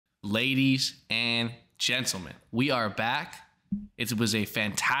Ladies and gentlemen, we are back. It was a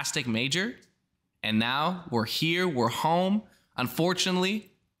fantastic major, and now we're here, we're home.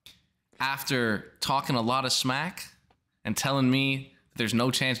 Unfortunately, after talking a lot of smack and telling me there's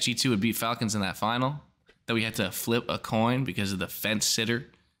no chance G2 would beat Falcons in that final, that we had to flip a coin because of the fence sitter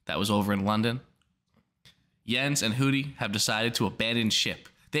that was over in London, Jens and Hootie have decided to abandon ship.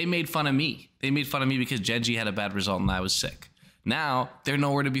 They made fun of me. They made fun of me because Genji had a bad result and I was sick. Now, they're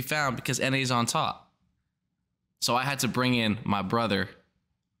nowhere to be found because NA's on top. So I had to bring in my brother,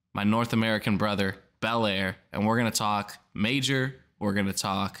 my North American brother, Belair, and we're going to talk Major. We're going to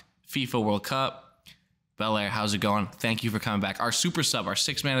talk FIFA World Cup. Belair, how's it going? Thank you for coming back. Our super sub, our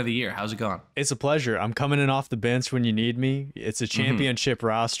sixth man of the year. How's it going? It's a pleasure. I'm coming in off the bench when you need me. It's a championship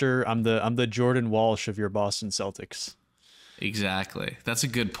roster. I'm the Jordan Walsh of your Boston Celtics. Exactly. That's a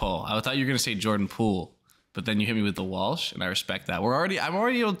good pull. I thought you were going to say Jordan Poole, but then you hit me with the Walsh, and I respect that. I'm already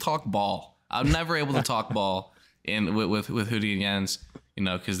able to talk ball. I'm never able to talk ball with Hootie and Jens, you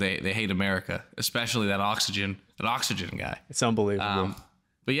know, because they hate America, especially that oxygen guy. It's unbelievable.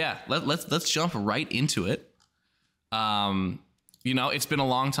 But yeah, let's jump right into it. You know, it's been a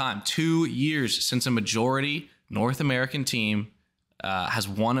long time, 2 years since a majority North American team has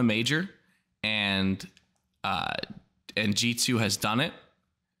won a major, and G2 has done it.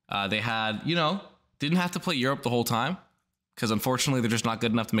 They had, you know, didn't have to play Europe the whole time because unfortunately they're just not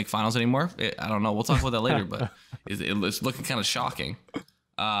good enough to make finals anymore. I don't know. We'll talk about that later, but it's looking kind of shocking.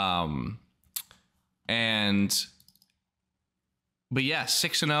 But yeah,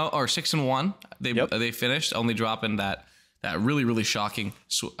 6-0 or 6-1. They finished, only dropping that really shocking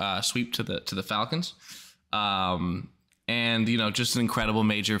sweep to the Falcons. And you know, just an incredible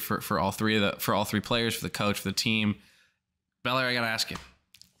major for all three players, for the coach, for the team. Belair, I gotta ask you,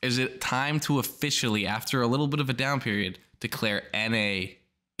 is it time to officially, after a little bit of a down period, declare NA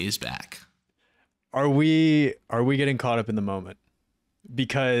is back? Are we getting caught up in the moment?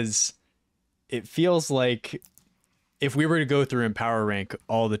 Because it feels like if we were to go through and power rank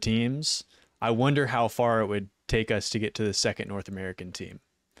all the teams, I wonder how far it would take us to get to the second North American team.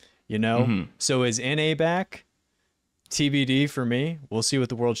 You know? So is NA back? TBD for me. We'll see what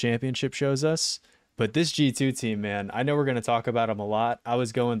the World Championship shows us. But this G2 team, man, I know we're going to talk about them a lot. I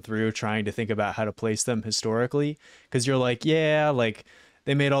was going through trying to think about how to place them historically, because you're like, yeah, like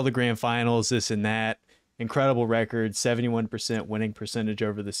they made all the grand finals, this and that. Incredible record, 71% winning percentage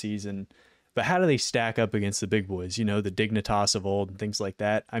over the season. But how do they stack up against the big boys, you know, the Dignitas of old and things like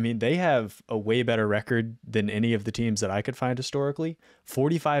that? I mean, they have a way better record than any of the teams that I could find historically.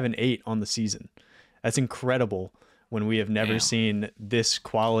 45-8 on the season. That's incredible when we have never seen this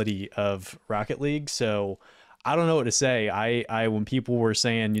quality of Rocket League. So I don't know what to say. I when people were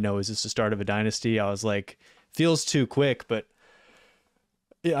saying, you know, is this the start of a dynasty? I was like, feels too quick, but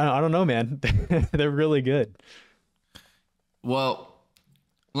yeah, I don't know, man. They're really good. Well,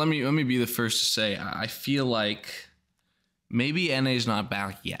 let me be the first to say I feel like maybe NA is not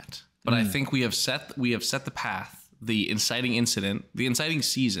back yet, but I think we have set the path, the inciting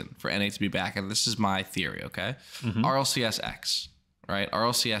season for NA to be back, and this is my theory, okay? RLCS X, right?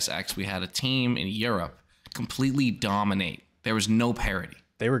 RLCS X, we had a team in Europe completely dominate. There was no parity.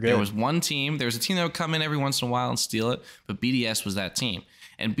 They were good. There was one team. There was a team that would come in every once in a while and steal it, but BDS was that team.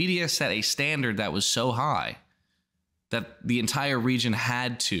 And BDS set a standard that was so high that the entire region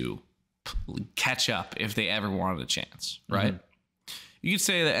had to catch up if they ever wanted a chance, right? You could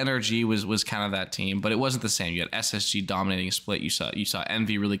say that NRG was kind of that team, but it wasn't the same. You had SSG dominating a split. You saw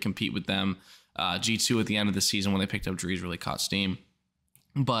Envy really compete with them. G2 at the end of the season when they picked up Drees really caught steam.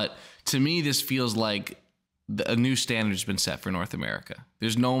 But to me, this feels like a new standard has been set for North America.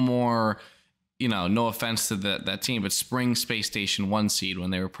 There's no more, you know, no offense to that team, but Spring Space Station 1 seed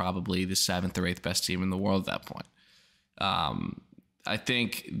when they were probably the 7th or 8th best team in the world at that point. I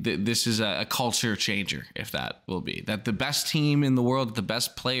think this is a culture changer, if that will be. That the best team in the world, the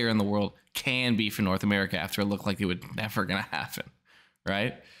best player in the world can be for North America after it looked like it would never going to happen,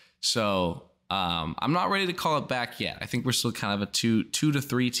 right? So I'm not ready to call it back yet. I think we're still kind of a two to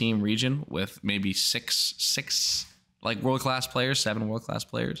three team region with maybe six like world-class players, 7 world-class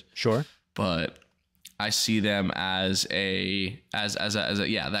players. Sure. But I see them as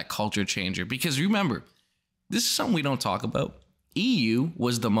that culture changer. Because remember, this is something we don't talk about. EU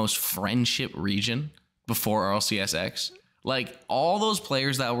was the most friendship region before RLCSX. Like, all those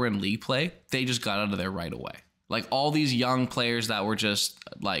players that were in league play, they just got out of there right away. Like, all these young players that were just,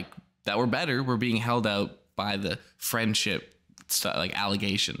 like, that were better were being held out by the friendship, like,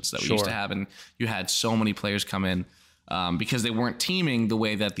 allegations that we used to have. And you had so many players come in. because they weren't teaming the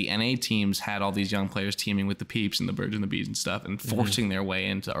way that the NA teams had all these young players teaming with the Peeps and the Birds and the Bees and stuff and forcing their way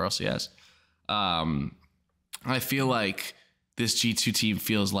into RLCS. I feel like this G2 team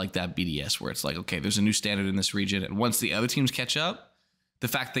feels like that BDS where it's like, okay, there's a new standard in this region, and once the other teams catch up, the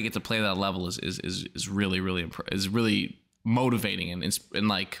fact they get to play that level is really motivating and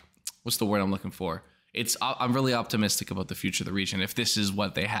like, what's the word I'm looking for? I'm really optimistic about the future of the region if this is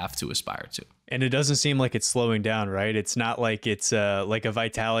what they have to aspire to. And it doesn't seem like it's slowing down, right? It's not like it's like a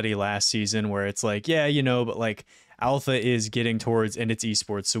Vitality last season where it's like, yeah, but like Alpha is getting towards, and it's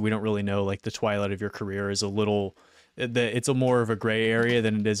esports, so we don't really know, like the twilight of your career is it's a more of a gray area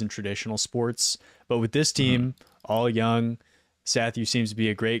than it is in traditional sports. But with this team, all young, Sathu seems to be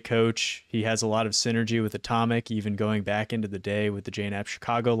a great coach. He has a lot of synergy with Atomic, even going back into the day with the JNAP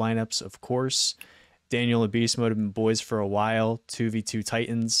Chicago lineups, of course. Daniel and Beast Mode have been boys for a while, 2v2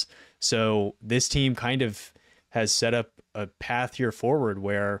 Titans. So this team kind of has set up a path here forward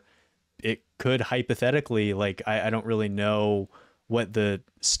where it could hypothetically, like, I don't really know what the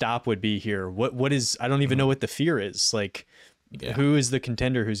stop would be here. What is, I don't even know what the fear is. Like, who is the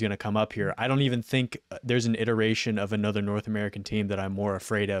contender who's going to come up here? I don't even think there's an iteration of another North American team that I'm more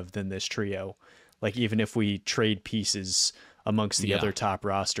afraid of than this trio. Like, even if we trade pieces amongst the other top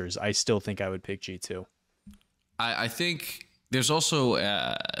rosters, I still think I would pick G2. I think there's also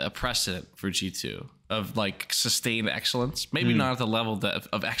a precedent for G2 of like sustained excellence. Maybe not at the level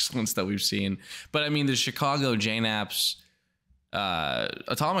of excellence that we've seen, but I mean, the Chicago JNAP's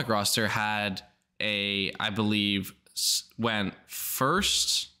Atomic roster had I believe, went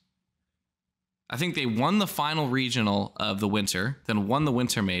first. I think they won the final regional of the winter, then won the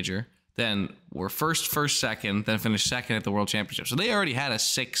winter major, then were first, second, then finished second at the World Championship. So they already had a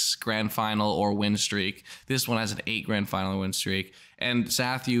 6 grand final or win streak. This one has an 8 grand final win streak. And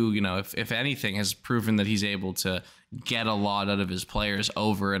Sathu, if anything, has proven that he's able to get a lot out of his players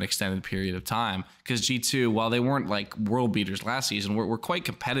over an extended period of time. Because G2, while they weren't like world beaters last season, were quite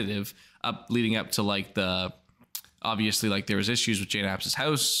competitive leading up to like obviously, like, there was issues with JNAP's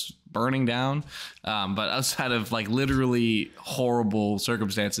house burning down, but outside of like literally horrible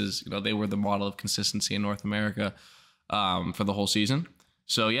circumstances, they were the model of consistency in North America for the whole season.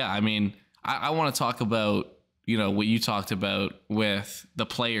 So yeah, I mean, I want to talk about what you talked about with the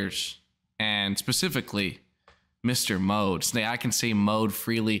players, and specifically Mr. Mode. So I can say Mode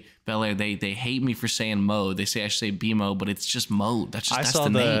freely. Belair, they hate me for saying Mode. They say I should say B-Mode, but it's just Mode. That's the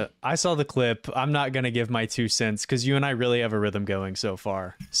name. I saw the clip. I'm not going to give my 2 cents because you and I really have a rhythm going so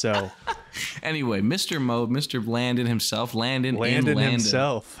far. So anyway, Mr. Mode, Mr. Landon himself. Landon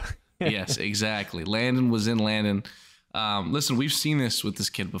himself. Yes, exactly. Landon was in Landon. Listen, we've seen this with this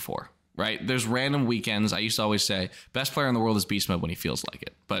kid before. Right? There's random weekends. I used to always say best player in the world is Beast Mode when he feels like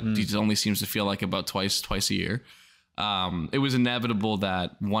it, but he only seems to feel like about twice a year. It was inevitable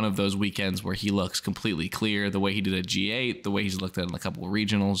that one of those weekends where he looks completely clear, the way he did at G8, the way he's looked at in a couple of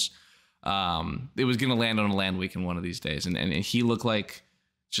regionals, it was going to land on a land weekend one of these days. And he looked like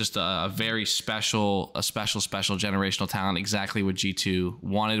just a very special generational talent, exactly what G2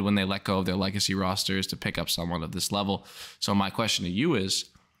 wanted when they let go of their legacy rosters to pick up someone of this level. So my question to you is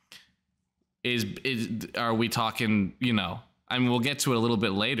are we talking, I mean, we'll get to it a little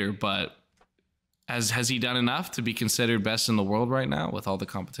bit later, but has he done enough to be considered best in the world right now with all the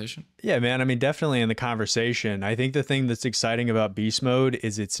competition? Yeah, man. I mean, definitely in the conversation. I think the thing that's exciting about Beast Mode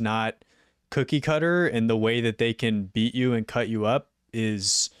is it's not cookie cutter, and the way that they can beat you and cut you up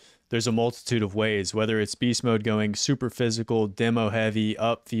is there's a multitude of ways, whether it's Beast Mode going super physical, demo heavy,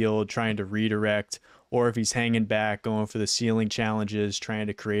 upfield, trying to redirect, or if he's hanging back, going for the ceiling challenges, trying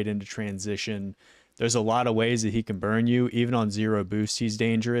to create into transition. There's a lot of ways that he can burn you. Even on 0 boost, he's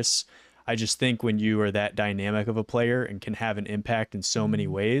dangerous. I just think when you are that dynamic of a player and can have an impact in so many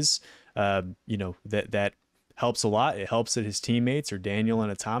ways, that helps a lot. It helps that his teammates are Daniel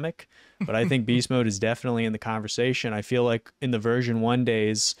and Atomic. But I think Beast Mode is definitely in the conversation. I feel like in the version 1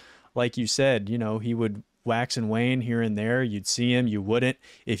 days, like you said, he would wax and wane here and there. You'd see him. You wouldn't.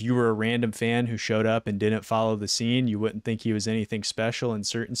 If you were a random fan who showed up and didn't follow the scene, you wouldn't think he was anything special in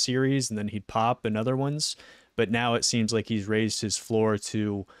certain series, and then he'd pop in other ones. But now it seems like he's raised his floor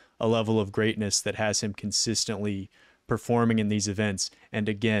to a level of greatness that has him consistently performing in these events. And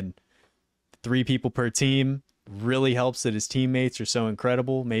again, 3 people per team really helps that his teammates are so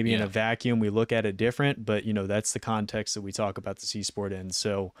incredible. Maybe in a vacuum we look at it different, but that's the context that we talk about the C-sport in.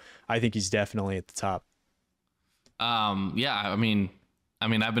 So I think he's definitely at the top. I mean,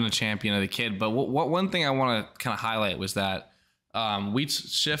 I've been a champion of the kid, but one thing I want to kind of highlight was that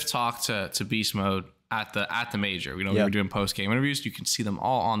Shift talked to Beast Mode at the major. We were doing post game interviews. You can see them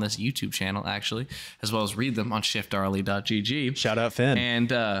all on this YouTube channel actually, as well as read them on shiftrle.gg. Shout out Finn.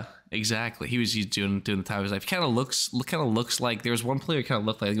 And exactly, he's doing the time of his life. Kind of looks like there was one player kind of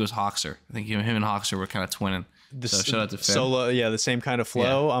looked like it was Hoxer. I think him and Hoxer were kind of twinning. So shout out to Finn. Solo, the same kind of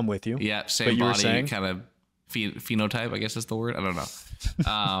flow. Yeah. I'm with you. Yeah, same body, kind of phenotype. I guess that's the word. I don't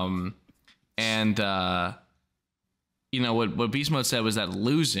know. What Beast Mode said was that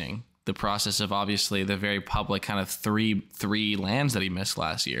losing the process of obviously the very public kind of three lands that he missed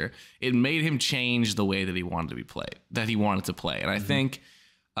last year, it made him change the way that he wanted to play. And I think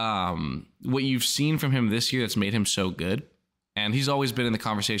what you've seen from him this year that's made him so good. And he's always been in the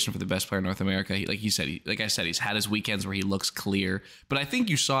conversation for the best player in North America. Like I said, he's had his weekends where he looks clear. But I think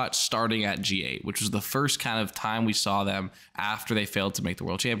you saw it starting at G8, which was the first kind of time we saw them after they failed to make the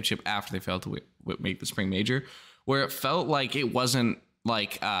World Championship, after they failed to make the Spring Major, where it felt like it wasn't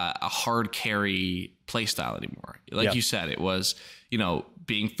like a hard carry play style anymore. Like you said, it was,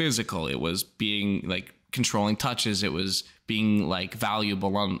 being physical. It was being like controlling touches. It was being like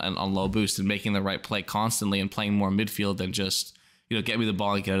valuable on low boost and making the right play constantly and playing more midfield than just, get me the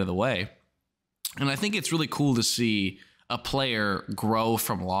ball and get out of the way. And I think it's really cool to see a player grow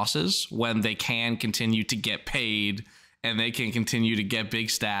from losses when they can continue to get paid and they can continue to get big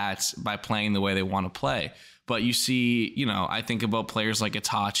stats by playing the way they want to play. But you see, I think about players like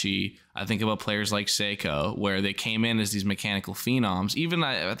Itachi. I think about players like Seiko, where they came in as these mechanical phenoms. Even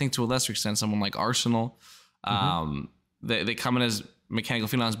I think to a lesser extent, someone like Arsenal. They come in as mechanical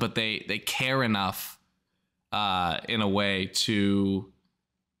phenoms, but they care enough in a way to...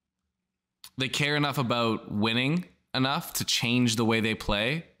 They care enough about winning enough to change the way they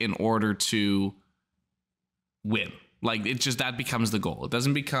play in order to win. Like, it just, that becomes the goal. It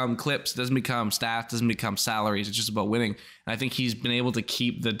doesn't become clips, doesn't become stats, doesn't become salaries. It's just about winning. And I think he's been able to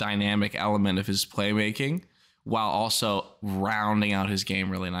keep the dynamic element of his playmaking while also rounding out his game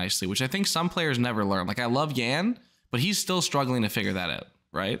really nicely, which I think some players never learn. Like, I love Yan, but he's still struggling to figure that out,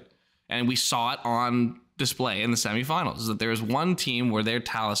 right? And we saw it on display in the semifinals, is that there was one team where their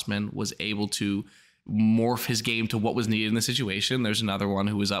talisman was able to morph his game to what was needed in the situation. There's another one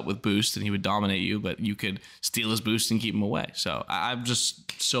who was up with boost and he would dominate you, but you could steal his boost and keep him away. So I'm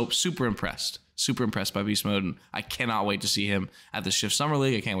just so super impressed by Beast Mode, and I cannot wait to see him at the Shift Summer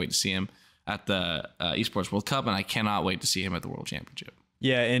League. I can't wait to see him at the Esports World Cup, and I cannot wait to see him at the World Championship.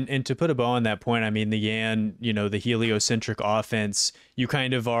 Yeah, and to put a bow on that point, I mean, the Yan, the heliocentric offense, you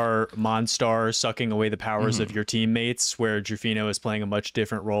kind of are Monstar sucking away the powers of your teammates, where Jufino is playing a much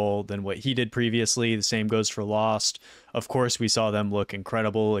different role than what he did previously. The same goes for Lost. Of course, we saw them look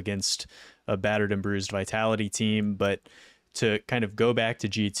incredible against a battered and bruised Vitality team, but to kind of go back to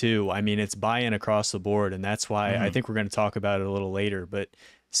G2, I mean, it's buy-in across the board, and that's why I think we're going to talk about it a little later, but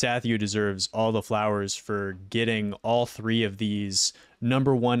Sathu deserves all the flowers for getting all three of these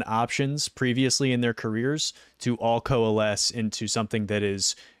number one options previously in their careers to all coalesce into something that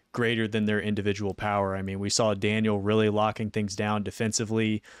is greater than their individual power. I mean, we saw Daniel really locking things down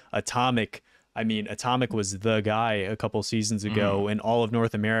defensively. Atomic was the guy a couple seasons ago in all of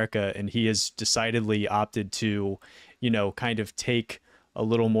North America, and he has decidedly opted to, kind of take a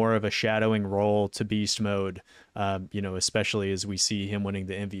little more of a shadowing role to Beast Mode, especially as we see him winning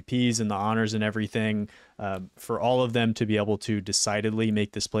the MVPs and the honors and everything. For all of them to be able to decidedly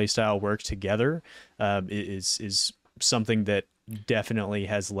make this playstyle work together is something that definitely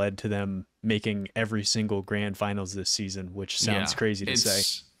has led to them making every single grand finals this season, which sounds crazy to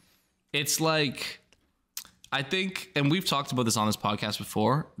say. It's like, I think, and we've talked about this on this podcast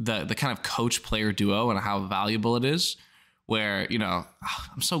before, the kind of coach-player duo and how valuable it is, where,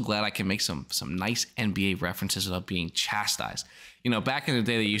 I'm so glad I can make some nice NBA references without being chastised. Back in the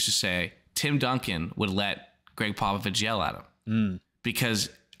day, they used to say Tim Duncan would let Greg Popovich yell at him because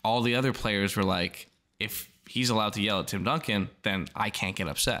all the other players were like, if he's allowed to yell at Tim Duncan, then I can't get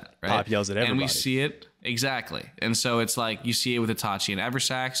upset, right? Pop yells at everybody. And we see it, exactly. And so it's like, you see it with Itachi and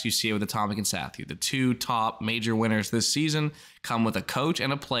Eversax, you see it with Atomic and Sathu. The two top major winners this season come with a coach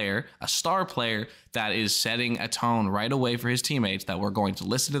and a player, a star player that is setting a tone right away for his teammates, that we're going to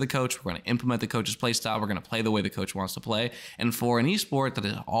listen to the coach, we're going to implement the coach's play style, we're going to play the way the coach wants to play. And for an esport that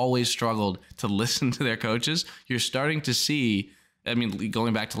has always struggled to listen to their coaches, you're starting to see, I mean,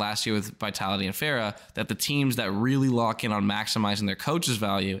 going back to last year with Vitality and Farah, that the teams that really lock in on maximizing their coaches'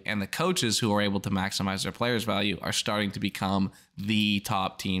 value and the coaches who are able to maximize their players' value are starting to become the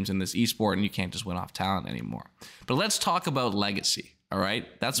top teams in this esport, and you can't just win off talent anymore. But let's talk about legacy, all right?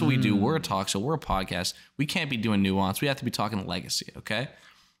 That's what we do. We're a talk show. We're a podcast. We can't be doing nuance. We have to be talking legacy, okay?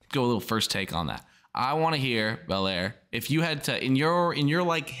 Go a little first take on that. I want to hear, Belair, if you had to, in your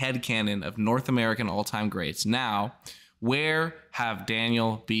like headcanon of North American all-time greats, now, where have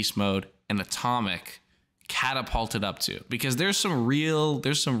Daniel, Beast Mode, and Atomic catapulted up to? Because there's some real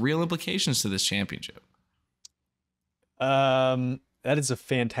implications to this championship. That is a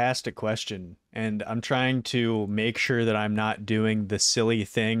fantastic question. And I'm trying to make sure that I'm not doing the silly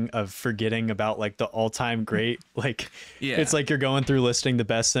thing of forgetting about like the all-time great. Like, it's like you're going through listing the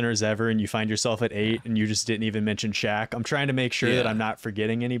best centers ever and you find yourself at 8 and you just didn't even mention Shaq. I'm trying to make sure that I'm not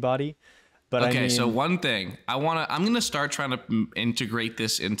forgetting anybody. But okay, I mean, so one thing I'm going to start trying to integrate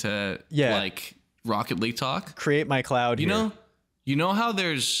this into like Rocket League talk. Create my cloud here. You know how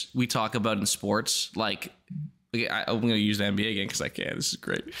we talk about in sports, like, I'm going to use the NBA again because I can. This is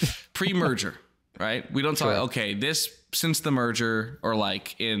great. Pre-merger, right? We don't talk, okay, this since the merger, or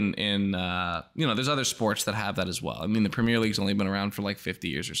like in there's other sports that have that as well. I mean, the Premier League's only been around for like 50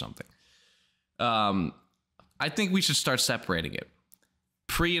 years or something. I think we should start separating it.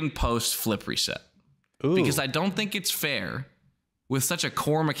 Pre and post flip reset. Ooh. Because I don't think it's fair with such a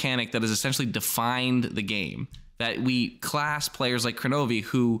core mechanic that has essentially defined the game that we class players like Krenovi,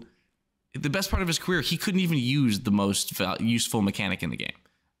 who the best part of his career, he couldn't even use the most useful mechanic in the game.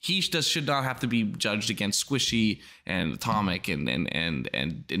 He should not have to be judged against Squishy and Atomic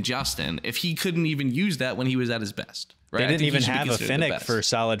and Justin if he couldn't even use that when he was at his best. Right? They didn't even have a Finnick for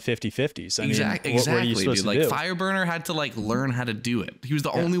solid 50-50s. I mean, exactly. What are you supposed to do? Fireburner had to like learn how to do it. He was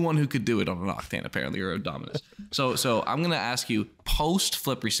the only one who could do it on an Octane, apparently, or a Dominus. So I'm gonna ask you post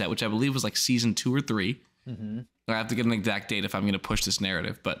flip reset, which I believe was like season 2 or 3. Mm-hmm. I have to get an exact date if I'm gonna push this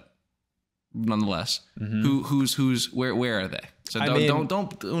narrative, but nonetheless, where are they? So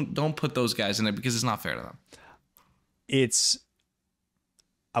don't put those guys in it because it's not fair to them.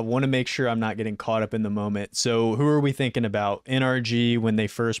 I want to make sure I'm not getting caught up in the moment. So who are we thinking about? NRG, when they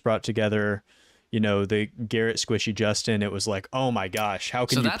first brought together, the Garrett, Squishy, Justin, it was like, oh my gosh, how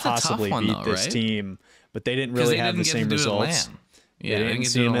can you possibly beat this team? But they didn't really have the same results. Yeah, they didn't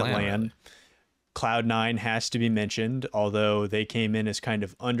see them at LAN. Cloud9 has to be mentioned, although they came in as kind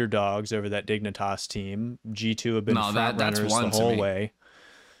of underdogs over that Dignitas team. G2 have been front runners the whole way.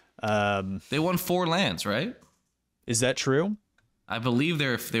 They won 4 LANs, right? Is that true? I believe they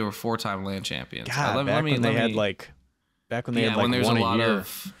were 4-time LAN champions. God, back when they had like when there's one a lot year.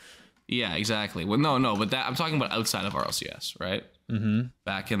 of exactly. Well, no, but that I'm talking about outside of RLCS, right? Mm-hmm.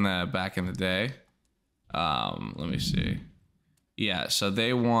 Back in the day. Let me see. Yeah, so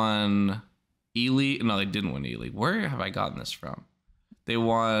they won E-League. No, they didn't win E-League. Where have I gotten this from? They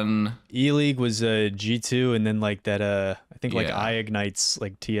won E-League was G2, and then like that I think like iIgnite's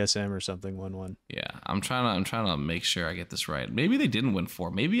like TSM or something won one. Yeah, I'm trying to make sure I get this right. Maybe they didn't win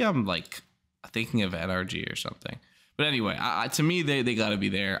 4. Maybe I'm like thinking of NRG or something. But anyway, to me they got to be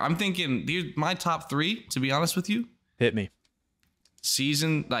there. I'm thinking my top 3, to be honest with you. Hit me.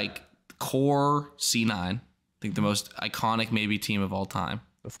 Season like core C9. I think the most iconic maybe team of all time.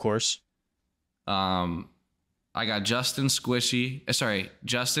 Of course. I got Justin,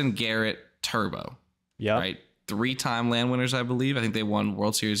 Garrett, Turbo. Yeah. Right. 3-time LAN winners, I believe. I think they won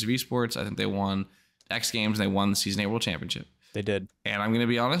World Series of Esports. I think they won X Games, and they won the Season 8 World Championship. They did. And I'm going to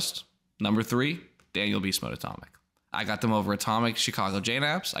be honest, number 3, Daniel Beast Mode Atomic. I got them over Atomic, Chicago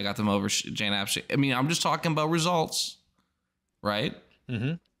JNAPS. I got them over JNAPS. I mean, I'm just talking about results, right?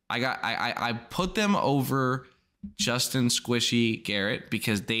 Mm-hmm. I put them over Justin, Squishy, Garrett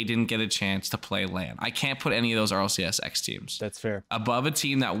because they didn't get a chance to play LAN. I can't put any of those RLCS X teams. That's fair. Above a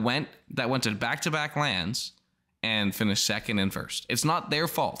team that went to back-to-back LANs and finished second and first. It's not their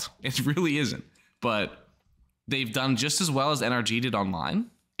fault. It really isn't. But they've done just as well as NRG did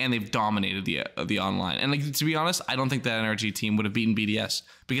online, and they've dominated the online. And like, to be honest, I don't think that NRG team would have beaten BDS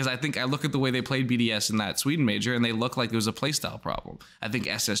because I look at the way they played BDS in that Sweden major, and they look like there was a playstyle problem. I think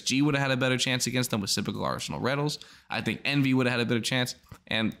SSG would have had a better chance against them with typical Arsenal Reddles. I think Envy would have had a better chance,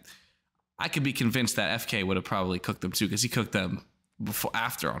 and I could be convinced that FK would have probably cooked them too because he cooked them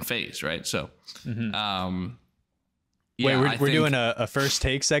after on FaZe, right? So, Wait, we're doing a first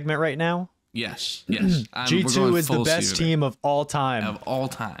take segment right now? Yes. G2 is the best team of all time.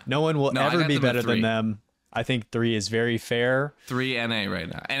 No one will ever be better than them. I think 3 is very fair. 3 NA right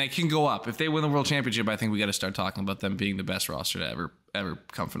now. And it can go up. If they win the World Championship, I think we got to start talking about them being the best roster to ever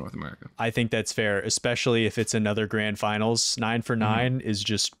come from North America. I think that's fair, especially if it's another grand finals. 9 for 9 is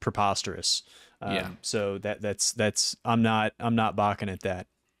just preposterous. So that's I'm not balking at that.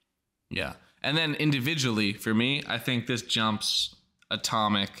 Yeah. And then individually, for me, I think this jumps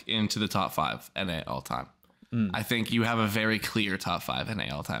Atomic into the top 5 NA all time. I think you have a very clear top 5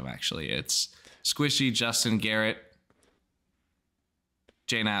 NA all time, actually. It's Squishy, Justin, Garrett,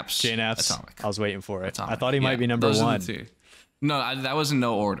 JNAPS, Atomic. I was waiting for it. Atomic. I thought he might be number one. No, that was in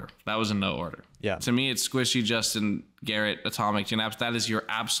no order. Yeah. To me, it's Squishy, Justin, Garrett, Atomic, JNAPS. That is your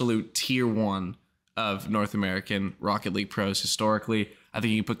absolute tier 1 of North American Rocket League pros historically. I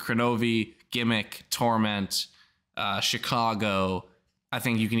think you can put Kronovi, Gimmick, Torment, Chicago. I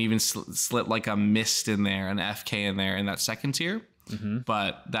think you can even slip like a Mist in there, an FK in there in that second tier. Mm-hmm.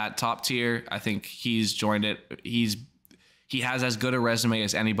 But that top tier, I think he's joined it. He has as good a resume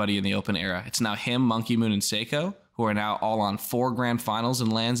as anybody in the open era. It's now him, Monkey Moon, and Seiko, who are now all on 4 grand finals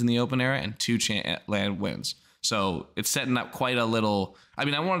and lands in the open era and 2 land wins. So it's setting up quite a little. I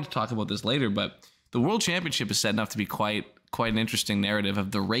mean, I wanted to talk about this later, but the World Championship is setting up to be quite an interesting narrative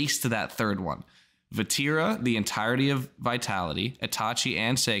of the race to that third one. Vatira, the entirety of Vitality, Itachi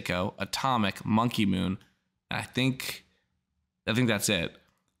and Seiko, Atomic, Monkey Moon, I think that's it,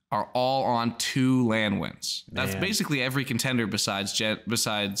 are all on 2 land wins. That's basically every contender besides I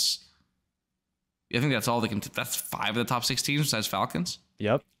think that's all that's 5 of the top 6 teams besides Falcons.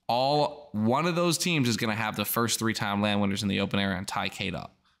 Yep. One of those teams is going to have the first 3-time land winners in the open era and tie Kate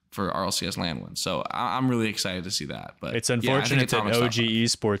up for RLCS land wins. So I'm really excited to see that. But it's unfortunate that OG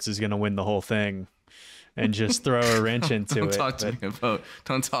Esports is going to win the whole thing and just throw a wrench into don't talk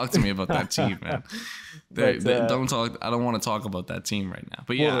to me about that team, man. Don't talk. I don't want to talk about that team right now.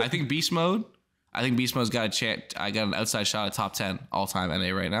 But yeah, I think Beast Mode's got a chance. I got an outside shot at top 10 all-time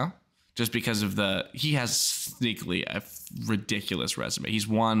NA right now, just because of he has sneakily a ridiculous resume. He's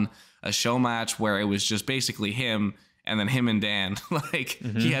won a show match where it was just basically him and then him and Dan.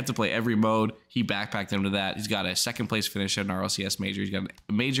 He had to play every mode. He backpacked into that. He's got a second place finish at an RLCS major. He's got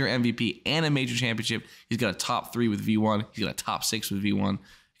a major MVP and a major championship. He's got a top 3 with V1. He's got a top 6 with V1.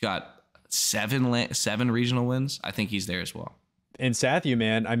 He's got 7 regional wins. I think he's there as well. And Sathu,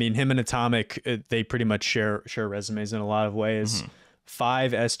 man, I mean, him and Atomic, they pretty much share resumes in a lot of ways. Mm-hmm.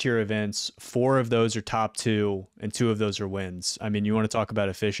 5 S tier events, 4 of those are top 2, and 2 of those are wins. I mean, you want to talk about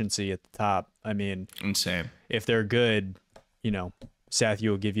efficiency at the top. I mean, insane. If they're good, Sathu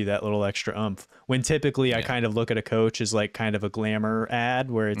will give you that little extra oomph. When typically I kind of look at a coach as like kind of a glamour ad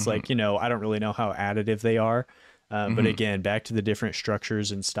where it's like, I don't really know how additive they are. But again, back to the different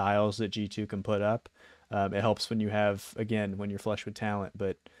structures and styles that G2 can put up. It helps when when you're flush with talent.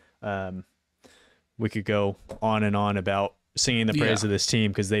 But we could go on and on about singing the praise of this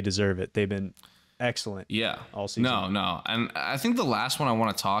team because they deserve it. They've been excellent. Yeah. All season. No. And I think the last one I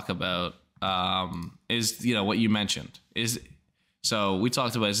want to talk about is, what you mentioned so we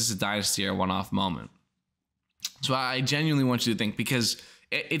talked about, is this a dynasty or a one-off moment? So I genuinely want you to think, because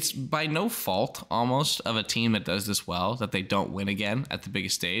it's by no fault almost of a team that does this well that they don't win again at the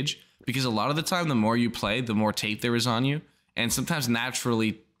biggest stage, because a lot of the time, the more you play, the more tape there is on you. And sometimes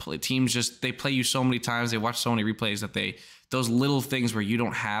naturally teams they play you so many times, they watch so many replays that those little things where you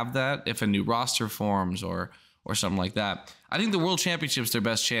don't have that if a new roster forms or something like that. I think the World Championship's their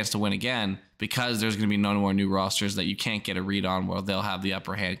best chance to win again, because there's going to be no more new rosters that you can't get a read on where they'll have the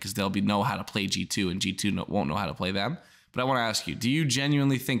upper hand because they'll know how to play G2 and G2 won't know how to play them. But I want to ask you, do you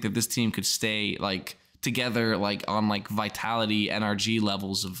genuinely think that this team could stay together on Vitality, NRG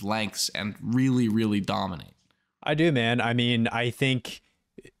levels of lengths and really, really dominate? I do, man. I mean, I think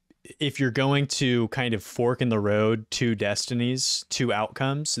if you're going to kind of fork in the road 2 destinies, 2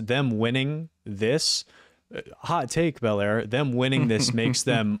 outcomes, them winning this, hot take, Belair, them winning this makes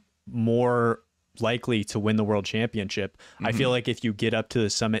them more likely to win the World Championship. I feel like if you get up to the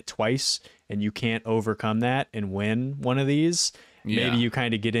summit twice and you can't overcome that and win one of these, maybe you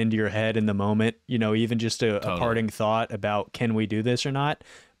kind of get into your head in the moment, even just a parting thought about, can we do this or not?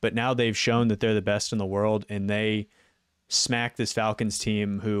 But now they've shown that they're the best in the world, and they smacked this Falcons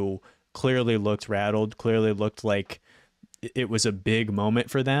team who clearly looked rattled, clearly looked like it was a big moment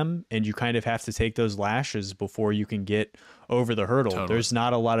for them, and you kind of have to take those lashes before you can get over the hurdle. Totally. There's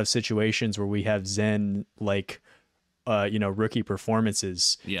not a lot of situations where we have Zen rookie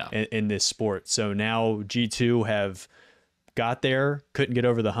performances in this sport. So now G2 have got there, couldn't get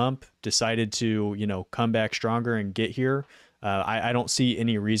over the hump, decided to, come back stronger and get here. I don't see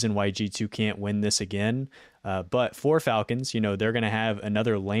any reason why G2 can't win this again. But for Falcons, they're going to have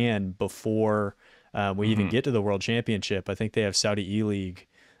another LAN before we even get to the World Championship. I think they have Saudi E-League.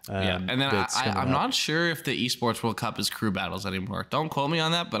 And then I'm not sure if the Esports World Cup is crew battles anymore. Don't quote me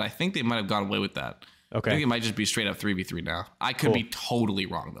on that, but I think they might have gone away with that. Okay. I think it might just be straight up 3v3 now. I could be totally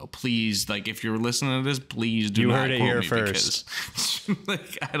wrong, though. Please, if you're listening to this, please do not quote me. You heard it here first.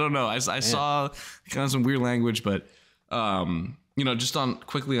 Because, I don't know. I saw kind of some weird language, but, just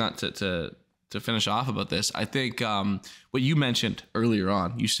quickly to finish off about this, I think what you mentioned earlier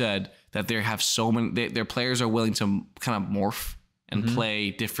on, you said that they have so many, their players are willing to kind of morph and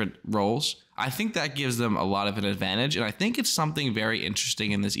play different roles, I think that gives them a lot of an advantage. And I think it's something very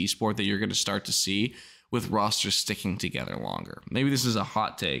interesting in this esport that you're going to start to see with rosters sticking together longer. Maybe this is a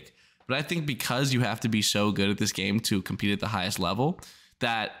hot take, but I think because you have to be so good at this game to compete at the highest level,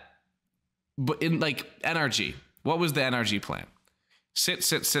 that, but in like NRG, what was the NRG plan? Sit,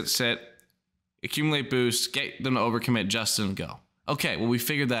 accumulate boosts, get them to overcommit, Justin, go. Okay, well, we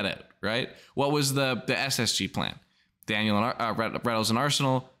figured that out, right? What was the SSG plan? Daniel and Reynolds and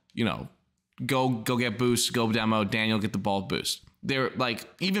Arsenal, you know, go get boosts, go demo, Daniel get the ball boost. They're like,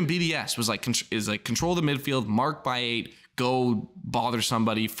 even BDS was like, control the midfield, mark by 8, go bother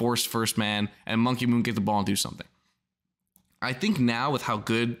somebody, force first man, and Monkey Moon get the ball and do something. I think now with how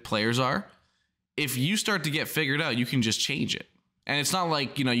good players are, if you start to get figured out, you can just change it. And it's not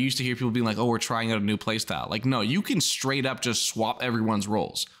like, you know, you used to hear people being like, oh, we're trying out a new play style. Like, no, you can straight up just swap everyone's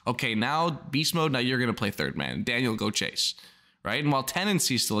roles. Okay, now beast mode, now you're going to play third man. Daniel, go chase. Right? And while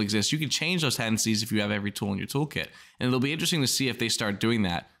tendencies still exist, you can change those tendencies if you have every tool in your toolkit. And it'll be interesting to see if they start doing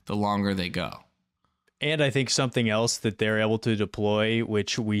that the longer they go. And I think something else that they're able to deploy,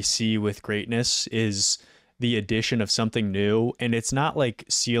 which we see with greatness, is the addition of something new. And it's not like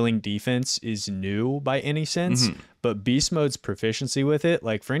ceiling defense is new by any sense, but beast mode's proficiency with it.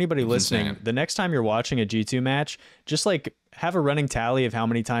 Like for anybody listening, the next time you're watching a G2 match, just like have a running tally of how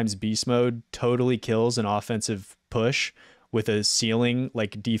many times beast mode totally kills an offensive push with a ceiling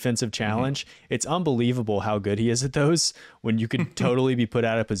like defensive challenge. It's unbelievable how good he is at those when you could totally be put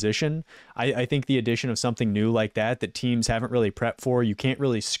out of position. I think the addition of something new like that teams haven't really prepped for, you can't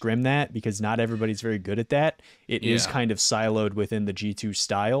really scrim that because not everybody's very good at that. It is kind of siloed within the G2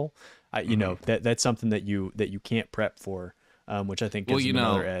 style. You know, that's something that you can't prep for, which I think gives them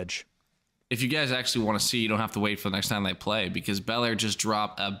another edge. If you guys actually want to see, you don't have to wait for the next time they play, because Belair just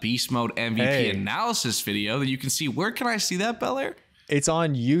dropped a Beast Mode MVP analysis video that you can see. Where can I see that, Belair? It's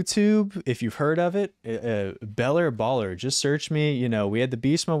on YouTube, if you've heard of it. Belair Baller. Just search me. You know, we had the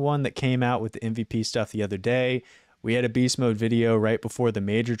Beast Mode one that came out with the MVP stuff the other day. We had a Beast Mode video right before the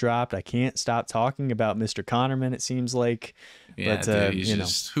major dropped. I can't stop talking about Mr. Connorman, it seems like. Yeah, but, dude, you know,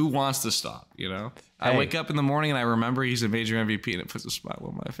 who wants to stop, you know? I wake up in the morning and I remember he's a major MVP and it puts a smile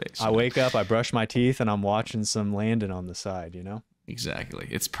on my face. I wake up, I brush my teeth, and I'm watching some Landon on the side, you know? Exactly.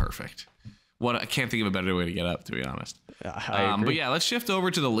 It's perfect. I can't think of a better way to get up, to be honest. I agree. But yeah, let's shift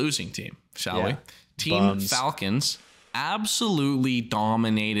over to the losing team, shall we? Team Falcons absolutely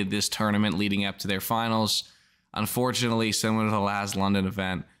dominated this tournament leading up to their finals. Unfortunately, similar to the last London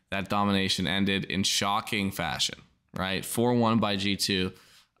event, that domination ended in shocking fashion, right? 4-1 by G2.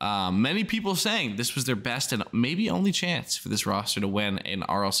 Many people saying this was their best and maybe only chance for this roster to win in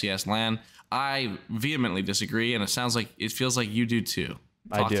RLCS LAN. I vehemently disagree, and it feels like you do too.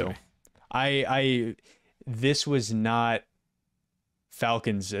 I do. This was not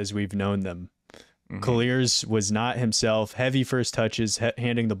Falcons as we've known them. Colliers was not himself. Heavy first touches,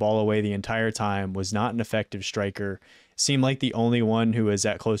 handing the ball away the entire time, was not an effective striker. Seemed like the only one who was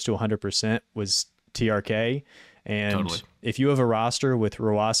at close to 100% was TRK. And if you have a roster with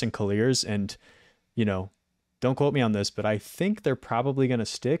Roas and Colliers, and, you know, don't quote me on this, but I think they're probably going to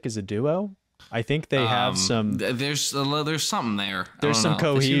stick as a duo. I think they have some... There's something there. There's some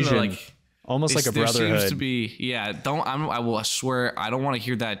cohesion. Almost like a brotherhood. There seems to be, yeah. I swear, I don't want to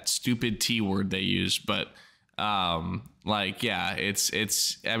hear that stupid T word they use, but like, yeah,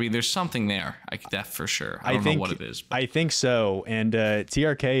 it's. I mean, there's something there. That for sure. I don't know what it is. I think so, and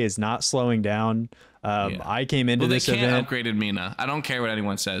TRK is not slowing down. I came into this event. They can't upgraded Mina. I don't care what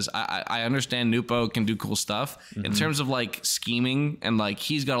anyone says. I understand Nupo can do cool stuff in terms of like scheming, and like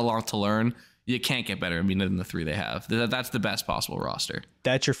he's got a lot to learn. You can't get better Mina than the 3 they have. That's the best possible roster.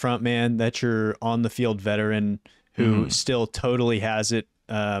 That's your front man. That's your on the field veteran who still totally has it.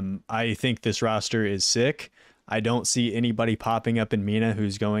 I think this roster is sick. I don't see anybody popping up in Mina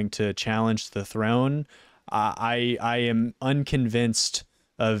who's going to challenge the throne. I am unconvinced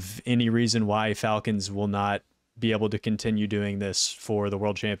of any reason why Falcons will not be able to continue doing this for the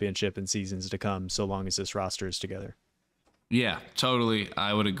World Championship in seasons to come, so long as this roster is together. Yeah, totally.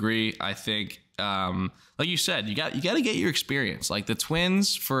 I would agree. I think, like you said, you got to get your experience. Like the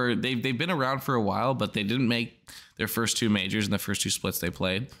Twins, they've been around for a while, but they didn't make their first 2 majors in the first 2 splits they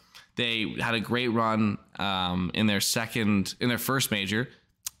played. They had a great run in their first major.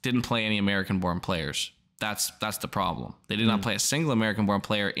 Didn't play any American-born players. That's the problem. They did not play a single American-born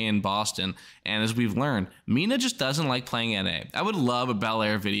player in Boston. And as we've learned, Mina just doesn't like playing NA. I would love a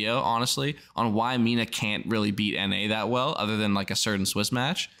Belair video, honestly, on why Mina can't really beat NA that well, other than like a certain Swiss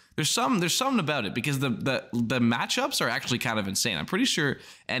match. There's something about it, because the matchups are actually kind of insane. I'm pretty sure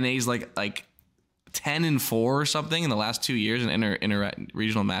NA's like 10-4 or something in the last 2 years in inter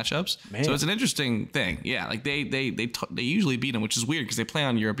regional matchups. Man. So it's an interesting thing. Yeah, like they usually beat them, which is weird because they play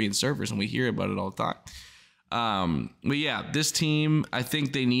on European servers and we hear about it all the time. But yeah, this team, I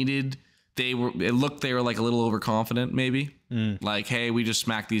think they were like a little overconfident maybe. Like, hey, we just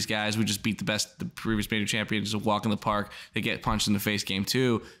smacked these guys. We just beat the previous major champions. Just walk in the park. They get punched in the face game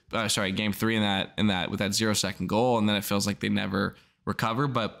 3 in that with that 0-second goal, and then it feels like they never recover.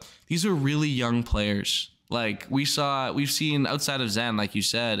 But these are really young players. Like we've seen outside of Zen, like you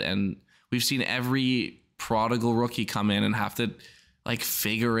said, and we've seen every prodigal rookie come in and have to like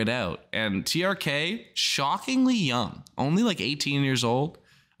figure it out. And TRK, shockingly young, only like 18 years old.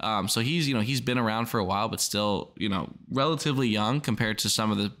 So he's been around for a while, but still, relatively young compared to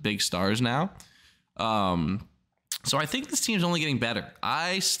some of the big stars now. So I think this team's only getting better.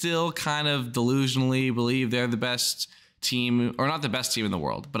 I still kind of delusionally believe they're the best team, or not the best team in the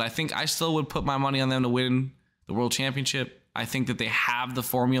world, but I think I still would put my money on them to win the world championship. I think that they have the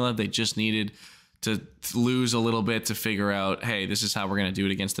formula. They just needed to lose a little bit to figure out, hey, this is how we're going to do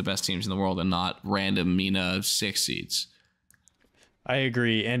it against the best teams in the world and not random MENA 6 seeds. I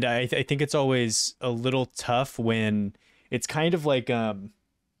agree, and I think it's always a little tough when it's kind of like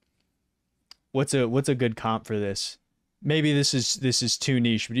what's a good comp for this? Maybe this is too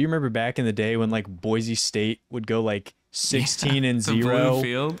niche, but do you remember back in the day when like Boise State would go like 16-0? Blue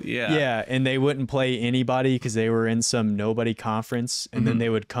field, yeah, and they wouldn't play anybody because they were in some nobody conference, and then they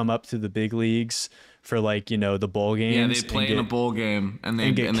would come up to the big leagues for like the bowl games. Yeah, they play in a bowl game and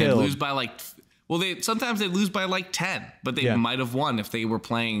they lose by like. Well, sometimes they lose by like 10, but they might have won if they were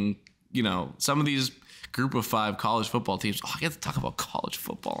playing, some of these group of 5 college football teams. Oh, I get to talk about college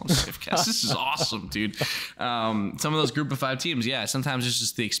football on Shiftcast. This is awesome, dude. Some of those group of 5 teams, sometimes it's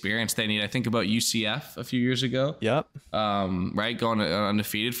just the experience they need. I think about UCF a few years ago. Yep. Right, going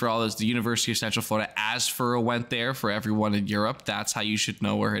undefeated for all those. The University of Central Florida, ASFER went there for everyone in Europe. That's how you should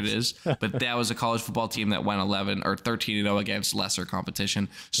know where it is. But that was a college football team that went 11 or 13-0 against lesser competition.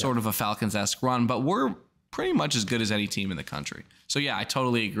 Sort of a Falcons-esque run, but we're pretty much as good as any team in the country. So yeah, I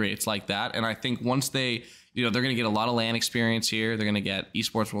totally agree. It's like that. And I think once they're going to get a lot of LAN experience here. They're going to get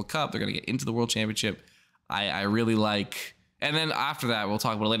Esports World Cup. They're going to get into the World Championship. I really like, and then after that, we'll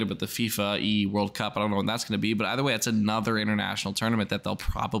talk about it later, but the FIFAe World Cup, I don't know when that's going to be, but either way, it's another international tournament that they'll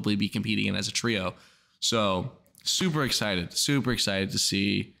probably be competing in as a trio. So super excited to see,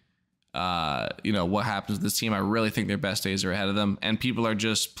 what happens with this team. I really think their best days are ahead of them, and people are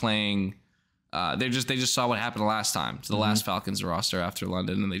just playing. They just saw what happened last time to the last Falcons roster after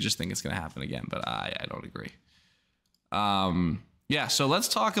London, and they just think it's going to happen again. But I don't agree. So let's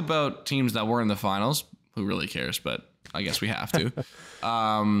talk about teams that were in the finals. Who really cares? But I guess we have to.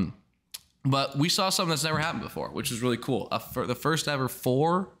 But we saw something that's never happened before, which is really cool. For the first ever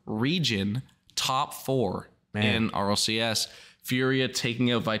 4-region top 4 in RLCS. Furia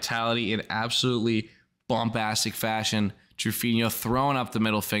taking out Vitality in absolutely bombastic fashion. Trufinho throwing up the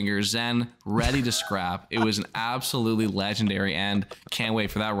middle finger. Zen ready to scrap. It was an absolutely legendary end. Can't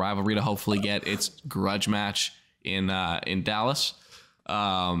wait for that rivalry to hopefully get its grudge match in Dallas.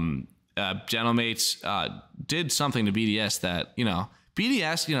 Gentlemates did something to BDS that,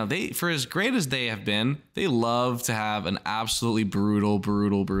 BDS, they, for as great as they have been, they love to have an absolutely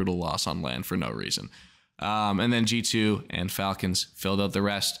brutal loss on land for no reason. And then G2 and Falcons filled out the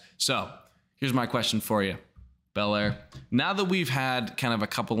rest. So here's my question for you, Bel Air. Now that we've had kind of a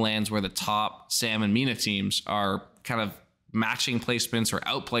couple lands where the top Sam and MENA teams are kind of matching placements or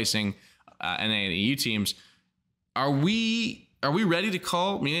outplacing NA and EU teams, are we ready to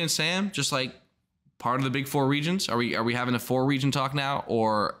call MENA and Sam just like part of the big 4 regions? Are we having a 4-region talk now,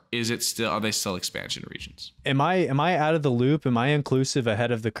 or are they still expansion regions? Am I out of the loop? Am I inclusive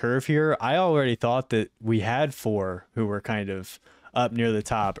ahead of the curve here? I already thought that we had 4 who were kind of up near the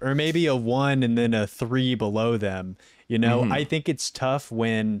top, or maybe a 1 and then a 3 below them. I think it's tough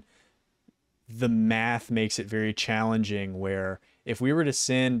when the math makes it very challenging, where if we were to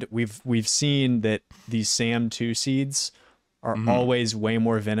send, we've seen that these SAM 2 seeds are always way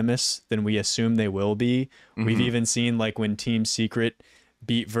more venomous than we assume they will be. We've even seen like when Team Secret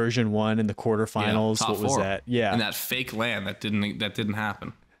beat version 1 in the quarterfinals. Top what 4. Was that? Yeah. And that fake LAN that didn't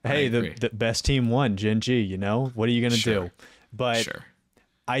happen. Hey, the best team won, Gen G, what are you going to do? But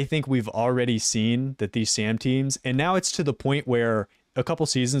I think we've already seen that these SAM teams, and now it's to the point where a couple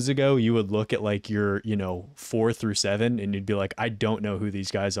seasons ago, you would look at like your, 4 through 7 and you'd be like, I don't know who these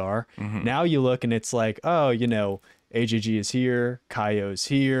guys are. Now you look and it's like, oh, AJG is here, Kaio's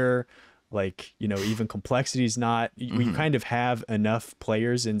here, like, even Complexity's not. We kind of have enough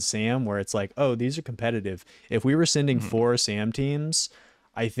players in SAM where it's like, oh, these are competitive. If we were sending 4 SAM teams,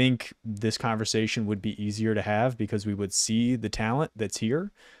 I think this conversation would be easier to have because we would see the talent that's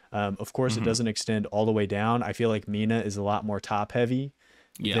here. Of course, it doesn't extend all the way down. I feel like Mina is a lot more top heavy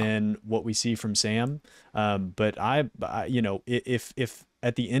than what we see from Sam. But you know, if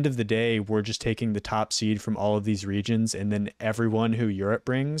at the end of the day, we're just taking the top seed from all of these regions and then everyone who Europe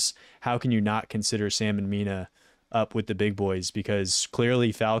brings, how can you not consider Sam and Mina up with the big boys? Because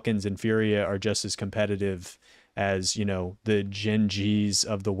clearly Falcons and Furia are just as competitive as, you know, the Gen Gs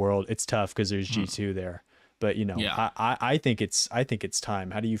of the world. It's tough because there's G2 there, but you know, I think it's time.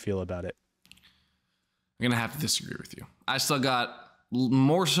 How do you feel about it? I'm gonna have to disagree with you. I still got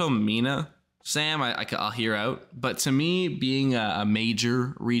more so Mina. Sam, I'll hear out, but to me, being a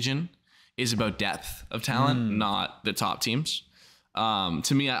major region is about depth of talent, not the top teams.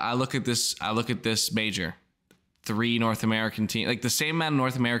 To me, I look at this major, 3 North American teams, like the same amount of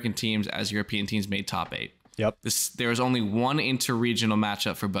North American teams as European teams made top 8. Yep. There was only one inter-regional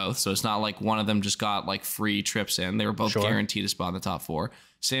matchup for both, so it's not like one of them just got like free trips in. They were both guaranteed a spot in the top 4.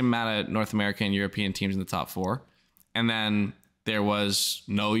 Same amount of North American and European teams in the top 4, and then there was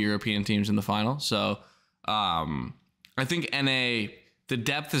no European teams in the final. So I think NA, the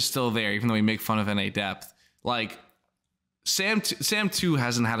depth is still there, even though we make fun of NA depth. Like Sam 2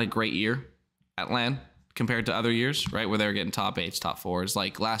 hasn't had a great year at LAN compared to other years, right? Where they were getting top 8s, top 4s.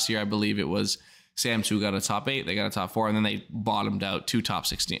 Like last year, I believe it was Sam 2 got a top 8, they got a top 4, and then they bottomed out 2 top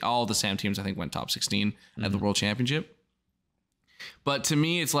 16. All the Sam teams, I think, went top 16 at the World Championship. But to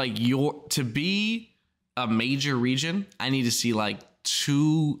me, it's like to be a major region, I need to see like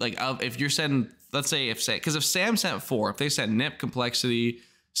 2, like if you're sending, let's say because if Sam sent 4, if they sent NIP, Complexity,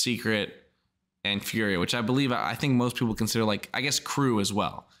 Secret, and Furia, which I believe, I think most people consider like, I guess, crew as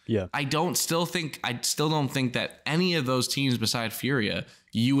well. Yeah. I still don't think that any of those teams beside Furia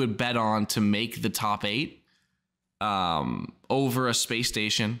you would bet on to make the top 8 over a Space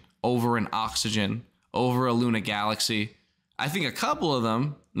Station, over an Oxygen, over a Luna Galaxy. I think a couple of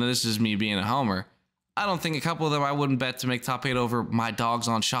them, now this is me being a homer, I don't think a couple of them I wouldn't bet to make top 8 over my dogs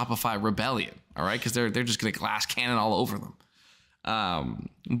on Shopify Rebellion, all right? Because they're just going to glass cannon all over them.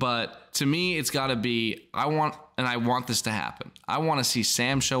 But to me, it's got to be, I want this to happen. I want to see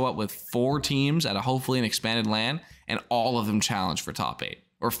Sam show up with 4 teams at hopefully an expanded LAN and all of them challenge for top 8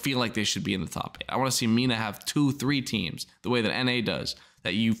 or feel like they should be in the top 8. I want to see Mina have 2, 3 teams the way that NA does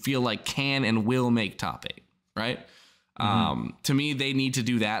that you feel like can and will make top 8, right? To me, they need to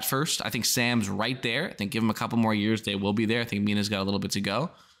do that first. I think Sam's right there. I think give him a couple more years, they will be there. I think Mina's got a little bit to go.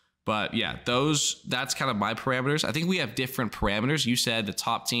 But yeah, that's kind of my parameters. I think we have different parameters. You said the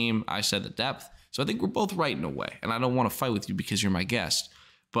top team, I said the depth. So I think we're both right in a way. And I don't want to fight with you because you're my guest.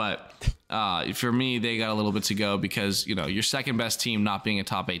 But for me, they got a little bit to go because, you know, your second best team not being a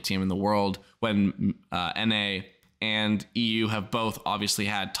top 8 team in the world when NA and EU have both obviously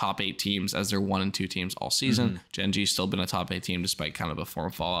had top 8 teams as their 1 and 2 teams all season. Gen G's still been a top 8 team despite kind of a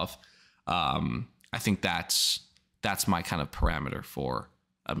form fall off. I think that's my kind of parameter for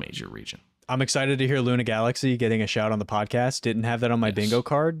a major region. I'm excited to hear Luna Galaxy getting a shout on the podcast. Didn't have that on my bingo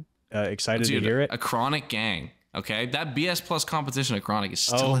card. Excited to hear it. A Chronic gang. Okay, that BS Plus competition at Chronic is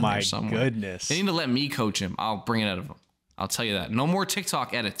still in there somewhere. Oh my goodness! They need to let me coach him. I'll bring it out of him. I'll tell you that. No more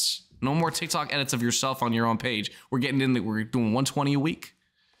TikTok edits. No more TikTok edits of yourself on your own page. We're getting in. We're doing 120 a week.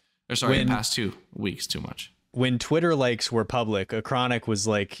 Or sorry, the past 2 weeks too much. When Twitter likes were public, a Chronic was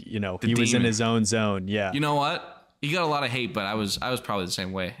like, you know, he was in his own zone. Yeah. You know what? He got a lot of hate, but I was probably the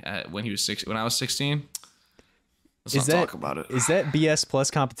same way when he was 6. When I was 16. Let's not talk about it. Is that BS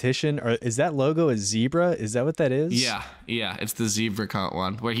Plus competition, or is that logo a zebra? Is that what that is? Yeah, it's the zebra count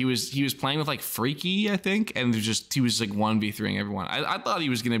one where he was playing with like Freaky, I think, and he was like 1v3ing everyone. I thought he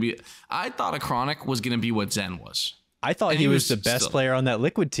was gonna be. I thought a Chronic was gonna be what Zen was. I thought he was the best player on that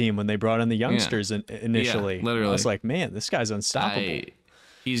Liquid team when they brought in the youngsters initially. Yeah, literally. I was like, man, this guy's unstoppable.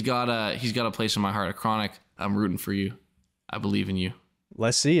 He's got a place in my heart. A Chronic, I'm rooting for you. I believe in you.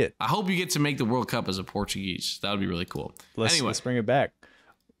 Let's see it. I hope you get to make the World Cup as a Portuguese. That would be really cool. Anyway, let's bring it back.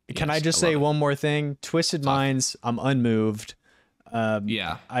 Can I just say one more thing? Twisted Minds, I'm unmoved.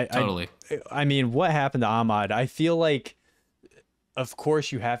 Totally. I mean, what happened to Ahmad? I feel like, of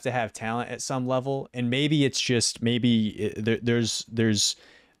course, you have to have talent at some level, and maybe it's just there's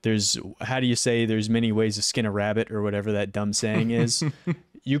how do you say there's many ways to skin a rabbit or whatever that dumb saying is.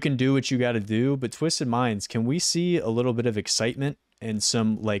 You can do what you got to do, but Twisted Minds, can we see a little bit of excitement and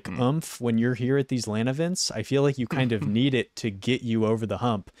some like oomph when you're here at these LAN events? I feel like you kind of need it to get you over the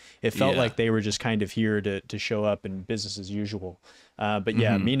hump. It felt like they were just kind of here to show up and business as usual. But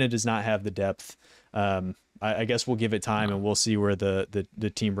yeah, Mina does not have the depth. I guess we'll give it time and we'll see where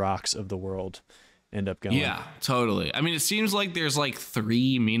the Team Rocks of the world end up going. Yeah, totally. I mean, it seems like there's like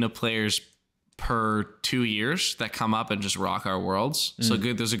 3 MENA players per 2 years that come up and just rock our worlds. So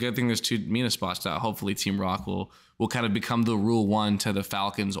good. There's a good thing there's 2 MENA spots now. Hopefully Team Rock will kind of become the rule one to the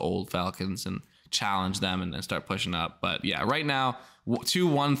Falcons, old Falcons, and challenge them and start pushing up. But yeah, right now,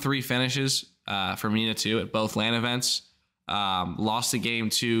 2-1-3 finishes for MENA 2 at both LAN events. Lost the game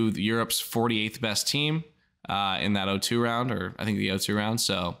to Europe's 48th best team in that O2 round, or I think the O2 round.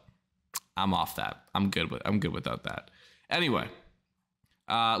 So I'm off that. I'm good without that. Anyway,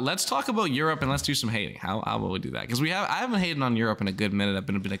 let's talk about Europe and let's do some hating. How about we do that? Because I haven't hated on Europe in a good minute. I've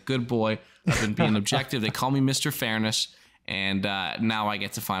been a good boy. I've been being objective. They call me Mr. Fairness, and now I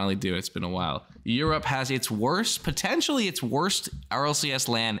get to finally do it. It's been a while. Europe has potentially its worst RLCS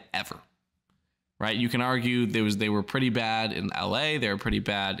LAN ever. Right? You can argue they were pretty bad in LA. They were pretty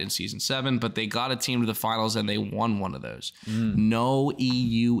bad in Season 7, but they got a team to the finals and they won one of those. No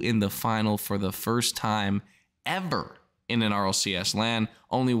EU in the final for the first time ever in an RLCS LAN.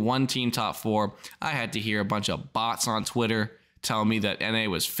 Only one team top 4. I had to hear a bunch of bots on Twitter tell me that NA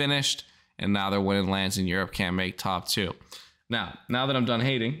was finished, and now they're winning LANs in Europe, can't make top 2. Now that I'm done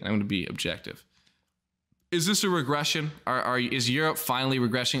hating, I'm going to be objective. Is this a regression? Is Europe finally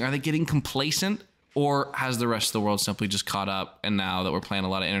regressing? Are they getting complacent? Or has the rest of the world simply just caught up, and now that we're playing a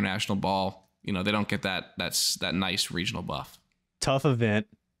lot of international ball, they don't get that nice regional buff? Tough event.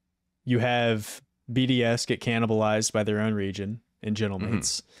 You have BDS get cannibalized by their own region in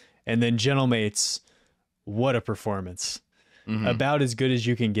Gentlemates. And then Gentlemates, what a performance. About as good as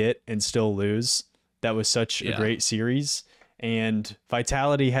you can get and still lose. That was such a great series. And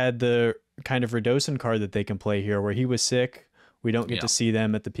Vitality had the kind of Redosin card that they can play here, where he was sick. We don't get to see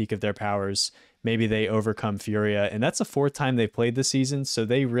them at the peak of their powers. Maybe they overcome Furia, and that's the 4th time they've played this season. So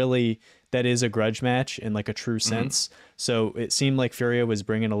that is a grudge match in like a true sense. So it seemed like Furia was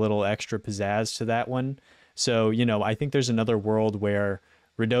bringing a little extra pizzazz to that one. So, I think there's another world where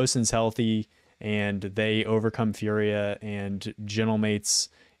Redosin's healthy and they overcome Furia, and Gentlemates,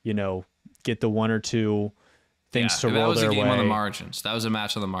 get the 1 or 2 things to roll their way. That was a game on the margins. That was a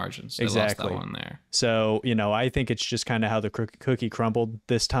match on the margins. They exactly. lost that one there. So, I think it's just kind of how the cookie crumbled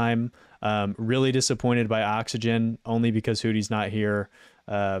this time. Really disappointed by Oxygen, only because Hootie's not here.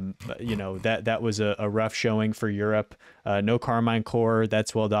 That was a rough showing for Europe. No Carmine Core.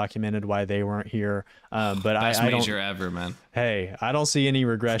 That's well documented why they weren't here. But Best I don't, major ever, man. Hey, I don't see any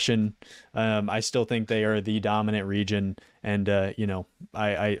regression. I still think they are the dominant region, and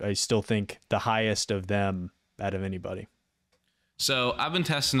I still think the highest of them out of anybody. So I've been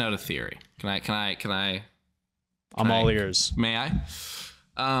testing out a theory. Can I? I'm all ears. May I?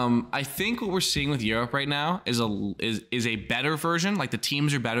 I think what we're seeing with Europe right now is a better version. Like, the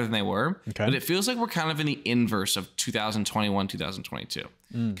teams are better than they were, but it feels like we're kind of in the inverse of 2021, 2022.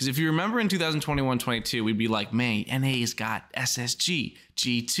 Because if you remember in 2021-22, we'd be like, man, NA's got SSG,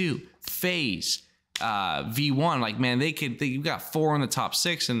 G2, FaZe, V1. Like, man, we got 4 in the top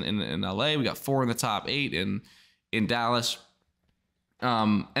 6 in LA. We got 4 in the top 8 in Dallas.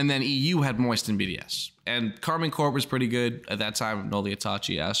 And then EU had Moist and BDS. And Carmine Corp was pretty good at that time, Noli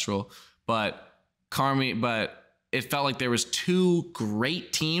Itachi, Astral. But it felt like there was 2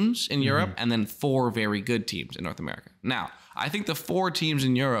 great teams in Europe and then 4 very good teams in North America. Now, I think the 4 teams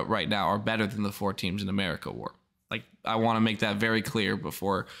in Europe right now are better than the 4 teams in America were. Like, I want to make that very clear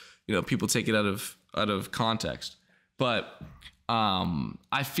before, people take it out of context. But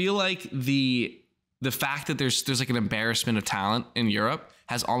I feel like the fact that there's like an embarrassment of talent in Europe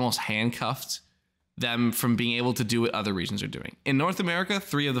has almost handcuffed them from being able to do what other regions are doing. In North America,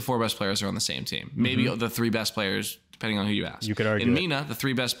 3 of the 4 best players are on the same team. Maybe the 3 best players, depending on who you ask. You could argue in MENA, the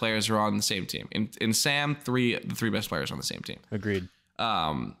 3 best players are on the same team. In SAM, the 3 best players are on the same team. Agreed.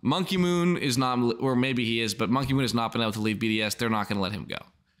 Monkey Moon is not, or maybe he is, but Monkey Moon has not been able to leave BDS. They're not going to let him go.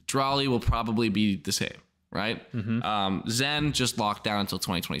 Drawley will probably be the same, right? Zen just locked down until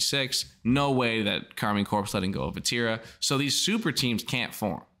 2026. No way that Carmine Corp's letting go of Vatira. So these super teams can't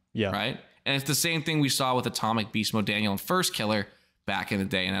form, right? And it's the same thing we saw with Atomic, Beast Mode, Daniel, and First Killer back in the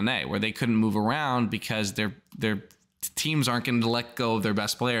day in NA, where they couldn't move around because their teams aren't going to let go of their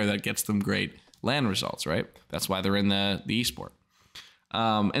best player that gets them great LAN results, right? That's why they're in the esport.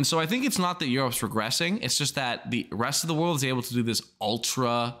 And so I think it's not that Europe's regressing. It's just that the rest of the world is able to do this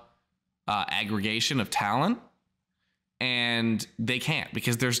ultra aggregation of talent, and they can't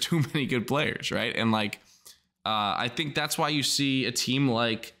because there's too many good players, right? And I think that's why you see a team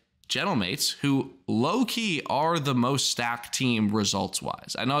like Gentlemates, who low-key are the most stacked team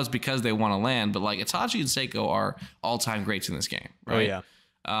results-wise. I know it's because they won a LAN, but Itachi and Seiko are all-time greats in this game, right? Oh,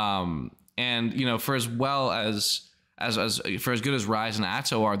 yeah. And, for as well as for as good as Rise and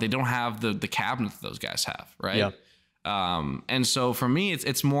Atto are, they don't have the cabinet that those guys have, right? Yeah. And so for me,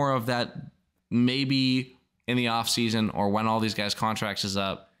 it's more of that, maybe in the off season or when all these guys' contracts is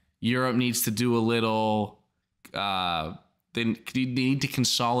up, Europe needs to do a little. They need to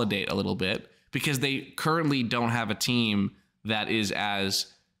consolidate a little bit, because they currently don't have a team that is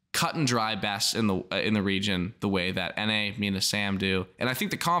as cut and dry best in the region the way that NA, me and the Sam do. And I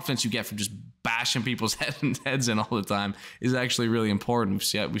think the confidence you get from just bashing people's heads in all the time is actually really important.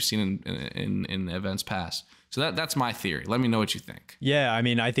 We've seen in events past. So that's my theory. Let me know what you think. Yeah, I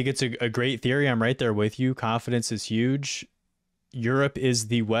mean, I think it's a great theory. I'm right there with you. Confidence is huge. Europe is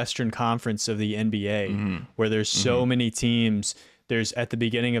the Western Conference of the NBA, where there's so many teams. There's, at the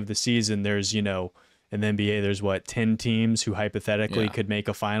beginning of the season, there's, in the NBA, there's 10 teams who hypothetically could make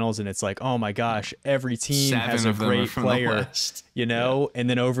a finals. And it's like, oh my gosh, every team has a great player, and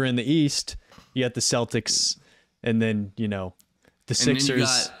then over in the East, you got the Celtics, and then, the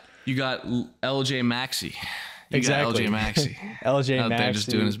Sixers. You got LJ Maxey. Exactly. LJ Maxey. LJ out Maxey, there just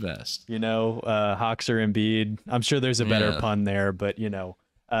doing his best. Hawks or Embiid. I'm sure there's a better pun there, but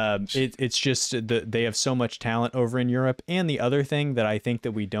it's just they have so much talent over in Europe. And the other thing that I think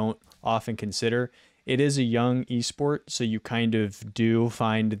that we don't often consider, it is a young esport, so you kind of do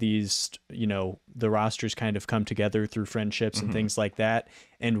find these, the rosters kind of come together through friendships and things like that.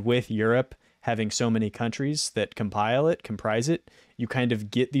 And with Europe having so many countries that comprise it, you kind of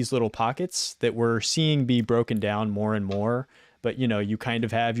get these little pockets that we're seeing be broken down more and more. But, you kind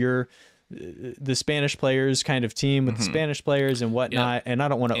of have the Spanish players kind of team with the Spanish players and whatnot. Yep. And I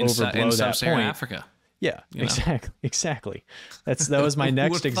don't want to overblow that point. Africa. Yeah, exactly. That was my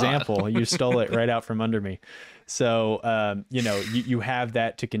next example. You stole it right out from under me. So, you have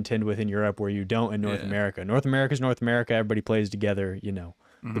that to contend with in Europe where you don't in North America. North America's North America. Everybody plays together,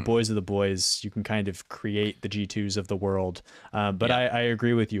 The boys are the boys. You can kind of create the G2s of the world. But I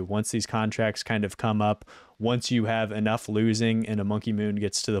agree with you. Once these contracts kind of come up, once you have enough losing and a Monkey Moon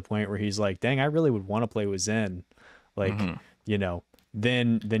gets to the point where he's like, dang, I really would want to play with Zen. Then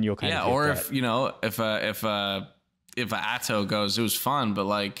you'll kind of or if Atto goes, it was fun, but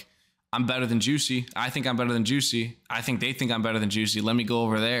like, I'm better than Juicy. I think I'm better than Juicy. I think they think I'm better than Juicy. Let me go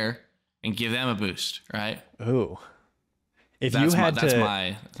over there and give them a boost, right? Ooh. That's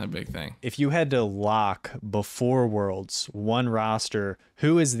my big thing. If you had to lock before Worlds one roster,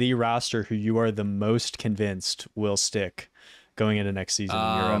 who is the roster who you are the most convinced will stick going into next season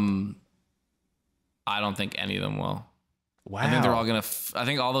in Europe? I don't think any of them will. Wow. I think they're all gonna. I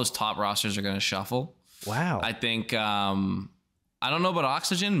think all those top rosters are gonna shuffle. Wow. I think. I don't know about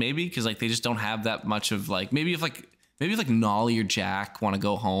Oxygen, maybe because like they just don't have that much of like maybe if Nolly or Jack want to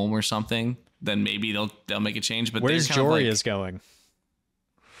go home or something, then maybe they'll make a change. But where's Joria's going?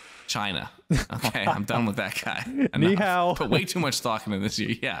 China. Okay, I'm done with that guy. Ni hao. Put way too much stock into this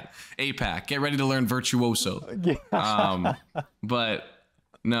year. Yeah, APAC. Get ready to learn Virtuoso. But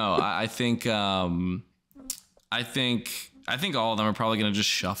no, I think all of them are probably going to just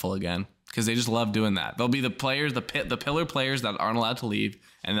shuffle again because they just love doing that. They'll be the players, the pillar players that aren't allowed to leave,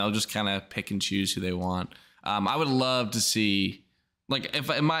 and they'll just kind of pick and choose who they want. I would love to see, like, if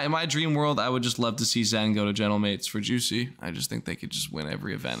in my dream world, I would just love to see Zen go to Gentlemates for Juicy. I just think they could just win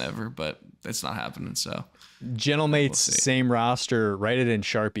every event ever, but it's not happening. So Gentlemates, same roster. Write it in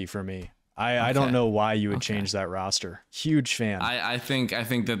Sharpie for me. I don't know why you would change that roster. Huge fan. I think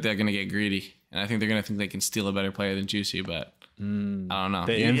that they're gonna get greedy, and I think they're gonna think they can steal a better player than Juicy, but I don't know.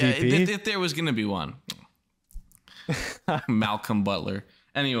 The MVP? If there was gonna be one, Malcolm Butler.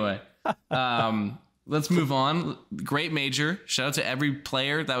 Anyway, let's move on. Great major. Shout out to every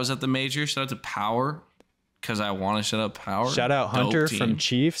player that was at the major. Shout out to Power, because I want to shout out Power. Shout out Hunter from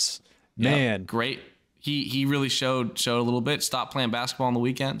Chiefs. Man, great. He really showed a little bit. Stopped playing basketball on the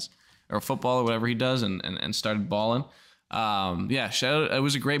weekends or football or whatever he does, and started balling. Shout out. It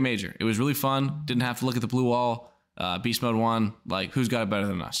was a great major. It was really fun. Didn't have to look at the blue wall. Beast Mode 1. Like, who's got it better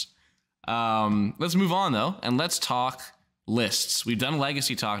than us? Let's move on though, and let's talk lists. We've done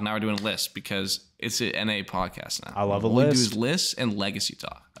legacy talk. Now we're doing lists because it's an NA podcast now. I love a list. list. We do is lists and legacy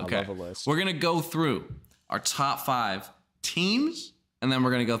talk. Okay. I love a list. We're gonna go through our top 5 teams, and then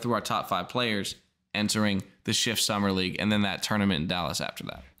we're gonna go through our top 5 players entering the Shift Summer League, and then that tournament in Dallas after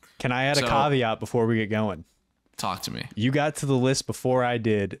that. Can I add a caveat before we get going? Talk to me. You got to the list before I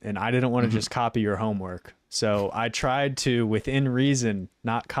did, and I didn't want to just copy your homework. So I tried to, within reason,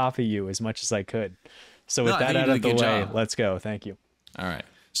 not copy you as much as I could. So with that out of the way, let's go. Thank you. All right.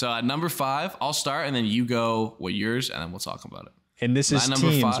 So at number 5, I'll start, and then you go with yours, and then we'll talk about it. And this is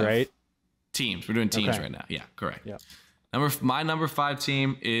teams, right? Teams. We're doing teams right now. Yeah, correct. Yeah. My number 5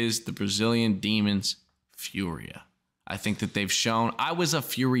 team is the Brazilian Demons Furia. I think that they've shown. I was a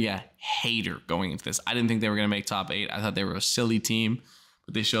Furia hater going into this. I didn't think they were going to make top 8. I thought they were a silly team,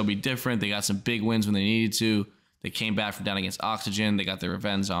 but they showed me different. They got some big wins when they needed to. They came back from down against Oxygen. They got their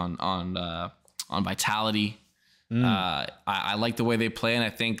revenge on Vitality. I like the way they play, and I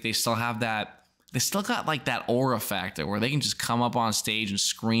think they still have that. They still got like that aura factor where they can just come up on stage and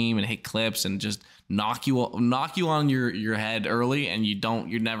scream and hit clips and just knock you on your head early, and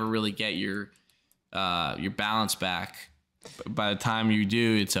you never really get your balance back. By the time you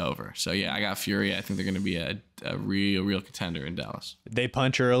do, it's over. So yeah, I got Fury. I think they're going to be a real contender in Dallas. They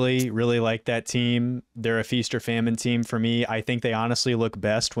punch early. Really like that team. They're a feast or famine team for me. I think they honestly look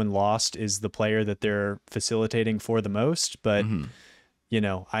best when Lost is the player that they're facilitating for the most. But you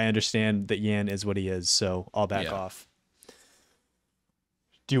know, I understand that Yan is what he is, so I'll back off.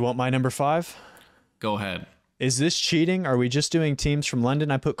 Do you want my number 5? Go ahead. Is this cheating? Are we just doing teams from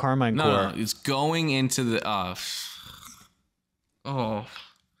London? I put Carmine Core. No, it's going into the...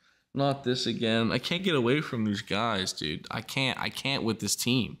 not this again. I can't get away from these guys, dude. I can't with this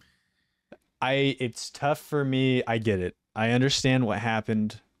team. It's tough for me. I get it. I understand what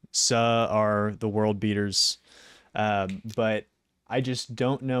happened. Are the world beaters. But I just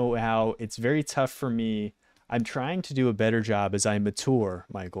don't know how. It's very tough for me. I'm trying to do a better job as I mature,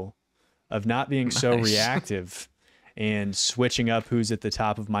 Michael, of not being so reactive and switching up who's at the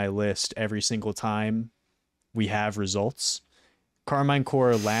top of my list every single time we have results. Carmine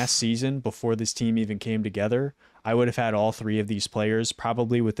Core last season, before this team even came together, I would have had all 3 of these players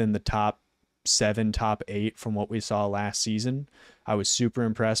probably within the top 7, top 8 from what we saw last season. I was super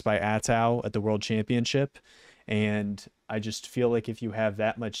impressed by Atau at the World Championship, and I just feel like if you have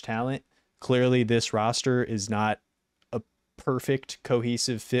that much talent, clearly this roster is not a perfect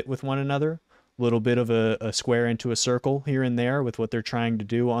cohesive fit with one another. A little bit of a square into a circle here and there with what they're trying to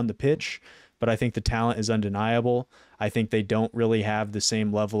do on the pitch, but I think the talent is undeniable. I think they don't really have the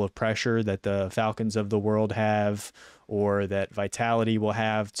same level of pressure that the Falcons of the world have, or that Vitality will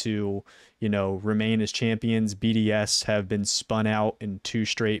have to, you know, remain as champions. BDS have been spun out in 2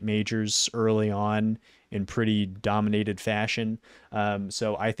 straight majors early on in pretty dominated fashion.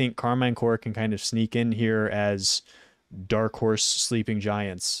 So I think Carmine Core can kind of sneak in here as dark horse sleeping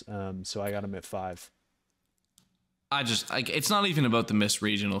giants. So I got them at 5. It's not even about the missed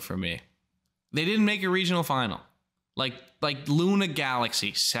regional for me. They didn't make a regional final. Like Luna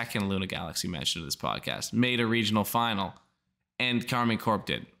Galaxy, second Luna Galaxy mentioned in this podcast, made a regional final, and Carmine Corp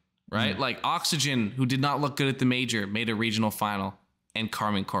did, right? Like Oxygen, who did not look good at the major, made a regional final, and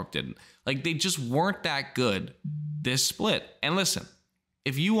Carmine Corp didn't. Like, they just weren't that good this split. And listen,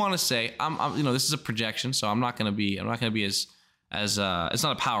 if you want to say, I'm you know, this is a projection, so I'm not gonna be as it's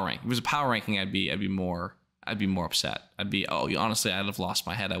not a power rank. If it was a power ranking, I'd be more upset. Honestly, I'd have lost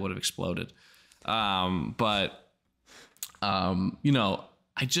my head. I would have exploded. You know,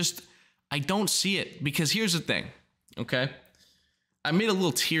 I don't see it, because here's the thing. Okay. I made a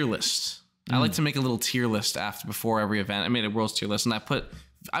little tier list. I like to make a little tier list before every event. I made a World's tier list, and I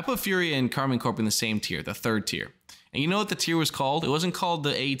put Furia and Carmine Corp in the same tier, the 3rd tier. And you know what the tier was called? It wasn't called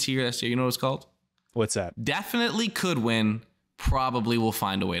the A tier this year. You know what it's called? What's that? Definitely could win, probably will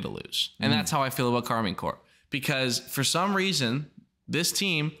find a way to lose. And that's how I feel about Carmine Corp. Because for some reason, this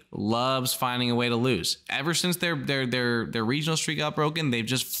team loves finding a way to lose. Ever since their regional streak got broken, they've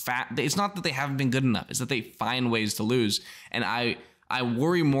just it's not that they haven't been good enough. It's that they find ways to lose. And I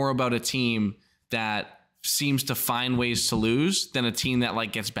worry more about a team that seems to find ways to lose than a team that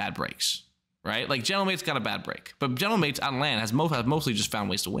like gets bad breaks, right? Like Gentlemate's got a bad break, but Gentlemate's on land has mostly just found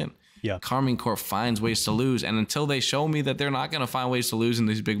ways to win. Yeah. Carmine Corp finds ways to lose, and until they show me that they're not going to find ways to lose in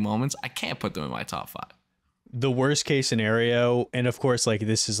these big moments, I can't put them in my top 5. The worst case scenario, and of course, like,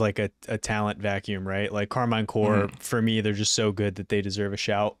 this is like a talent vacuum, right? Like Carmine Core, for me, they're just so good that they deserve a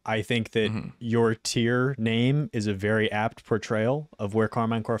shout. I think that your tier name is a very apt portrayal of where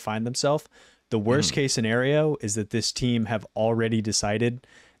Carmine Core find themselves. The worst case scenario is that this team have already decided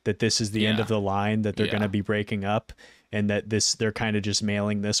that this is the end of the line, that they're going to be breaking up, and that they're kind of just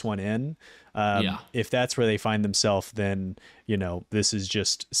mailing this one in. If that's where they find themselves, then, you know, this is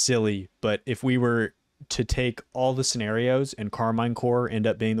just silly. But if we were to take all the scenarios and Carmine Core end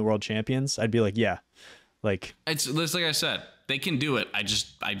up being the world champions, I'd be like, yeah, like it's like I said, they can do it. I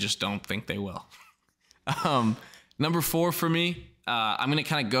just don't think they will. Number 4 for me, I'm going to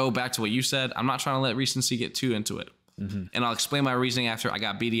kind of go back to what you said. I'm not trying to let recency get too into it. And I'll explain my reasoning after. I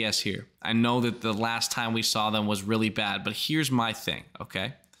got BDS here. I know that the last time we saw them was really bad, but here's my thing,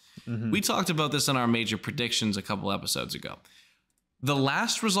 okay? We talked about this in our major predictions a couple episodes ago. The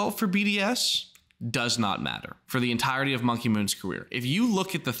last result for BDS does not matter for the entirety of Monkey Moon's career. If you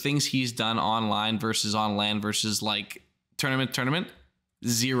look at the things he's done online versus on land versus like tournament,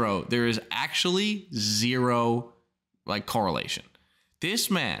 zero. There is actually zero like correlation. This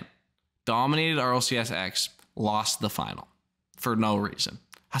man dominated RLCS X, lost the final for no reason.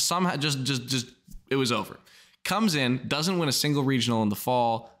 Somehow just it was over. Comes in, doesn't win a single regional in the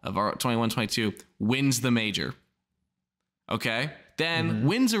fall of our 21-22, wins the major. Okay? Then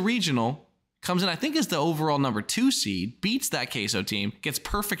wins a regional, comes in, I think is the overall number 2 seed, beats that Queso team, gets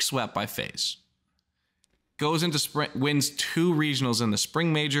perfect swept by FaZe. Goes into spring, wins 2 regionals in the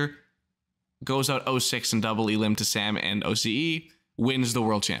spring major, goes out 0-6 and double elim to Sam and OCE, wins the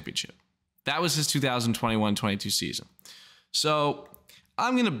world championship. That was his 2021-22 season. So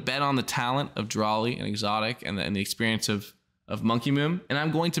I'm going to bet on the talent of Drawley and Exotic and the experience of Monkey Moon. And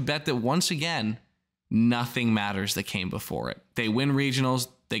I'm going to bet that once again, nothing matters that came before it. They win regionals.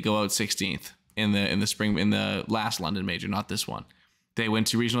 They go out 16th in the spring, in the last London Major, not this one. They win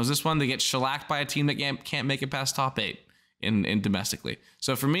 2 regionals. This one, they get shellacked by a team that can't make it past top 8 in domestically.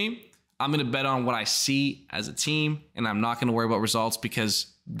 So for me, I'm going to bet on what I see as a team, and I'm not going to worry about results because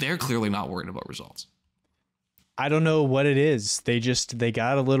they're clearly not worried about results. I don't know what it is. They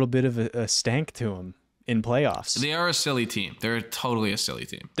got a little bit of a stank to them in playoffs. They are a silly team. They're totally a silly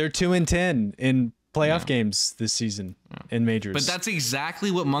team. They're 2-10 in playoff games this season in majors. But that's exactly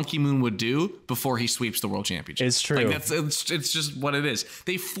what Monkey Moon would do before he sweeps the world championship. It's true. Like it's just what it is.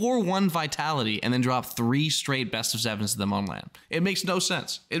 They 4-1 Vitality and then drop 3 straight best of 7s to them on land. It makes no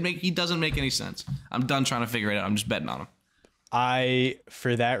sense. He doesn't make any sense. I'm done trying to figure it out. I'm just betting on him. I,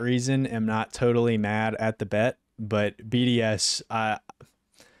 for that reason, am not totally mad at the bet, but BDS, I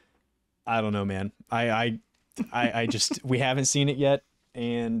don't know, man. I just, we haven't seen it yet,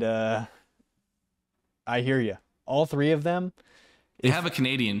 and I hear you. All 3 of them. They have a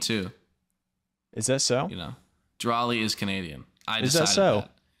Canadian too. Is that so? You know, Drawley is Canadian. Is that so?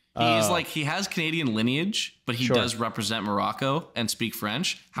 He has Canadian lineage, but he does represent Morocco and speak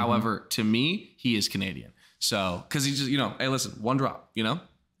French. However, to me, he is Canadian. So, because he just, hey, listen, one drop, you got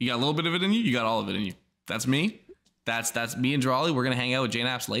a little bit of it in you, you got all of it in you. That's me. That's me and Drawley. We're going to hang out with Jane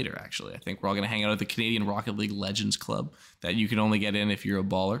Apps later, actually. I think we're all going to hang out at the Canadian Rocket League Legends Club that you can only get in if you're a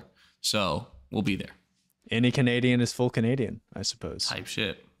baller. So, we'll be there. Any Canadian is full Canadian, I suppose. Type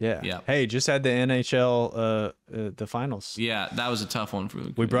shit. Yeah. Hey, just had the NHL, the finals. Yeah, that was a tough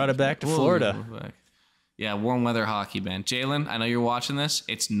one. We brought it back to Florida. Yeah, warm weather hockey, man. Jalen, I know you're watching this.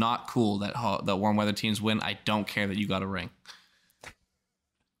 It's not cool that warm weather teams win. I don't care that you got a ring.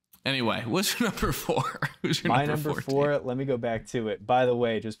 Anyway, what's your number 4? Who's your number 4? Let me go back to it. By the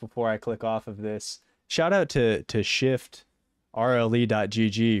way, just before I click off of this, shout out to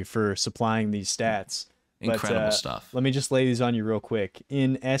ShiftRLE.gg for supplying these stats. Incredible stuff. Let me just lay these on you real quick.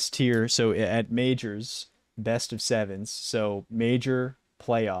 In S tier, so at majors, best of 7s, so major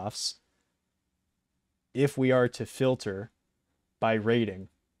playoffs, if we are to filter by rating,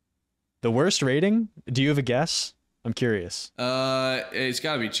 the worst rating, do you have a guess? I'm curious. It's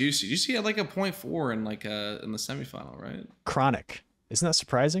got to be Juicy. Juicy had like a 0.4 in in the semifinal, right? Chronic. Isn't that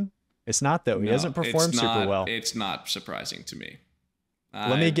surprising? It's not, though. He hasn't performed super well. It's not surprising to me.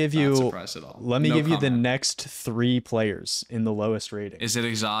 Let me give you the next 3 players in the lowest rating. Is it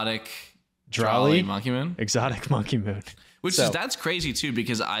Exotic, Drawley, Monkey Moon? Exotic, Monkey Moon. That's crazy too,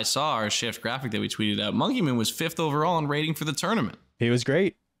 because I saw our Shift graphic that we tweeted out. Monkey Moon was 5th overall in rating for the tournament. He was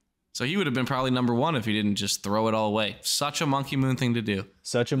great. So he would have been probably number 1 if he didn't just throw it all away. Such a Monkey Moon thing to do.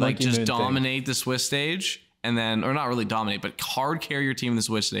 Such a Monkey Moon thing. Just dominate the Swiss stage and then, or not really dominate, but hard carry your team in the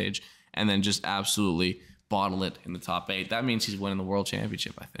Swiss stage and then just absolutely bottle it in the top 8. That means he's winning the world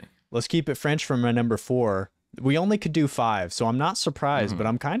championship, I think. Let's keep it French for my number 4. We only could do 5, so I'm not surprised, but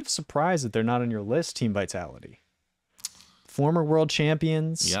I'm kind of surprised that they're not on your list, Team Vitality. Former world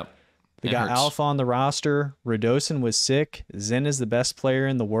champions. Yep. They got Alpha on the roster. Radosin was sick. Zen is the best player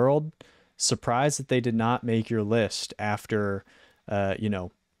in the world. Surprised that they did not make your list after,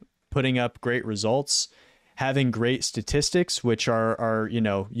 putting up great results, having great statistics, which are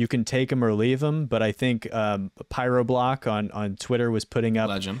you can take them or leave them. But I think Pyroblock on Twitter was putting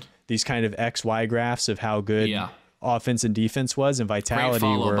up these kind of XY graphs of how good offense and defense was, and Vitality great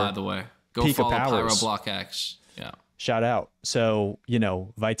follow, were by the way. Go follow Pyroblock X. Yeah. Shout out. So,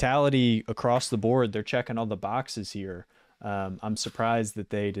 Vitality across the board, they're checking all the boxes here. I'm surprised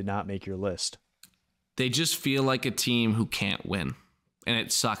that they did not make your list. They just feel like a team who can't win. And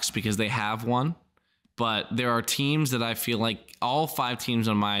it sucks because they have won. But there are teams that I feel like all 5 teams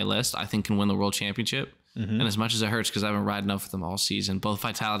on my list, I think, can win the world championship. And as much as it hurts because I've been riding up for them all season, both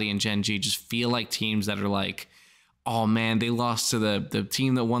Vitality and Gen G just feel like teams that are like Oh man, they lost to the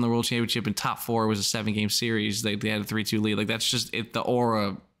team that won the world championship in top 4. It was a 7-game series. They had a 3-2 lead. Like that's just it. The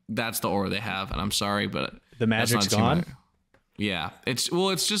aura. That's the aura they have. And I'm sorry, but the Magic's gone. Yeah, it's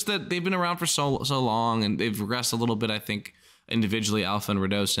just that they've been around for so long and they've regressed a little bit. I think individually, Alpha and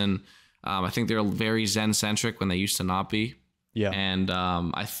Radosin. I think they're very Zen centric when they used to not be. Yeah. And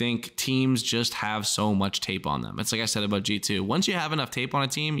I think teams just have so much tape on them. It's like I said about G2. Once you have enough tape on a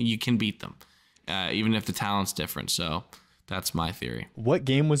team, you can beat them, even if the talent's different. So that's my theory. What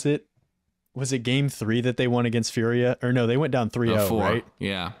game was it? Was it game 3 that they won against Furia? Or no, they went down 3-0, right?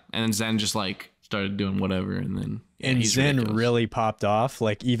 Yeah. And then Zen just like started doing whatever. And then Zen ridiculous. Really popped off.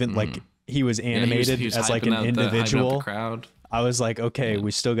 Like even like he was animated he was as like an individual. The crowd. I was like, okay,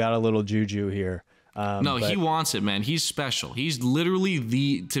 we still got a little juju here. No, he wants it, man. He's special. He's literally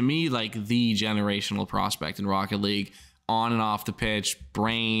to me, like the generational prospect in Rocket League, on and off the pitch,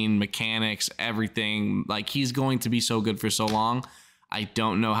 brain, mechanics, everything. Like he's going to be so good for so long. I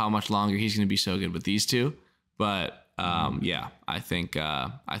don't know how much longer he's going to be so good with these two, but yeah, I think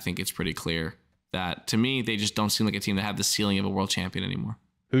it's pretty clear that to me, they just don't seem like a team that have the ceiling of a world champion anymore.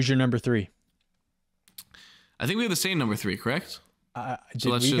 Who's your number 3? I think we have the same number 3, correct? I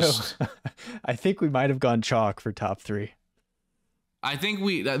think we might have gone chalk for top 3. I think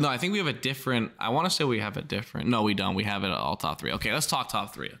we have a different. I want to say we have a different. No, we don't. We have it all top 3. Okay, let's talk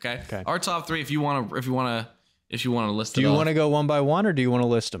top 3. Okay. Our top 3. If you want to list. Do you want to go one by one, or do you want to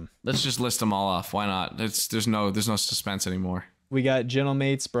list them? Let's just list them all off. Why not? There's no suspense anymore. We got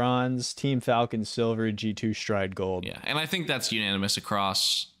Gentlemates bronze, Team Falcon silver, G2 Stride gold. Yeah, and I think that's unanimous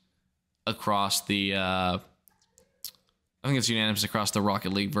across the. I think it's unanimous across the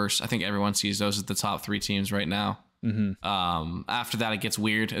Rocket League verse. I think everyone sees those as the top 3 teams right now. Mm-hmm. After that, it gets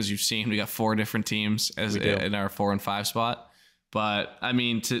weird. As you've seen, we got 4 different teams in our 4 and 5 spot. But I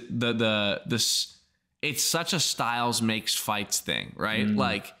mean, it's such a styles makes fights thing, right?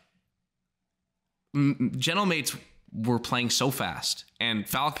 Like, Gentlemates were playing so fast, and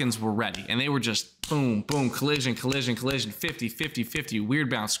Falcons were ready, and they were just boom, boom, collision, 50, 50, 50,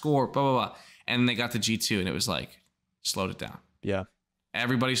 weird bounce, score, blah, blah, blah. And they got to G2, and it was like, slowed it down. Yeah.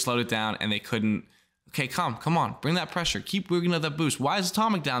 Everybody slowed it down, and they couldn't. Okay, come on. Bring that pressure. Keep bringing up that boost. Why is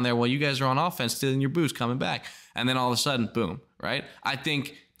Atomic down there while you guys are on offense stealing your boost coming back? And then all of a sudden, boom, right? I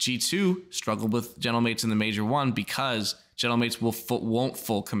think G2 struggled with Gentlemates in the Major 1 because Gentlemates won't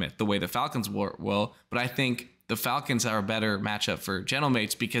full commit the way the Falcons will. But I think the Falcons are a better matchup for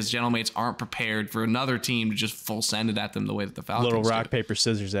Gentlemates because Gentlemates aren't prepared for another team to just full send it at them the way that the Falcons Little rock, do. paper,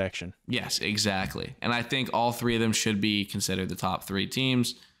 scissors action. Yes, exactly. And I think all 3 of them should be considered the top 3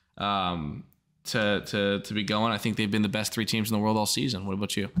 teams to be going. I think they've been the best 3 teams in the world all season. What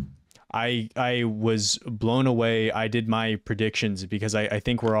about you? I was blown away. I did my predictions because I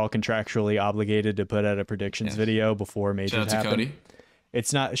think we're all contractually obligated to put out a predictions video before majors happen. Shout out to Cody.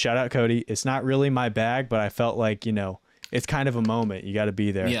 It's not, shout out Cody. It's not really my bag, but I felt like, it's kind of a moment. You got to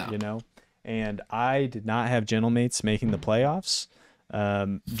be there, and I did not have Gentlemates making the playoffs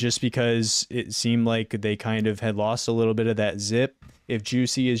just because it seemed like they kind of had lost a little bit of that zip. If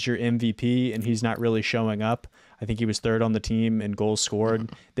Juicy is your MVP and he's not really showing up, I think he was 3rd on the team in goals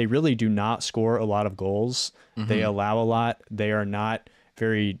scored. They really do not score a lot of goals. They allow a lot. They are not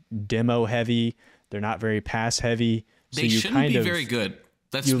very demo heavy. They're not very pass heavy. So they shouldn't be very good.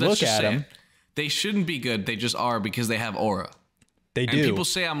 Let's look at them. They shouldn't be good. They just are because they have aura. They do. And people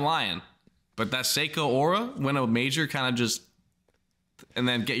say I'm lying, but that Seiko aura, win a major, kind of just, and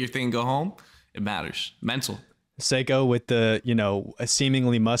then get your thing and go home, it matters. Mental. Seiko with the, a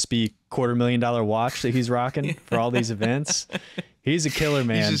seemingly must be $250,000 watch that he's rocking for all these events. He's a killer,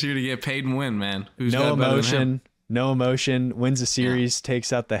 man. He's just here to get paid and win, man. Who's no emotion. No emotion, wins a series,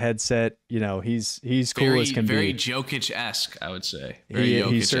 takes out the headset. He's cool as can be. Very Jokic-esque, I would say.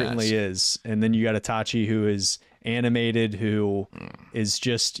 He certainly is. And then you got Itachi, who is animated, who is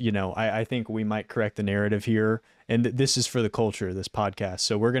just, I think we might correct the narrative here. And this is for the culture of this podcast.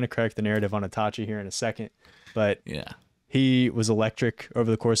 So we're going to correct the narrative on Itachi here in a second. But he was electric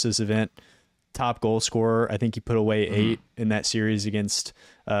over the course of this event. Top goal scorer. I think he put away 8 in that series against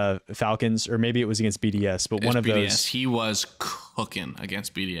Falcons, or maybe it was against BDS, but one of BDS. Those. He was cooking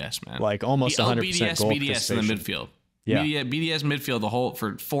against BDS, man. Like almost 100% goal BDS in the midfield. Yeah. BDS midfield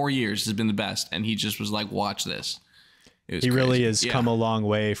for 4 years has been the best, and he just was like, watch this. He really has come a long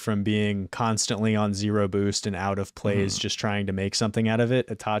way from being constantly on 0 boost and out of plays, just trying to make something out of it.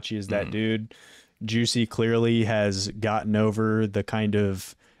 Itachi is that dude. Juicy clearly has gotten over the kind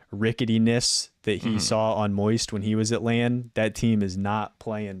of ricketiness that he saw on Moist when he was at LAN. That team is not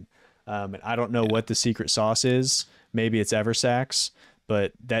playing. And I don't know what the secret sauce is. Maybe it's Eversax,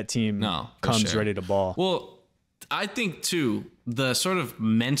 but that team comes ready to ball. Well, I think too, the sort of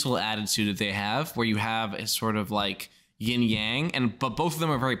mental attitude that they have, where you have a sort of like yin yang, but both of them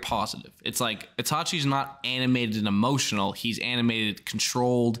are very positive. It's like Itachi's not animated and emotional; he's animated,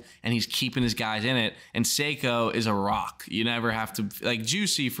 controlled, and he's keeping his guys in it. And Seiko is a rock. You never have to like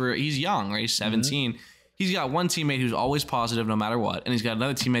Juicy he's young, right? He's 17. He's got one teammate who's always positive no matter what, and he's got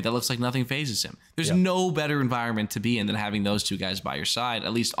another teammate that looks like nothing phases him. There's no better environment to be in than having those two guys by your side,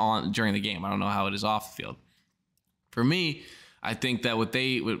 at least during the game. I don't know how it is off the field. For me, I think that what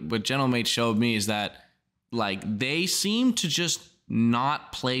Gentlemate showed me is that like they seem to just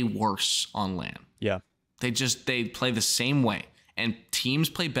not play worse on LAN. Yeah. They play the same way, and teams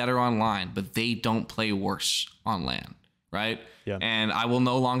play better online, but they don't play worse on LAN. Right? Yeah. And I will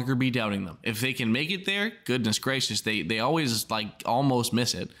no longer be doubting them. If they can make it there, goodness gracious, they always like almost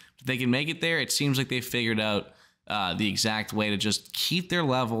miss it. If they can make it there, it seems like they figured out the exact way to just keep their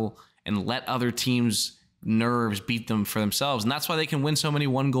level and let other teams' nerves beat them for themselves. And that's why they can win so many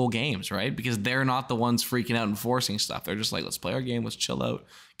 1-goal games, right? Because they're not the ones freaking out and forcing stuff. They're just like, let's play our game, let's chill out,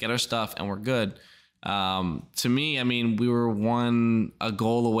 get our stuff, and we're good. To me, I mean, we were a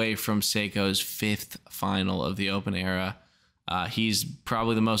goal away from Seiko's 5th final of the Open era. He's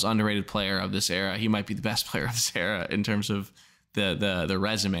probably the most underrated player of this era. He might be the best player of this era in terms of the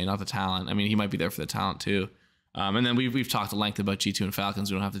resume, not the talent. I mean, he might be there for the talent too. And then we've talked at length about G2 and Falcons.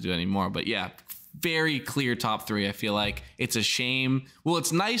 We don't have to do it anymore. But yeah, very clear top 3. I feel like it's a shame. Well,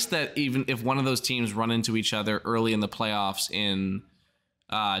 it's nice that even if one of those teams run into each other early in the playoffs in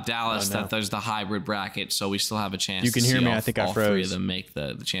Dallas, that there's the hybrid bracket, so we still have a chance. You can hear me. I think I froze. All 3 of them make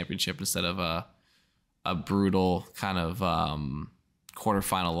the championship instead of a brutal kind of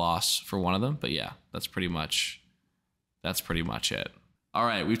quarterfinal loss for one of them. But yeah, that's pretty much it. All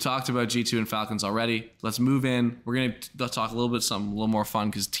right, we've talked about G2 and Falcons already. Let's move in. We're gonna talk a little bit something a little more fun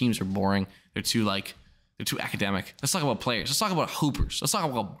because teams are boring. They're too academic. Let's talk about players. Let's talk about hoopers. Let's talk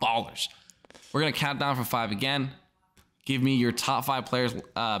about ballers. We're gonna count down from 5 again. Give me your top 5 players,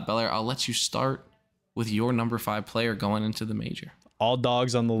 Belair. I'll let you start with your number 5 player going into the major. All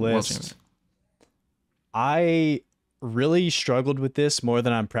dogs on the list. I really struggled with this more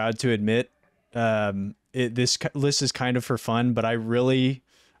than I'm proud to admit. This list is kind of for fun, but I really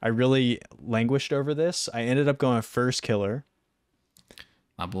languished over this. I ended up going first killer.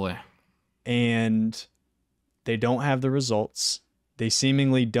 My boy. And they don't have the results. They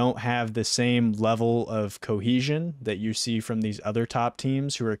seemingly don't have the same level of cohesion that you see from these other top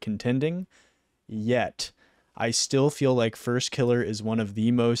teams who are contending. Yet, I still feel like First Killer is one of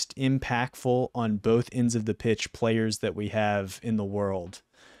the most impactful on both ends of the pitch players that we have in the world,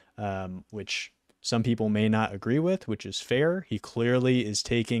 which some people may not agree with, which is fair. He clearly is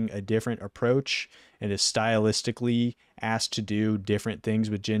taking a different approach and is stylistically asked to do different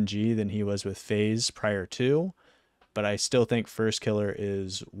things with Gen G than he was with FaZe prior to. But I still think First Killer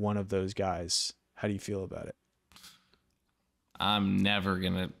is one of those guys. How do you feel about it? I'm never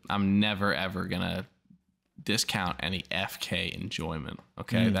ever gonna discount any FK enjoyment.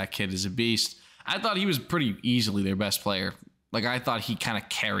 Okay, that kid is a beast. I thought he was pretty easily their best player. Like I thought he kind of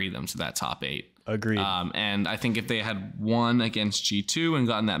carried them to that top 8. Agreed. And I think if they had won against G2 and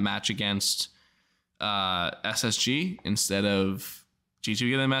gotten that match against SSG instead of G2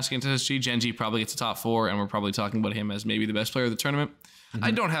 getting the match against SSG, Gen G probably gets a top 4, and we're probably talking about him as maybe the best player of the tournament. I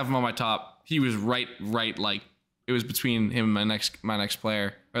don't have him on my top. He was right. Like it was between him and my next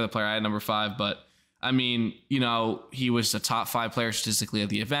player, or the player I had number 5. But I mean, you know, he was a top 5 player statistically at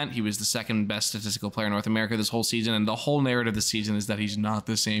the event. He was the 2nd best statistical player in North America this whole season. And the whole narrative this season is that he's not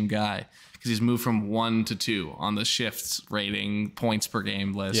the same guy because he's moved from 1 to 2 on the shifts rating points per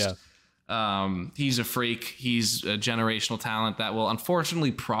game list. Yeah. He's a freak. He's a generational talent that will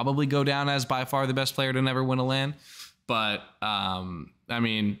unfortunately probably go down as by far the best player to never win a LAN. But I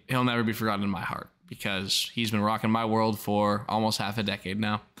mean, he'll never be forgotten in my heart because he's been rocking my world for almost half a decade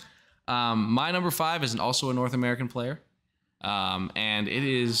now. My number 5 is also a North American player, and it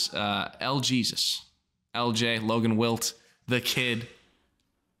is LJesus. LJ, Logan Wilt, the kid.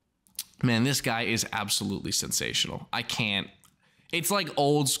 Man, this guy is absolutely sensational. It's like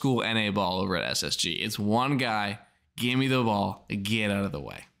old school NA ball over at SSG. It's one guy, give me the ball, get out of the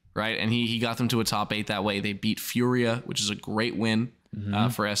way, right? And he got them to a top 8 that way. They beat Furia, which is a great win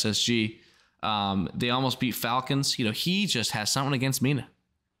for SSG. They almost beat Falcons. You know, he just has something against Mina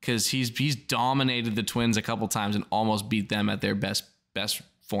because he's dominated the Twins a couple times and almost beat them at their best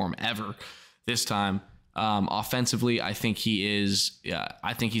form ever this time. Offensively, I think he's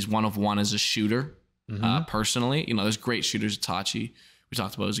one of one as a shooter. Personally, you know, there's great shooters. Itachi, we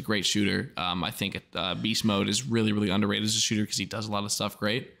talked about, is a great shooter. I think Beast Mode is really, really underrated as a shooter because he does a lot of stuff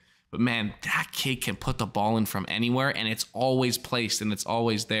great. But man, that kid can put the ball in from anywhere, and it's always placed and it's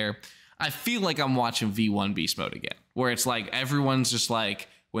always there. I feel like I'm watching V1 Beast Mode again, where it's like everyone's just like,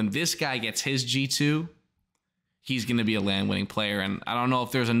 when this guy gets his G2, he's going to be a land-winning player. And I don't know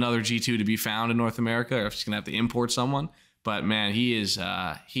if there's another G2 to be found in North America, or if he's going to have to import someone. But man, he is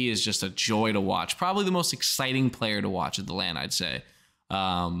just a joy to watch. Probably the most exciting player to watch at the LAN, I'd say.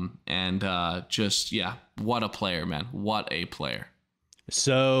 Just, yeah, what a player, man. What a player.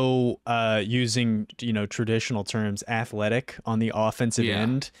 So using, traditional terms, athletic on the offensive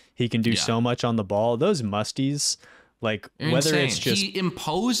end, he can do so much on the ball. Those musties, like They're whether insane. it's just he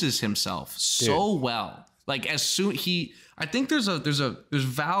imposes himself so well. Like as soon I think there's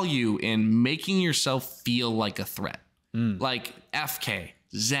value in making yourself feel like a threat. Like FK,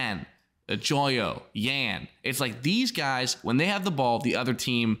 Zen, Joyo, Yan. It's like these guys, when they have the ball, the other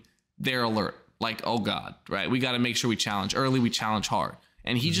team, they're alert. Like, oh God, right? We got to make sure we challenge early, we challenge hard.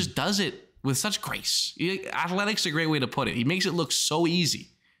 And he just does it with such grace. Athletics is a great way to put it. He makes it look so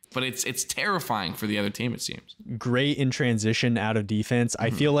easy, but it's terrifying for the other team, it seems. Great in transition out of defense. I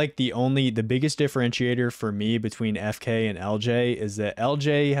feel like the biggest differentiator for me between FK and LJ is that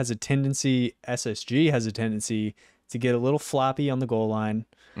LJ has a tendency, SSG has a tendency to get a little floppy on the goal line,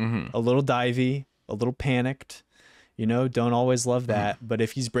 a little divey, a little panicked. Don't always love that. But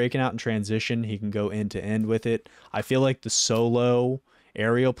if he's breaking out in transition, he can go end to end with it. I feel like the solo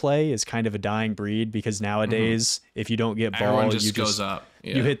aerial play is kind of a dying breed, because nowadays, if you don't get ball, everyone just goes up.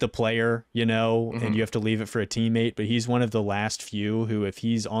 Yeah. You hit the player, and you have to leave it for a teammate. But he's one of the last few who, if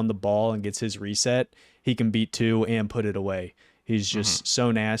he's on the ball and gets his reset, he can beat two and put it away. He's just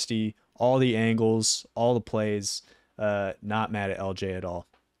so nasty. All the angles, all the plays. Not mad at LJ at all.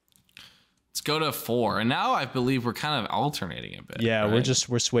 Let's go to 4. And now I believe we're kind of alternating a bit. Yeah, right?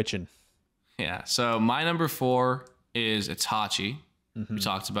 we're switching. Yeah. So my number 4 is Itachi. We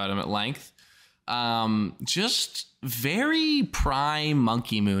talked about him at length. Just very prime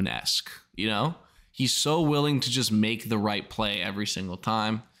Monkey Moon-esque, He's so willing to just make the right play every single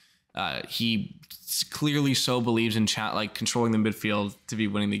time. He clearly so believes in controlling the midfield to be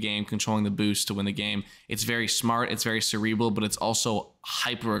winning the game, controlling the boost to win the game. It's very smart, it's very cerebral, but it's also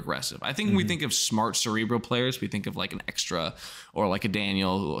hyper aggressive. I think when we think of smart cerebral players, we think of like an Extra or like a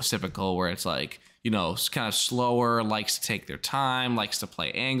Daniel Civical, where it's like, it's kind of slower, likes to take their time, likes to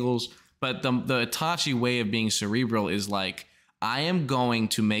play angles. But the Itachi way of being cerebral is like, I am going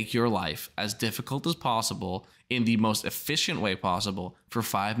to make your life as difficult as possible in the most efficient way possible for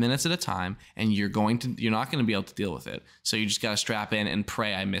 5 minutes at a time, and you're not going to be able to deal with it. So you just got to strap in and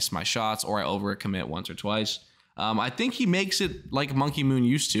pray I miss my shots or I overcommit once or twice. I think he makes it like Monkey Moon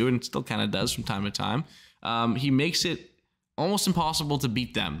used to, and still kind of does from time to time. He makes it almost impossible to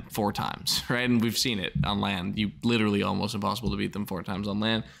beat them 4 times, right? And we've seen it on LAN. Literally almost impossible to beat them 4 times on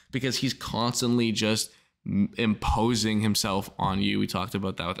LAN, because he's constantly just imposing himself on you. We talked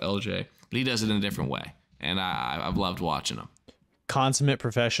about that with LJ, but he does it in a different way. And I've loved watching him. Consummate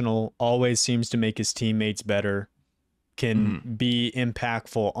professional, always seems to make his teammates better, can be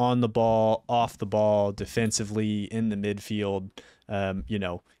impactful on the ball, off the ball, defensively, in the midfield.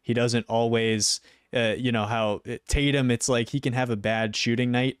 He doesn't always, how Tatum, it's like he can have a bad shooting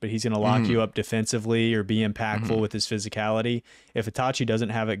night, but he's going to lock you up defensively or be impactful with his physicality. If Itachi doesn't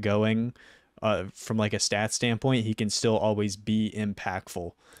have it going, from like a stat standpoint, he can still always be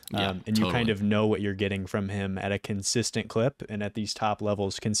impactful. And you kind of know what you're getting from him at a consistent clip. And at these top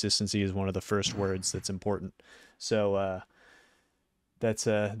levels, consistency is one of the first words that's important. So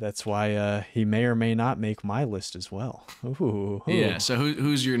that's why he may or may not make my list as well. Ooh. Yeah. So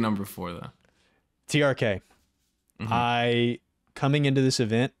who's your number 4 though? TRK. I, coming into this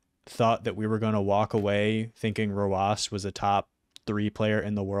event, thought that we were going to walk away thinking Roas was a top 3 player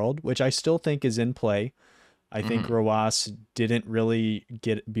in the world, which I still think is in play. I think Roas wasn't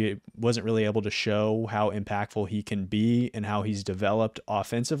really able to show how impactful he can be and how he's developed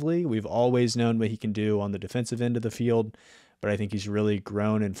offensively. We've always known what he can do on the defensive end of the field, but I think he's really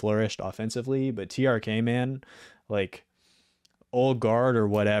grown and flourished offensively. But TRK, man, like old guard or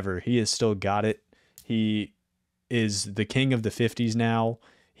whatever, he has still got it. He is the king of the 50s now.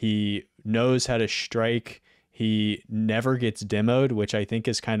 He knows how to strike. He never gets demoed, which I think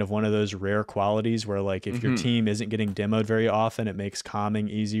is kind of one of those rare qualities where, like, if your team isn't getting demoed very often, it makes calming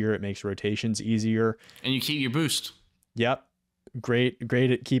easier. It makes rotations easier. And you keep your boost. Yep. Great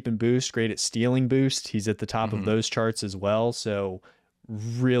at keeping boost, great at stealing boost. He's at the top of those charts as well. So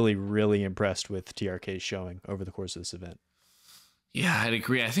really, really impressed with TRK's showing over the course of this event. Yeah, I'd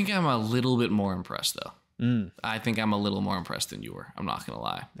agree. I think I'm a little bit more impressed, though. I think I'm a little more impressed than you were. I'm not going to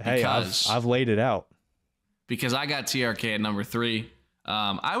lie. Hey, I've laid it out. Because I got TRK at number 3.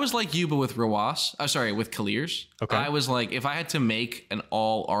 I was like you, but with Rawas. With Clears. Okay. I was like, if I had to make an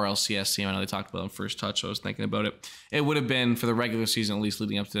all RLCS team, I know they talked about it on First Touch, so I was thinking about it. It would have been for the regular season, at least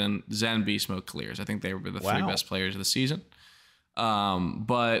leading up to then, Zen, Beast Mode, Clears. I think they were the three best players of the season. And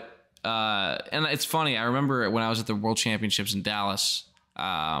it's funny. I remember when I was at the World Championships in Dallas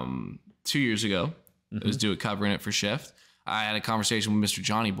 2 years ago. It was covering it for Shift. I had a conversation with Mr.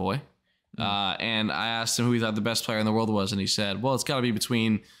 Johnny Boy. And I asked him who he thought the best player in the world was, and he said, well, it's got to be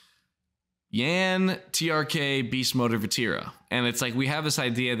between Yan, TRK, Beast Mode, or Vatira. And it's like we have this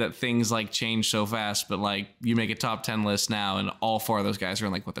idea that things like change so fast, but like you make a top 10 list now, and all four of those guys are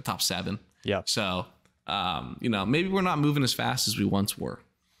in like the top 7. Yeah. So, maybe we're not moving as fast as we once were.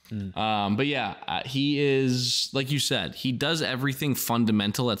 But yeah, he is, like you said, he does everything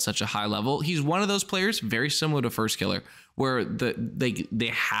fundamental at such a high level. He's one of those players very similar to First Killer, where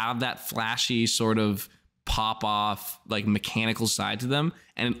they have that flashy sort of pop off like mechanical side to them,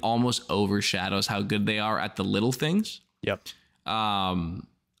 and it almost overshadows how good they are at the little things. Yep.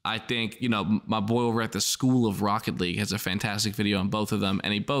 I think, my boy over at the School of Rocket League has a fantastic video on both of them,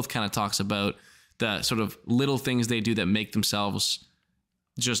 and he both kind of talks about the sort of little things they do that make themselves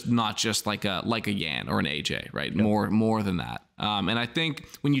not just like a Yan or an AJ, right? Yep. More than that. And I think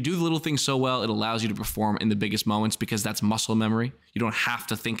when you do the little things so well, it allows you to perform in the biggest moments because that's muscle memory. You don't have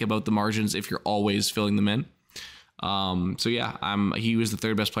to think about the margins if you're always filling them in. So yeah, he was the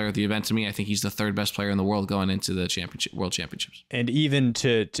third best player at the event to me. I think he's the third best player in the world going into the World Championships. And even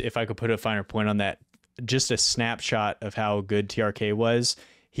to if I could put a finer point on that, just a snapshot of how good TRK was.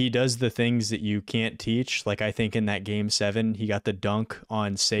 He does the things that you can't teach. Like I think in that game 7, he got the dunk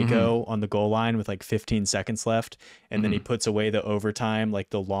on Seiko on the goal line with like 15 seconds left. And then he puts away the overtime, like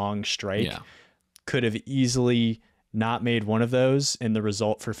the long strike. Yeah. Could have easily not made one of those. And the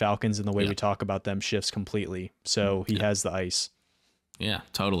result for Falcons and the way we talk about them shifts completely. So he has the ice. Yeah,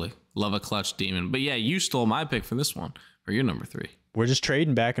 totally. Love a clutch demon. But yeah, you stole my pick for this one, for your number 3. We're just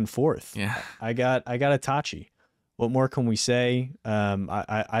trading back and forth. Yeah. I got Itachi. What more can we say?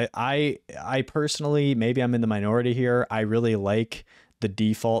 I personally, maybe I'm in the minority here. I really like the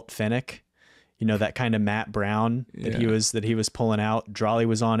default Fennec, that kind of matte brown that he was pulling out. Drawley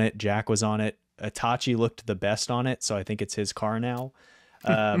was on it. Jack was on it. Itachi looked the best on it. So I think it's his car now.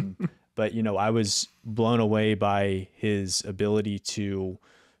 But I was blown away by his ability to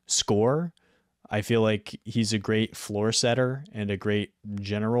score. I feel like he's a great floor setter and a great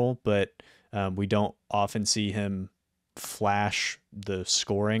general, but we don't often see him flash the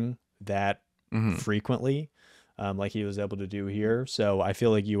scoring that frequently like he was able to do here. So I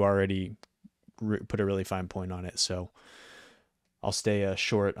feel like you already put a really fine point on it. So I'll stay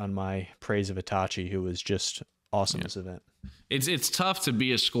short on my praise of Itachi, who was just awesome this event. It's tough to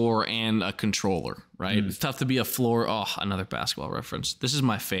be a scorer and a controller, right? It's tough to be a floor. Oh, another basketball reference. This is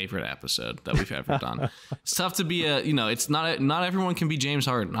my favorite episode that we've ever done. It's tough to be it's not everyone can be James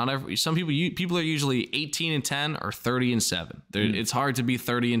Harden. Some people are usually 18-10 or 30-7. It's hard to be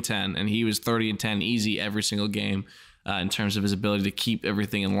 30-10, and he was 30-10 easy every single game in terms of his ability to keep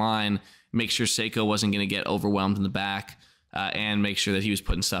everything in line, make sure Seiko wasn't going to get overwhelmed in the back. And make sure that he was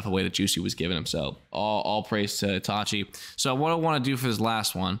putting stuff away that Juicy was giving him. So all praise to Itachi. So what I want to do for this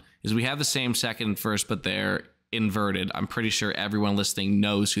last one is we have the same second and first, but they're inverted. I'm pretty sure everyone listening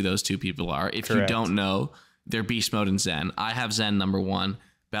knows who those two people are. If you don't know, they're Beast Mode and Zen. I have Zen number 1.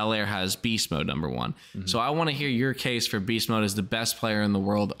 Belair has Beast Mode number 1. So I want to hear your case for Beast Mode as the best player in the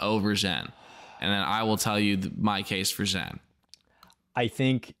world over Zen. And then I will tell you my case for Zen. I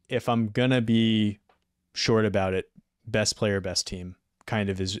think if I'm going to be short about it, best player, best team kind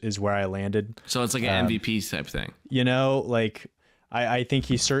of is where I landed. So it's like an MVP type thing. I think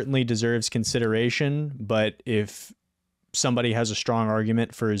he certainly deserves consideration, but if somebody has a strong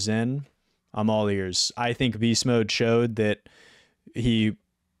argument for Zen, I'm all ears. I think Beast Mode showed that he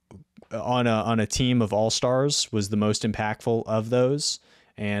on a team of all-stars was the most impactful of those.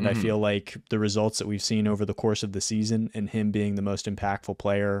 And I feel like the results that we've seen over the course of the season and him being the most impactful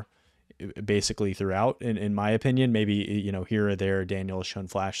player basically throughout, in my opinion, maybe, here or there, Daniel has shown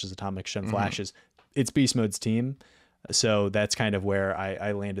flashes, Atomic shown flashes. It's Beast Mode's team. So that's kind of where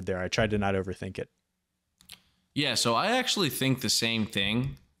I landed there. I tried to not overthink it. Yeah. So I actually think the same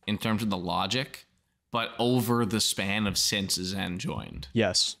thing in terms of the logic, but over the span of since Zen joined.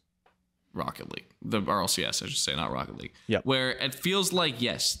 Yes. Rocket League, the RLCS, I should say, not Rocket League. Yeah. Where it feels like,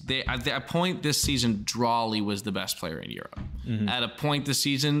 yes, at a point this season, Drawley was the best player in Europe. At a point this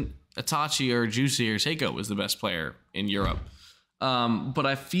season, Itachi or Juicy or Seiko was the best player in Europe. But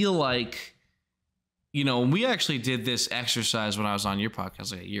I feel like, when we actually did this exercise when I was on your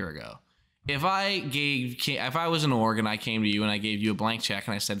podcast like a year ago, if I was an org and I came to you and I gave you a blank check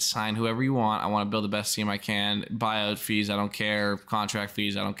and I said, sign whoever you want. I want to build the best team I can. Buyout fees, I don't care. Contract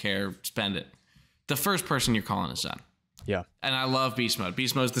fees, I don't care. Spend it. The first person you're calling is Zen. Yeah. And I love Beast Mode.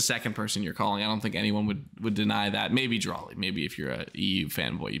 Beast Mode is the second person you're calling. I don't think anyone would deny that. Maybe Drawley. Maybe if you're a EU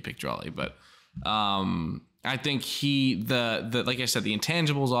fanboy, you pick Drawley. But I think the like I said, the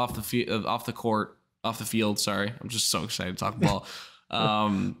intangibles off the field. Sorry, I'm just so excited to talk ball.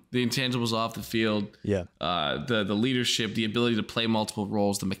 The intangibles off the field. Yeah. The leadership, the ability to play multiple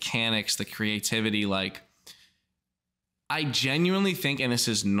roles, the mechanics, the creativity. Like, I genuinely think, and this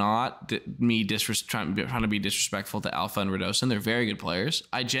is not me trying to be disrespectful to Alpha and Radosin, they're very good players.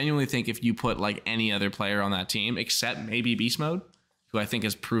 I genuinely think if you put like any other player on that team, except maybe Beast Mode, who I think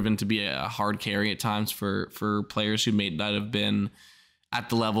has proven to be a hard carry at times for players who may not have been at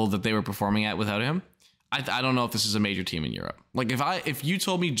the level that they were performing at without him, I don't know if this is a major team in Europe. Like if you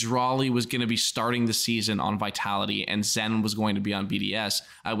told me Drawley was going to be starting the season on Vitality and Zen was going to be on BDS,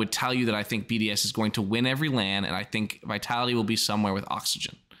 I would tell you that I think BDS is going to win every LAN, and I think Vitality will be somewhere with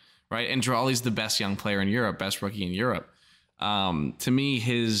Oxygen, right? And Drawley's the best young player in Europe, best rookie in Europe. To me,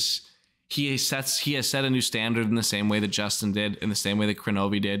 he has set a new standard in the same way that Justin did, in the same way that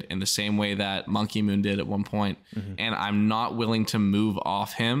Krenovi did, in the same way that Monkey Moon did at one point. Mm-hmm. And I'm not willing to move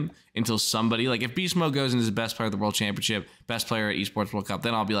off him until somebody, like if Beast Mode goes into the best player of the World Championship, best player at Esports World Cup,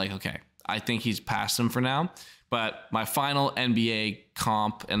 then I'll be like, okay, I think he's past him for now. But my final NBA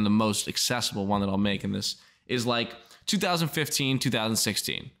comp and the most accessible one that I'll make in this is like 2015,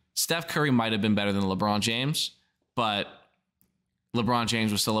 2016. Steph Curry might have been better than LeBron James, but LeBron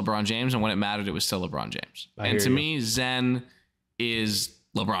James was still LeBron James, and when it mattered, it was still LeBron James. And to me, Zen is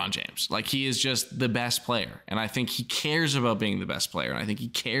LeBron James. Like, he is just the best player, and I think he cares about being the best player, and I think he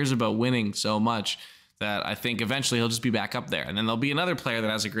cares about winning so much that I think eventually he'll just be back up there. And then there'll be another player that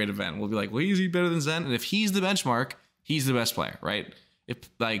has a great event. We'll be like, well, is he better than Zen? And if he's the benchmark, he's the best player, right? If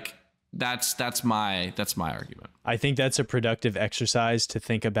like that's my argument. I think that's a productive exercise to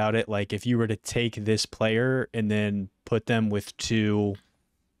think about it. Like if you were to take this player and then put them with two,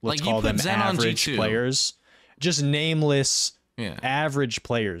 let's call them average players, just nameless average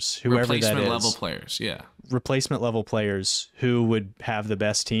players, whoever that is. Replacement level players, yeah. Replacement level players who would have the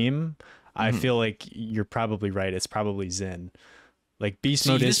best team. I feel like you're probably right. It's probably Zen. Like Beast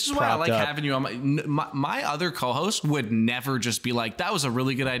Mode this is why I like up. having you on. My other co-host would never just be like, that was a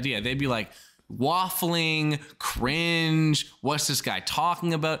really good idea. They'd be like, waffling, cringe. What's this guy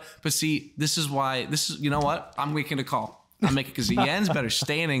talking about? But see, this is why. You know what? I'm making a call. I'm making because Jens better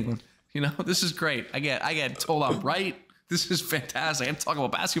stay in England. You know, this is great. I get told I'm right. This is fantastic. I get to talk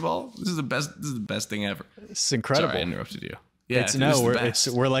about basketball. This is the best. This is the best thing ever. It's incredible. Sorry, I interrupted you. Yeah,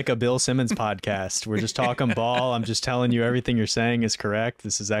 we're like a Bill Simmons podcast. We're just talking ball. I'm just telling you everything you're saying is correct.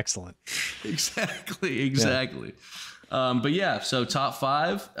 This is excellent. Exactly. Yeah. But yeah, so top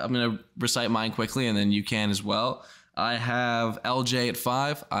 5. I'm gonna recite mine quickly, and then you can as well. I have LJ at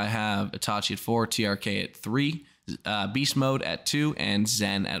 5. I have Itachi at 4. TRK at 3. Beast Mode at 2, and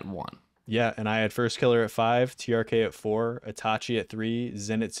Zen at 1. Yeah, and I had First Killer at 5, TRK at 4, Itachi at 3,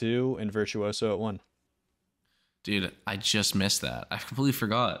 Zen at 2, and Virtuoso at 1. Dude, I just missed that. I completely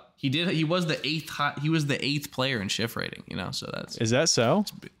forgot. He was the 8th. He was the 8th player in shift rating. You know, so that's. Is that so?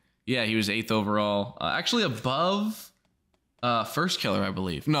 Yeah, he was 8th overall. Actually, above First Killer, I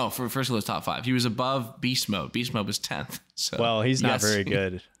believe. No, for First Killer's top 5. He was above Beast Mode. Beast Mode was 10th. So well, he's not very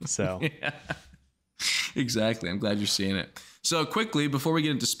good. So yeah, exactly. I'm glad you're seeing it. So quickly, before we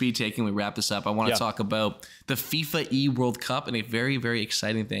get into speed taking, we wrap this up. I want to talk about the FIFAe World Cup and a very, very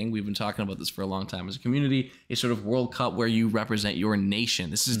exciting thing. We've been talking about this for a long time as a community, a sort of World Cup where you represent your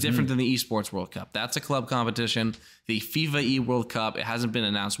nation. This is different than the Esports World Cup. That's a club competition. The FIFAe World Cup, it hasn't been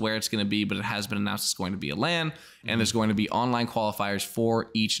announced where it's going to be, but it has been announced it's going to be a LAN, and there's going to be online qualifiers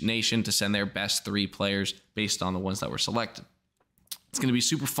for each nation to send their best 3 players based on the ones that were selected. It's going to be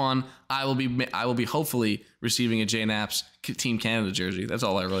super fun. I will be hopefully receiving a JNAPS Team Canada jersey. That's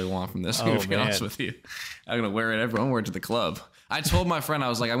all I really want from this. I'm going to be honest with you. I'm going to wear it. Everyone wear it to the club. I told my friend, I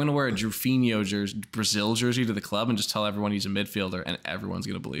was like, I'm going to wear a Drufinho jersey, Brazil jersey to the club and just tell everyone he's a midfielder, and everyone's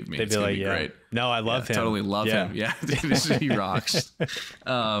going to believe me. It's going to be great. No, I love him. Totally love him. Yeah, he rocks.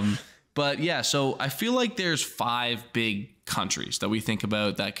 But yeah, so I feel like there's 5 big countries that we think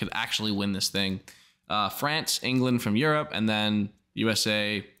about that could actually win this thing. France, England from Europe, and then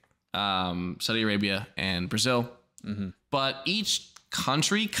USA, Saudi Arabia, and Brazil. But each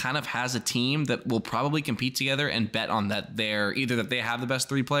country kind of has a team that will probably compete together and bet on that either that they have the best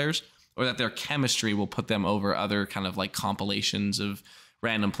 3 players or that their chemistry will put them over other kind of like compilations of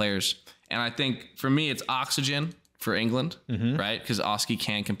random players. And I think for me, it's Oxygen for England, right? Because Oski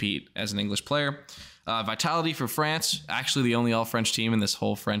can compete as an English player. Vitality for France, actually the only all-French team in this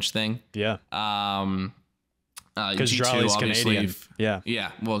whole French thing. Yeah. Because Charlie's Canadian. Yeah.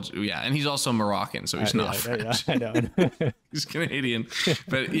 Yeah. Well, yeah. And he's also Moroccan, so he's not French. I know. He's Canadian.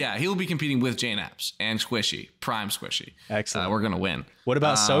 But yeah, he'll be competing with Jane Apps and Squishy, Prime Squishy. Excellent. We're going to win. What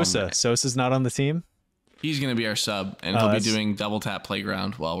about Sosa? Sosa's not on the team? He's going to be our sub, and he'll be doing double tap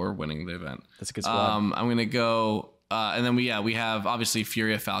playground while we're winning the event. That's a good squad. I'm going to go, and then we have obviously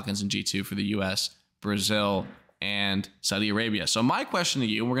Furia Falcons and G2 for the US, Brazil, and Saudi Arabia. So my question to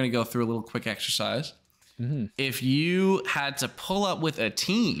you, and we're going to go through a little quick exercise. If you had to pull up with a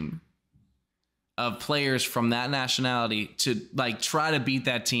team of players from that nationality to like try to beat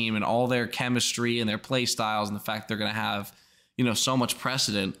that team and all their chemistry and their play styles and the fact they're going to have, so much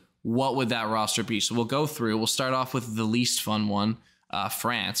precedent, what would that roster be? So we'll go through. We'll start off with the least fun one,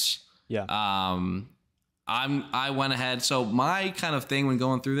 France. Yeah. I went ahead. So my kind of thing when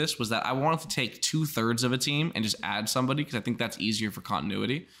going through this was that I wanted to take 2/3 of a team and just add somebody because I think that's easier for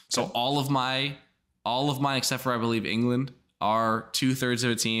continuity. So all of mine, except for I believe England, are 2/3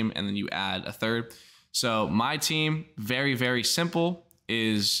 of a team, and then you add a third. So my team, very, very simple,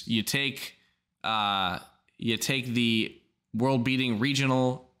 is you take the world-beating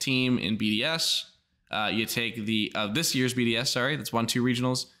regional team in BDS. You take the this year's BDS, sorry, that's 1-2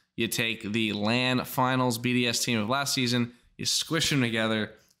 regionals. You take the LAN finals BDS team of last season. You squish them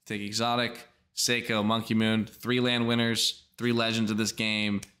together. Take Exotic, Seiko, Monkey Moon, 3 LAN winners, 3 legends of this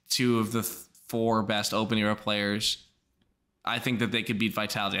game, 2 of the 4 best open era players. I think that they could beat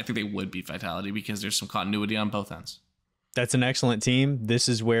Vitality. I think they would beat Vitality because there's some continuity on both ends. That's an excellent team. This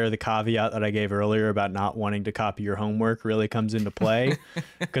is where the caveat that I gave earlier about not wanting to copy your homework really comes into play,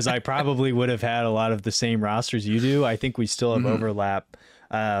 because I probably would have had a lot of the same rosters you do. I think we still have overlap.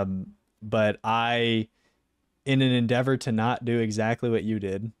 But I, in an endeavor to not do exactly what you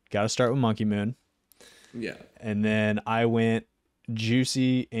did, got to start with Monkey Moon. Yeah. And then I went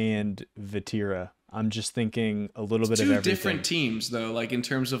Juicy and Vatira. I'm just thinking a little bit of everything. 2 different teams, though, like in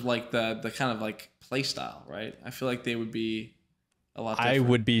terms of like the kind of like play style, right? I feel like they would be a lot different. I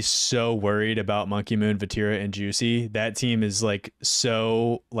would be so worried about Monkey Moon, Vatira, and Juicy. That team is like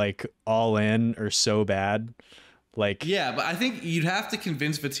so like all in or so bad. Like, yeah, but I think you'd have to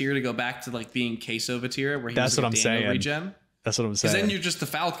convince Vatira to go back to like being Queso Vatira, where he that's was like what I'm saying. Regen. That's what I'm saying. Because then you're just the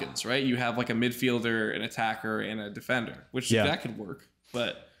Falcons, right? You have like a midfielder, an attacker, and a defender, which that could work.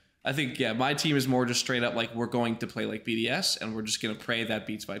 But I think, my team is more just straight up like we're going to play like BDS, and we're just going to pray that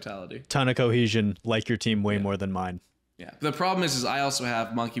beats Vitality. Ton of cohesion, like your team way more than mine. Yeah. The problem is I also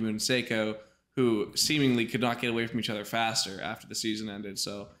have Monkey Moon and Seiko, who seemingly could not get away from each other faster after the season ended.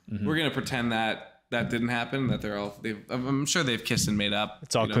 So we're going to pretend that didn't happen, that I'm sure they've kissed and made up.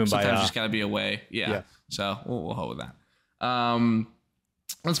 It's all kumbaya. Sometimes you just got to be away. Yeah. So we'll hold with that.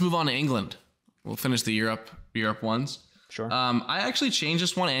 Let's move on to England. We'll finish the Europe ones. Sure. I actually changed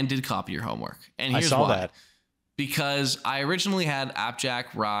this one and did copy your homework. And here's I saw why. that. Because I originally had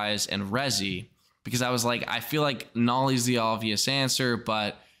Appjack, Rise, and Rezi, because I was like, I feel like Nolly's the obvious answer,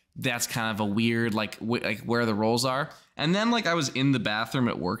 but that's kind of a weird, like where the roles are. And then like I was in the bathroom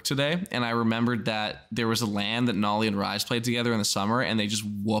at work today, and I remembered that there was a LAN that Nolly and Rise played together in the summer, and they just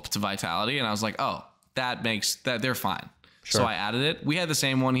whooped Vitality. And I was like, oh, that makes that they're fine. Sure. So I added it. We had the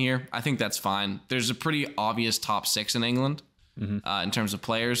same one here. I think that's fine. There's a pretty obvious top 6 in England in terms of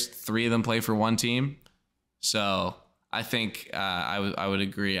players. 3 of them play for one team. So I think I would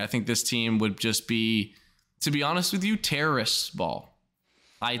agree. I think this team would just be, to be honest with you, terrorists ball.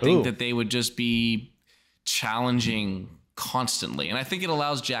 I think that they would just be challenging constantly. And I think it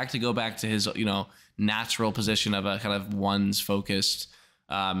allows Jack to go back to his, natural position of a kind of ones focused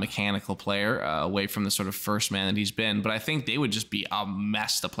mechanical player away from the sort of first man that he's been. But I think they would just be a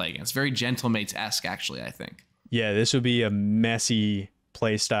mess to play against. Very Gentlemates-esque, actually, I think. Yeah, this would be a messy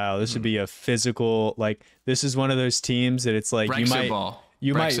play style. This would be a physical, like, this is one of those teams that it's like Brexit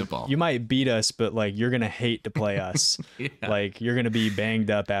you might beat us, but like you're gonna hate to play us. Like you're gonna be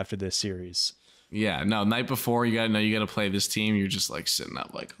banged up after this series. Yeah, no, night before you gotta play this team. You're just like sitting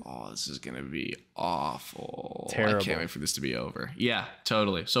up like, oh, this is gonna be awful. Terrible. I can't wait for this to be over. Yeah,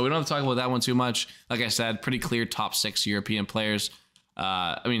 totally. So we don't have to talk about that one too much. Like I said, pretty clear top 6 European players.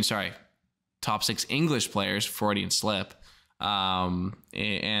 Top 6 English players, Freudian slip. That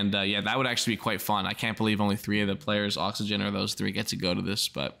would actually be quite fun. I can't believe only 3 of the players, Oxygen or those 3, get to go to this,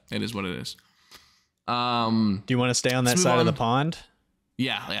 but it is what it is. Do you want to stay on that side of the pond?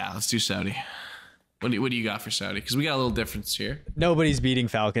 Yeah, let's do Saudi. What do you got for Saudi? Because we got a little difference here. Nobody's beating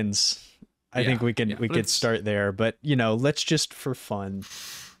Falcons. I think we could start there, but let's just for fun.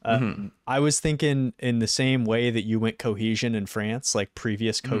 I was thinking in the same way that you went cohesion in France, like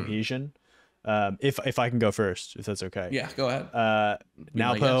previous cohesion. If I can go first, if that's okay. Yeah, go ahead.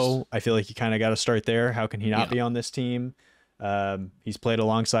 Nalpo, I feel like you kind of got to start there. How can he not be on this team? He's played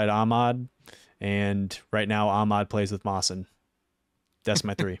alongside Ahmad, and right now Ahmad plays with Mawson. That's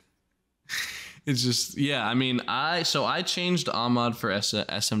my 3. It's just, yeah, I mean, I changed Ahmad for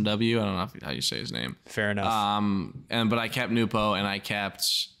SMW. I don't know how you say his name. Fair enough. But I kept Nupo and I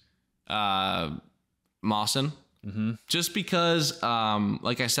kept Mawson. Just because,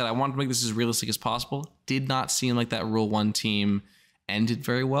 like I said, I wanted to make this as realistic as possible. Did not seem like that Rule 1 team ended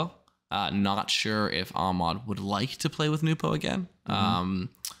very well. Not sure if Ahmad would like to play with Nupo again.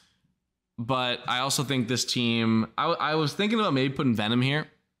 But I also think this team, I was thinking about maybe putting Venom here.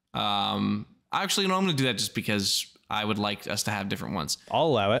 Actually, no, I'm going to do that just because I would like us to have different ones. I'll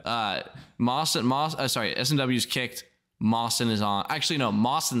allow it. SMW's kicked. Mawson is on. Actually, no,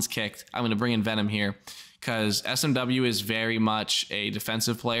 Mawson's kicked. I'm going to bring in Venom here because SMW is very much a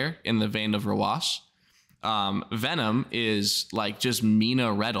defensive player in the vein of Rawas. Venom is like just Mina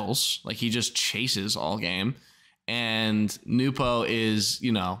Reddles. Like he just chases all game. And Nupo is,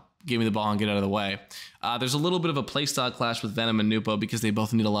 give me the ball and get out of the way. There's a little bit of a playstyle clash with Venom and Nupo because they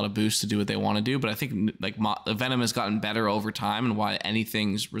both need a lot of boost to do what they want to do. But I think like Venom has gotten better over time, and why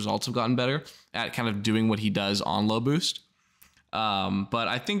anything's results have gotten better at kind of doing what he does on low boost. But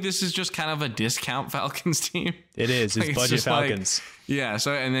I think this is just kind of a discount Falcons team. It is. It's budget Falcons. Yeah.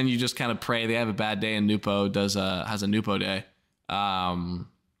 So, and then you just kind of pray they have a bad day and Nupo has a Nupo day.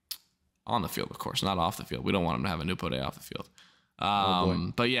 On the field, of course, not off the field. We don't want him to have a Nupo day off the field.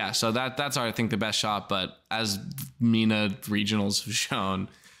 But yeah, so that's I think the best shot. But as MENA regionals have shown,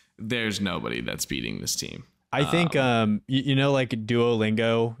 there's nobody that's beating this team. I think like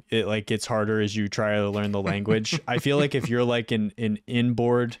Duolingo, it like gets harder as you try to learn the language. I feel like if you're like an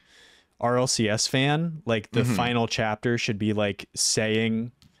inboard RLCS fan, like the final chapter should be like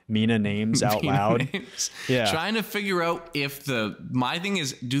saying MENA names out loud. Yeah. Trying to figure out if my thing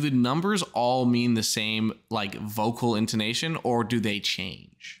is, do the numbers all mean the same like vocal intonation or do they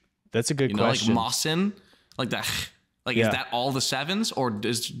change? That's a good question. Like Mawson, like that, like is that all the 7s or do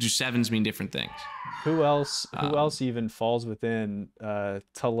 7s mean different things? Who else even falls within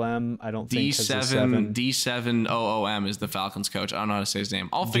Talem? I don't think D7OOM is the Falcons coach. I don't know how to say his name.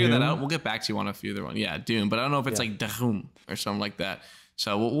 I'll figure that out. We'll get back to you on a few other ones. Yeah, Doom, but I don't know if it's like Dahum or something like that.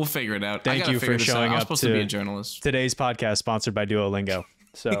 So we'll figure it out. Thank you for showing up. I'm supposed to be a journalist. Today's podcast sponsored by Duolingo.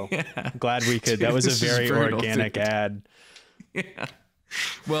 So glad we could. That was a very organic ad. Yeah.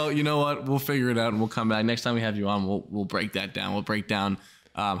 Well, you know what? We'll figure it out and we'll come back. Next time we have you on, we'll break that down. We'll break down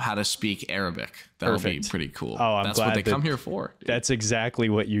how to speak Arabic. That'll be pretty cool. Oh, that's what they come here for. Dude. That's exactly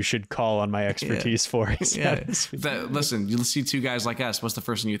what you should call on my expertise for. Listen, you'll see 2 guys like us. What's the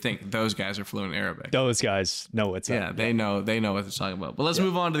first thing you think? Those guys are fluent in Arabic. Those guys know what's up. Yeah, they know what they're talking about. But let's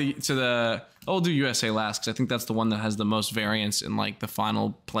move on to the. I'll do USA last because I think that's the one that has the most variance in like the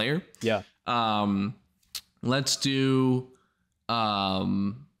final player. Yeah. Let's do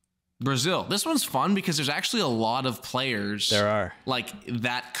Brazil. This one's fun because there's actually a lot of players. There are like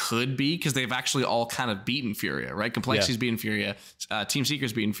that could be because they've actually all kind of beaten Furia, right? Complexity's beaten Furia, Team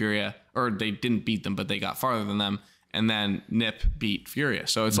Seeker's beaten Furia, or they didn't beat them, but they got farther than them. And then NIP beat Furia.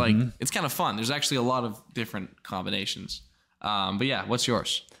 So it's like, it's kind of fun. There's actually a lot of different combinations. But yeah, what's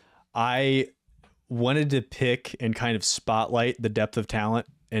yours? I wanted to pick and kind of spotlight the depth of talent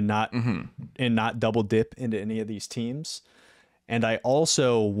and not double dip into any of these teams. And I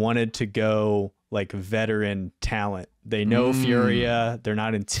also wanted to go like veteran talent. They know Furia. They're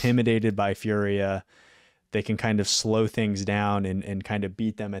not intimidated by Furia. They can kind of slow things down and kind of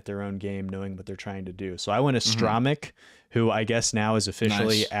beat them at their own game, knowing what they're trying to do. So I went Astramic, who I guess now is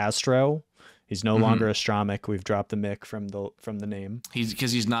officially Astro. He's no longer Astramic. We've dropped the Mick from the name.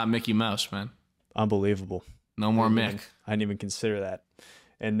 Because he's not Mickey Mouse, man. Unbelievable. No more Mick. I didn't even consider that.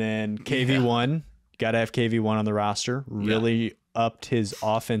 And then KV1, got to have KV1 on the roster. Really upped his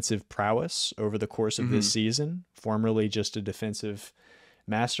offensive prowess over the course of this season, formerly just a defensive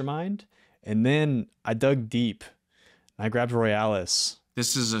mastermind. And then I dug deep. I grabbed Royales.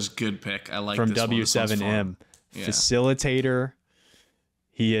 This is a good pick. I like from this W7M. Facilitator.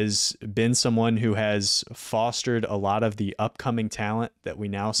 He has been someone who has fostered a lot of the upcoming talent that we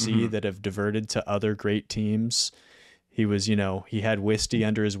now see that have diverted to other great teams. He was, he had Wisty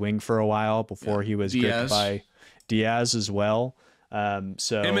under his wing for a while before he was gripped by Diaz as well.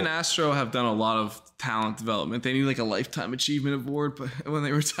 So him and Astro have done a lot of talent development. They need like a lifetime achievement award when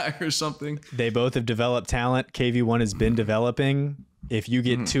they retire or something. They both have developed talent. KV1 has been developing. If you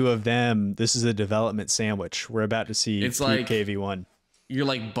get 2 of them, this is a development sandwich. We're about to see it's like KV1. you're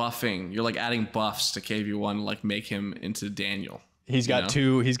like buffing. You're like adding buffs to KV1 to like make him into Daniel. He's got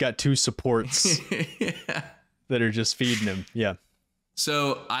two supports that are just feeding him. Yeah.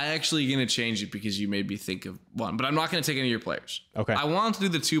 So I actually going to change it because you made me think of one, but I'm not going to take any of your players. Okay. I wanted to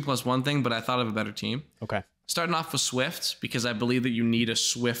do the 2+1 thing, but I thought of a better team. Okay. Starting off with Swift, because I believe that you need a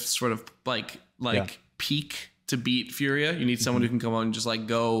Swift sort of like peak to beat Furia. You need someone who can come on and just like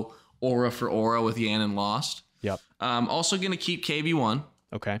go aura for aura with Yan and Lost. Yep. Also going to keep KV1.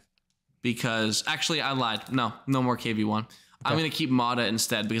 Okay. Because actually I lied. No more KV1. Okay. I'm going to keep Mata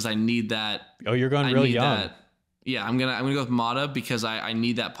instead because I need that. Oh, you're going really young. Yeah, I'm gonna go with Mata because I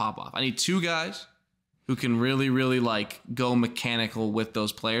need that pop off. I need two guys who can really, really like go mechanical with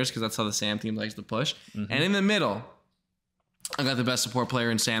those players because that's how the Sam team likes to push. And in the middle, I got the best support player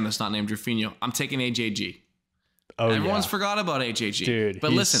in Sam that's not named Rafinha. I'm taking AJG. Oh, everyone's forgot about AJG. Dude,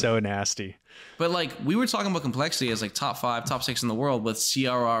 but he's so nasty. But like we were talking about complexity as like top 5, top 6 in the world with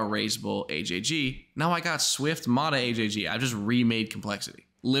CRR, Razeable, AJG. Now I got Swift, Mata, AJG. I just remade complexity.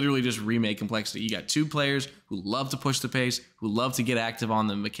 Literally just remake complexity. You got two players who love to push the pace, who love to get active on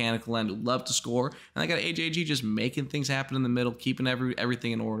the mechanical end, who love to score. And I got AJG just making things happen in the middle, keeping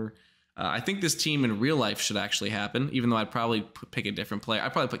everything in order. I think this team in real life should actually happen, even though I'd probably pick a different player.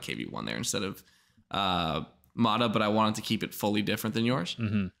 I'd probably put KV1 there instead of Mata, but I wanted to keep it fully different than yours.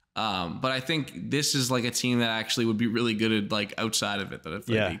 But I think this is like a team that actually would be really good at like outside of it. That if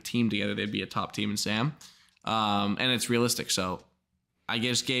they teamed together, they'd be a top team in Sam. And it's realistic. So I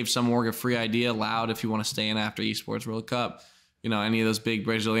just gave some org a free idea. Loud, if you want to stay in after Esports World Cup, you know, any of those big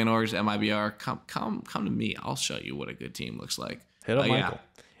Brazilian orgs, MIBR, come to me. I'll show you what a good team looks like. Hit up Michael.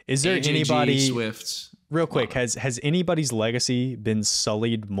 Is there AJG, anybody Swift? Real quick, has anybody's legacy been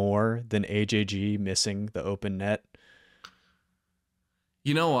sullied more than AJG missing the open net?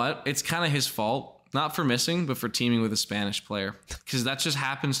 You know what? It's kind of his fault. Not for missing, but for teaming with a Spanish player. Because that just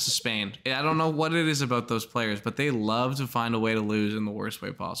happens to Spain. I don't know what it is about those players, but they love to find a way to lose in the worst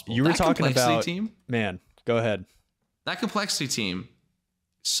way possible. You were talking about... Man, go ahead. That complexity team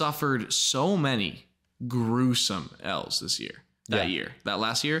suffered so many gruesome L's this year. That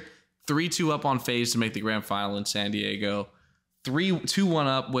last year. 3-2 up on FaZe to make the grand final in San Diego. 2-1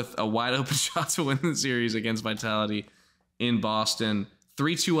 up with a wide open shot to win the series against Vitality in Boston.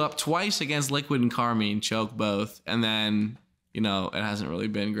 3-2 up twice against Liquid and Carmine, choke both. And then, you know, it hasn't really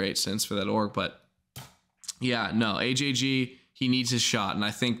been great since for that org. But yeah, no, AJG, he needs his shot. And I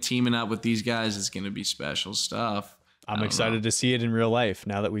think teaming up with these guys is going to be special stuff. I'm excited to see it in real life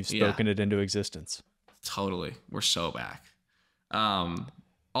now that we've spoken it into existence. Totally. We're so back.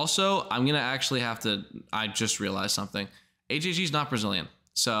 Also, I'm going to actually have to, I just realized something. AJG's not Brazilian.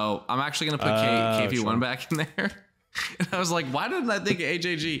 So I'm actually going to put KV1 back in there. And I was like, why didn't I think of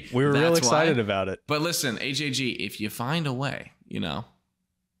AJG? We were real excited about it. But listen, AJG, if you find a way, you know,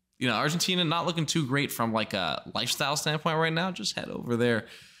 Argentina not looking too great from like a lifestyle standpoint right now. Just head over there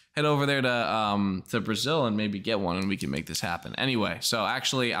to Brazil and maybe get one and we can make this happen. Anyway, so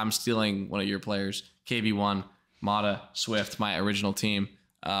actually I'm stealing one of your players, KV1, Mata, Swift, my original team.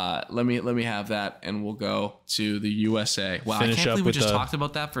 Let me have that and we'll go to the USA. Wow, I can't believe we just talked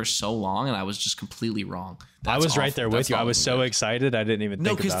about that for so long and I was just completely wrong. I was right there with you. I was so excited I didn't even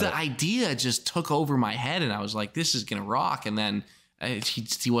think about it. No, because the idea just took over my head and I was like, this is gonna rock. And then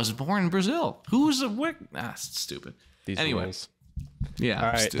he wasn't born in Brazil. Who's what? Stupid. Anyways, yeah.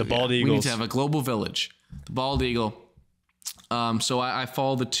 All right, the Bald Eagles. We need to have a global village. The Bald Eagle. So I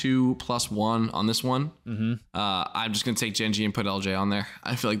follow the 2+1 on this one. I'm just gonna take Genji and put LJ on there.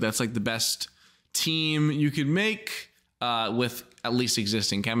 I feel like that's like the best team you could make with at least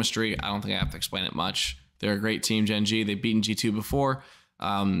existing chemistry. I don't think I have to explain it much. They're a great team, Genji. They've beaten G2 before.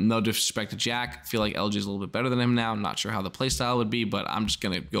 No disrespect to Jack. I feel like LG is a little bit better than him now. I'm not sure how the playstyle would be, but I'm just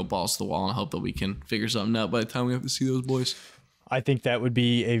gonna go balls to the wall and hope that we can figure something out by the time we have to see those boys. I think that would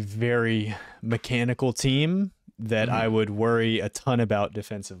be a very mechanical team that I would worry a ton about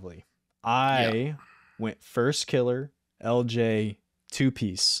defensively. I went first killer, LJ,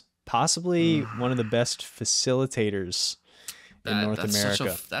 2-piece, possibly one of the best facilitators in North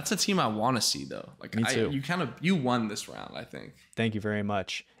America. That's a team I want to see though. Like Me too. You won this round, I think. Thank you very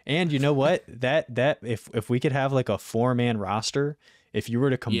much. And you know what? that if we could have like a 4-man roster, if you were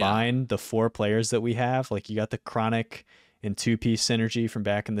to combine the 4 players that we have, like you got the Chronic and 2-piece synergy from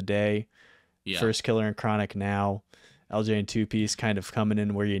back in the day. First killer and Chronic now. LJ and 2-piece kind of coming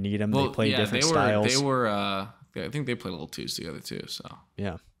in where you need them. They play different styles. They were I think they played little twos together too. So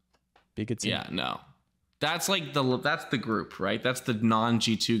yeah, be a good team. Yeah, no, that's like that's the group, right? That's the non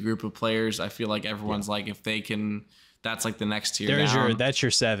G2 group of players. I feel like everyone's like if they can, that's like the next tier. That's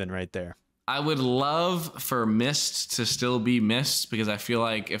your 7 right there. I would love for Mist to still be Mist, because I feel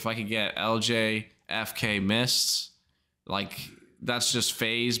like if I could get LJ, FK, Mist, like that's just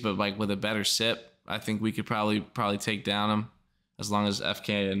phase, but like with a better sip, I think we could probably take down him as long as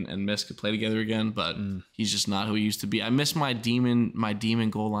FK and Mist could play together again. But he's just not who he used to be. I miss my demon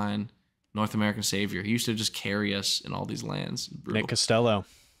goal line North American savior. He used to just carry us in all these lands. Nick Costello.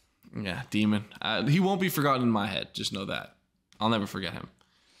 Yeah, demon. He won't be forgotten in my head. Just know that. I'll never forget him.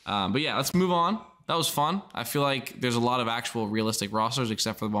 But yeah, let's move on. That was fun. I feel like there's a lot of actual realistic rosters,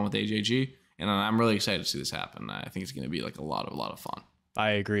 except for the one with AJG, and I'm really excited to see this happen. I think it's going to be like a lot of fun. I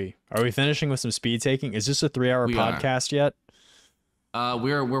agree. Are we finishing with some speed taking? Is this a 3-hour podcast yet?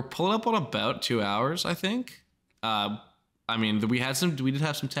 We're pulling up on about 2 hours, I think. I mean, we did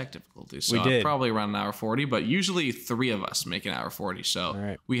have some tech difficulties, so we did. Probably around an hour 40. But usually 3 of us make an hour 40,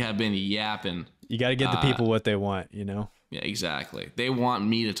 so we have been yapping. You got to get the people what they want, you know. Yeah, exactly. They want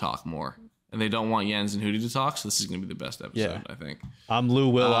me to talk more, and they don't want Jens and Hootie to talk. So this is gonna be the best episode, I think. I'm Lou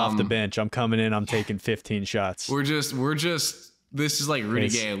Will off the bench. I'm coming in. I'm taking 15 shots. We're just. This is like Rudy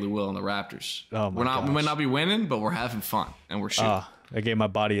Gay and Lou Will and the Raptors. Oh my gosh. We might not be winning, but we're having fun and we're shooting. I gave my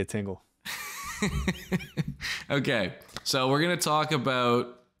body a tingle. Okay, so we're gonna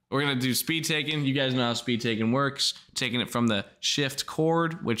do speed taking. You guys know how speed taking works. Taking it from the Shift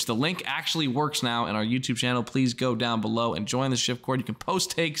cord, which the link actually works now in our YouTube channel. Please go down below and join the Shift cord. You can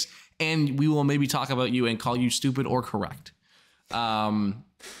post takes, and we will maybe talk about you and call you stupid or correct. We'll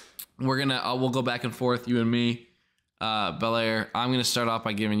go back and forth, you and me. Belair, I'm gonna start off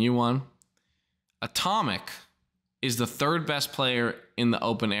by giving you one. Atomic is the 3rd best player in the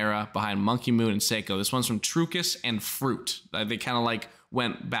open era behind Monkey Moon and Seiko. This one's from Trucus and Fruit. They kind of like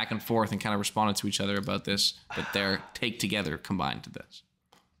went back and forth and kind of responded to each other about this, but their take together combined to this.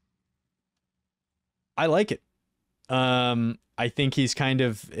 I like it. I think he's kind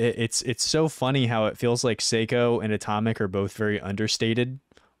of, it's so funny how it feels like Seiko and Atomic are both very understated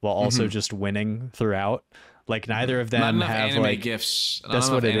while also just winning throughout. Like neither of them not have anime like gifs. That's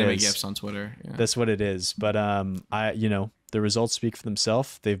what it is. Gifs on Twitter. Yeah. That's what it is. But the results speak for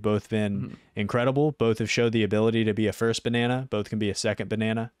themselves. They've both been incredible. Both have showed the ability to be a first banana. Both can be a second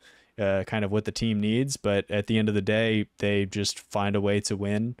banana. Kind of what the team needs. But at the end of the day, they just find a way to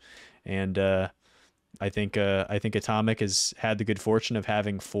win. And I think Atomic has had the good fortune of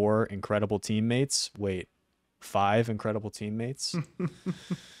having 4 incredible teammates. Wait, 5 incredible teammates.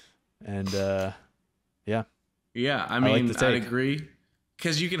 And yeah. Yeah, I mean, I'd agree.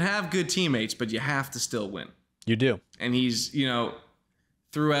 Because you can have good teammates, but you have to still win. You do. And he's,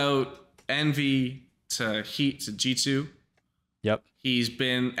 throughout Envy to Heat to G2. Yep. He's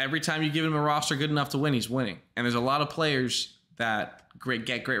been, every time you give him a roster good enough to win, he's winning. And there's a lot of players that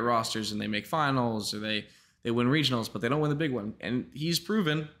get great rosters and they make finals or they win regionals, but they don't win the big one. And he's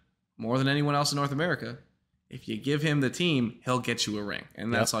proven more than anyone else in North America, if you give him the team, he'll get you a ring.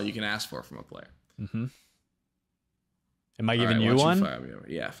 And that's all you can ask for from a player. Mm-hmm. Am I giving you one? Fire me over.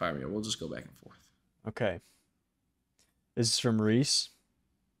 Yeah, fire me over. We'll just go back and forth. Okay. This is from Reese.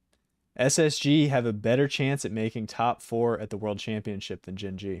 SSG have a better chance at making top 4 at the World Championship than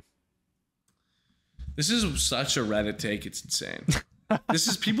Gen G. This is such a Reddit take. It's insane.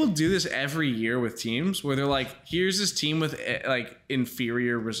 People do this every year with teams where they're like, here's this team with like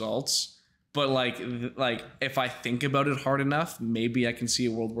inferior results. But like if I think about it hard enough, maybe I can see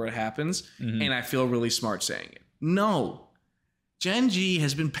a world where it happens. And I feel really smart saying it. No. Gen G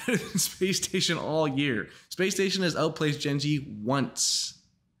has been better than Space Station all year. Space Station has outplaced Gen G once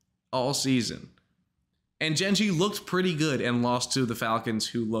all season. And Gen G looked pretty good and lost to the Falcons,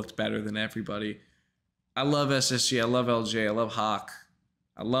 who looked better than everybody. I love SSG. I love LJ. I love Hawk.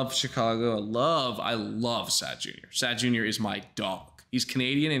 I love Chicago. I love Sad Jr. Sad Jr. is my dog. He's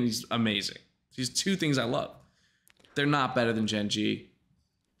Canadian and he's amazing. These 2 things I love. They're not better than Gen G.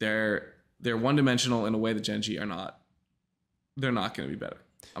 They're one-dimensional in a way that Gen G are not. They're not going to be better.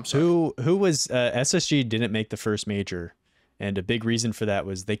 I'm sorry. Who was SSG didn't make the first major, and a big reason for that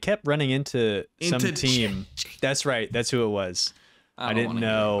was they kept running into some team. That's right. That's who it was. I didn't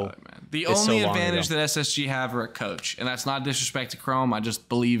know. The only advantage that SSG have are a coach, and that's not disrespect to Chrome. I just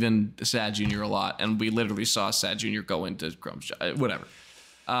believe in Sad Jr. a lot, and we literally saw Sad Jr. go into Chrome's whatever.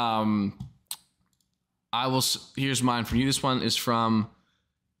 Here's mine from you. This one is from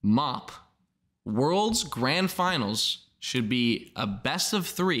Mop. World's Grand Finals should be a best of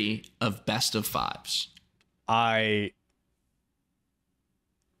 3 of best of 5s.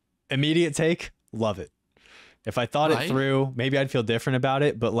 Immediate take, love it. If I thought it through, maybe I'd feel different about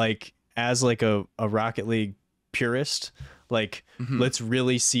it. But like as like a Rocket League purist, like let's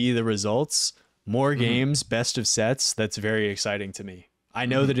really see the results. More games, best of sets. That's very exciting to me. I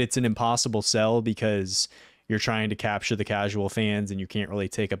know that it's an impossible sell because you're trying to capture the casual fans and you can't really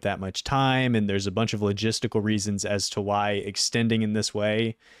take up that much time. And there's a bunch of logistical reasons as to why extending in this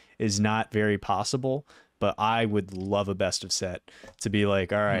way is not very possible. But I would love a best of set to be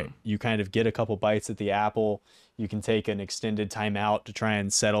like, all right, you kind of get a couple bites at the apple. You can take an extended timeout to try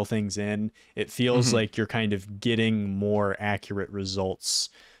and settle things in. It feels like you're kind of getting more accurate results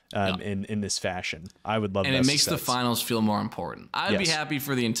in this fashion. I would love, and it makes the finals feel more important. I'd be happy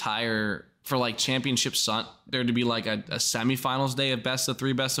for the entire, for like championship Sun, there to be like a semifinals day of best of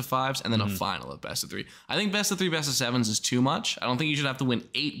 3, best of 5s, and then a final of best of 3. I think best of 3, best of 7s is too much. I don't think you should have to win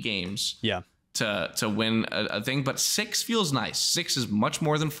 8 games. To win a thing, but 6 feels nice. 6 is much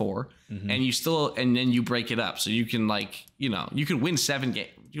more than 4, and you still, and then you break it up, so you can, like, you know, you can win 7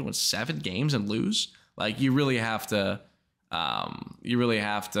 games. You win 7 games and lose. Like, you really have to,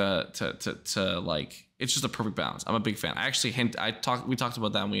 like, it's just a perfect balance. I'm a big fan. I actually we talked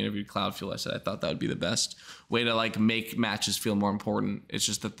about that when we interviewed Cloudfield. I said I thought that would be the best way to like make matches feel more important. It's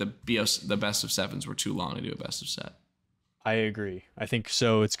just that the best of 7s were too long to do a best of set. I agree. I think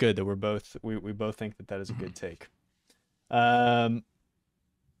so. It's good that we both think that is a good take.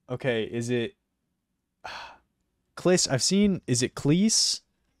 Okay, is it Kliss? I've seen. Is it Kliss?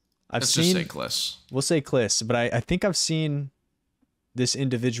 Let's just say Kliss. We'll say Kliss, but I think I've seen this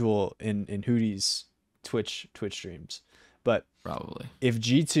individual in Hootie's Twitch streams. But probably if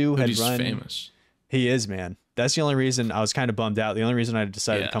G2 had run, famous. He is, man. That's the only reason I was kind of bummed out. The only reason I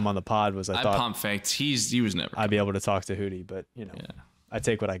decided to come on the pod was I thought pump faked. He was never. I'd be able to talk to Hootie, but you know, I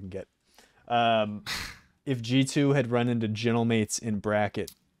take what I can get. If G2 had run into Gentlemates in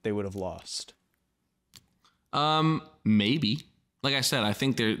bracket, they would have lost. Maybe. Like I said, I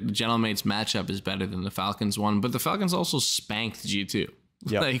think the Gentlemates matchup is better than the Falcons one, but the Falcons also spanked G2.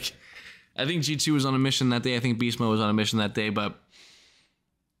 Yep. Like, I think G2 was on a mission that day. I think Beast Mode was on a mission that day, but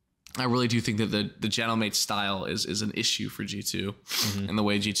I really do think that the Gentlemate style is an issue for G2 and the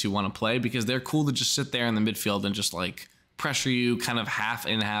way G2 want to play, because they're cool to just sit there in the midfield and just like pressure you kind of half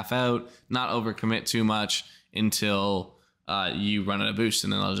in, half out, not overcommit too much until you run out of boost,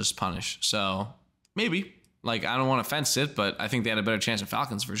 and then they'll just punish. So maybe, like, I don't want to fence it, but I think they had a better chance of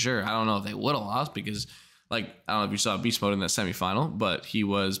Falcons for sure. I don't know if they would have lost because, like, I don't know if you saw Beast Mode in that semifinal, but he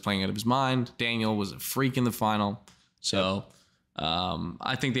was playing out of his mind. Daniel was a freak in the final. So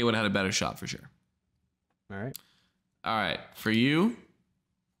I think they would have had a better shot for sure. All right. For you,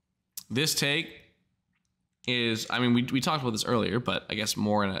 this take is, I mean, we talked about this earlier, but I guess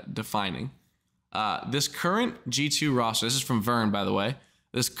more in a defining. This current G2 roster, this is from Vern, by the way.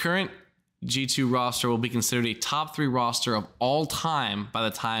 This current G2 roster will be considered a top 3 roster of all time by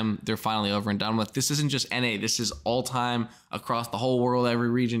the time they're finally over and done with. This isn't just NA. This is all time across the whole world, every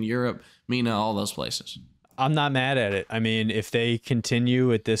region, Europe, MENA, all those places. I'm not mad at it. I mean, if they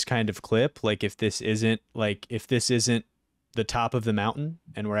continue at this kind of clip, like if this isn't the top of the mountain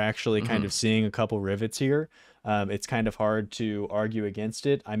and we're actually kind of seeing a couple rivets here, it's kind of hard to argue against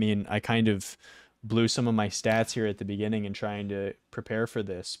it. I mean, I kind of blew some of my stats here at the beginning and trying to prepare for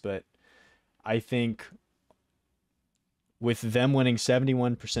this, but I think with them winning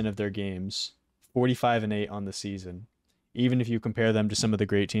 71% of their games, 45-8 on the season, even if you compare them to some of the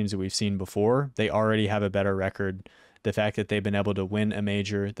great teams that we've seen before, they already have a better record. The fact that they've been able to win a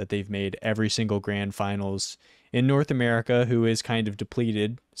major, that they've made every single grand finals in North America, who is kind of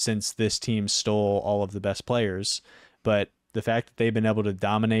depleted since this team stole all of the best players. But the fact that they've been able to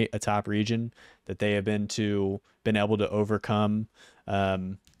dominate a top region, that they have been able to overcome,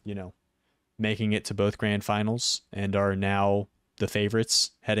 making it to both grand finals and are now the favorites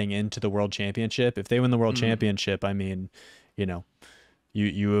heading into the world championship. If they win the world championship, I mean,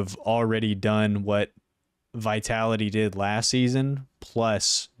 you have already done what Vitality did last season,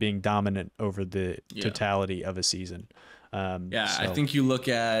 plus being dominant over the totality of a season. I think you look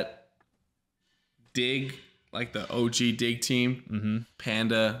at Dig, like the OG Dig team,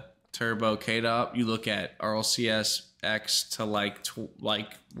 Panda, Turbo, K-Dop. You look at RLCS X to like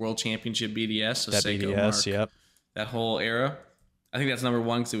World Championship BDS, so that Seiko, BDS, Mark, that whole era. I think that's number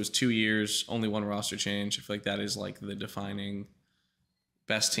 1 because it was 2 years, only 1 roster change. I feel like that is like the defining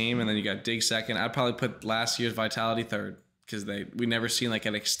best team. And then you got Dig second. I'd probably put last year's Vitality third because we never seen like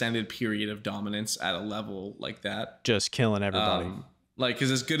an extended period of dominance at a level like that. Just killing everybody.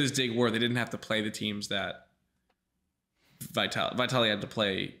 Because as good as Dig were, they didn't have to play the teams that Vitality had to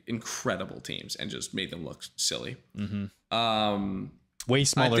play incredible teams and just made them look silly. Way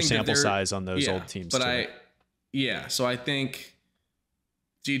smaller sample size on those old teams. But so I think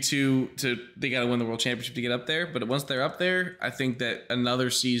G2 they got to win the world championship to get up there. But once they're up there, I think that another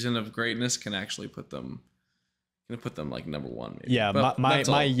season of greatness can actually put them gonna put them like number one. Maybe. Yeah, but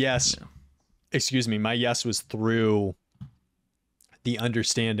my yes. Yeah. Excuse me, my yes was through the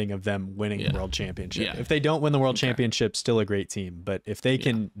understanding of them winning the world championship. Yeah. If they don't win the world championship, still a great team. But if they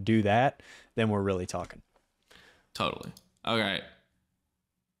can do that, then we're really talking. Totally. All right.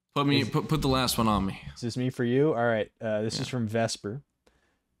 Put the last one on me. Is this me for you? All right. This is from Vesper.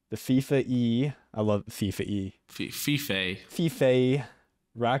 The FIFA E. I love FIFA E. FIFA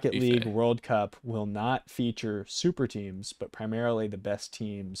Rocket League World Cup will not feature super teams, but primarily the best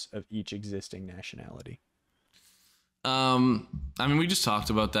teams of each existing nationality. I mean, we just talked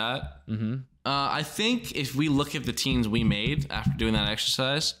about that. Mm-hmm. I think if we look at the teams we made after doing that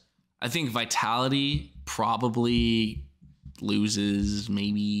exercise, I think Vitality probably loses.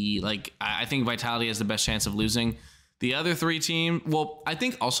 Maybe like I think Vitality has the best chance of losing. The other three teams, well, I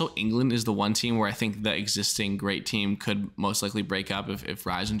think also England is the one team where I think the existing great team could most likely break up if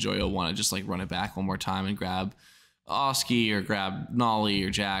Rise and Joyo want to just like run it back one more time and grab Oski or grab Nolly or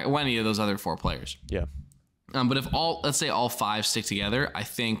Jack or any of those other four players. Yeah. But if let's say all five stick together, I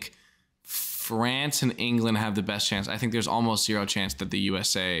think France and England have the best chance. I think there's almost zero chance that the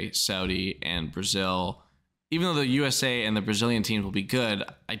USA, Saudi, and Brazil, even though the USA and the Brazilian teams will be good,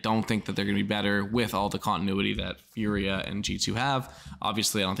 I don't think that they're going to be better with all the continuity that Furia and G2 have.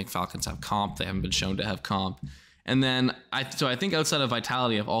 Obviously, I don't think Falcons have comp. They haven't been shown to have comp. And then I think outside of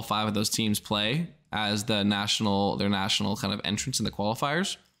Vitality, if all five of those teams play as their national kind of entrance in the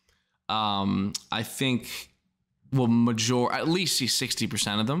qualifiers, I think we'll at least see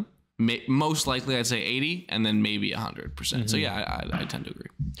 60% of them. Most likely, I'd say 80, and then maybe 100%. Mm-hmm. So yeah, I tend to agree.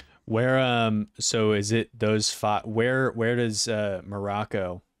 Where so is it those five? Where does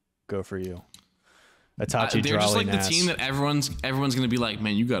Morocco go for you? Atachi they're just like the team that everyone's gonna be like,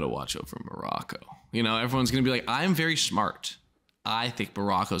 man, you got to watch out for Morocco. You know, everyone's gonna be like, I'm very smart. I think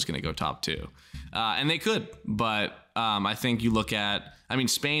Morocco's gonna go top two, and they could, but I think you look at, I mean,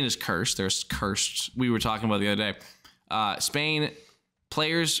 Spain is cursed. There's cursed. We were talking about the other day. Spain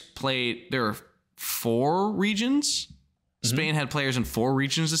players played. There are 4 regions. Spain had players in 4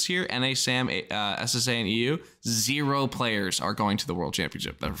 regions this year: NA, SAM, SSA, and EU. 0 players are going to the World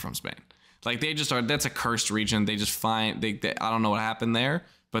Championship that are from Spain. Like they just are. That's a cursed region. They just find. I don't know what happened there,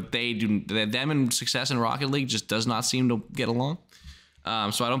 but they do. Them and success in Rocket League just does not seem to get along.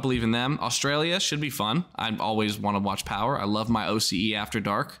 So I don't believe in them. Australia should be fun. I always want to watch Power. I love my OCE After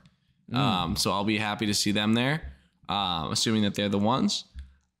Dark. So I'll be happy to see them there, assuming that they're the ones.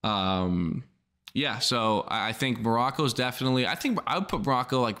 Yeah, so I think Morocco's definitely. I think I would put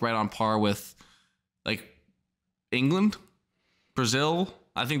Morocco like right on par with like England, Brazil.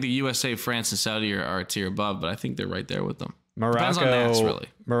 I think the USA, France, and Saudi are a tier above, but I think they're right there with them. Depends on NAS, really.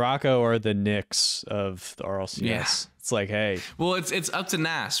 Morocco are the Knicks of the RLCS. Yeah. It's like, hey. Well, it's up to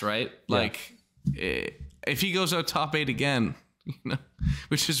Nas, right? Like, if he goes out top 8 again, you know,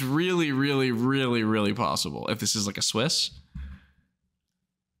 which is really, really, really, really possible. If this is like a Swiss.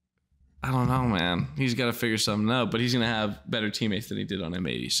 I don't know, man. He's got to figure something out, but he's going to have better teammates than he did on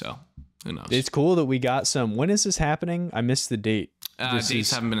M80, so who knows? It's cool that we got some. When is this happening? I missed the date.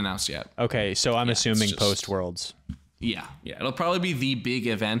 Dates haven't been announced yet. Okay, so I'm assuming post-Worlds. Yeah. It'll probably be the big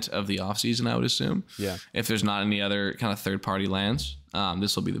event of the offseason, I would assume. Yeah. If there's not any other kind of third-party lands,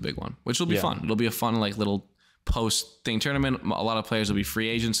 this will be the big one, which will be fun. It'll be a fun, like, little post-thing tournament. A lot of players will be free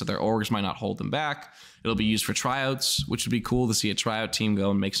agents, so their orgs might not hold them back. It'll be used for tryouts, which would be cool to see a tryout team go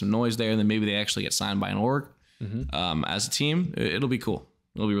and make some noise there, and then maybe they actually get signed by an org as a team. It'll be cool.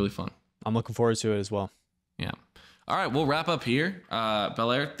 It'll be really fun. I'm looking forward to it as well. Yeah. All right, we'll wrap up here.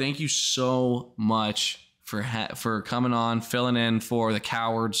 Belair, thank you so much for coming on, filling in for the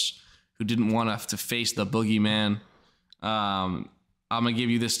cowards who didn't want to face the boogeyman. I'm going to give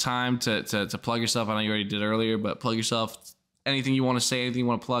you this time to plug yourself. I know you already did earlier, but plug yourself. Anything you want to say, anything you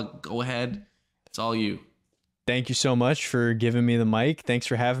want to plug, go ahead. It's all you. Thank you so much for giving me the mic. Thanks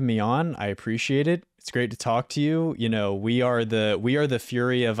for having me on. I appreciate it. It's great to talk to you. You know, we are the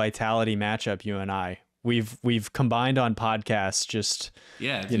Fury of Vitality matchup, you and I. We've combined on podcasts, just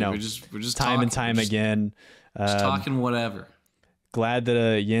dude, you know, we're just time talking, and time again. Just talking whatever. Glad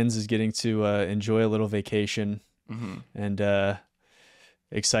that Jens is getting to enjoy a little vacation, and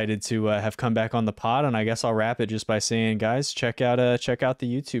excited to have come back on the pod. And I guess I'll wrap it just by saying, guys, check out the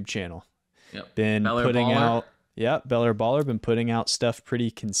YouTube channel. Yep. Been Beller putting Baller. out, Beller Baller, been putting out stuff pretty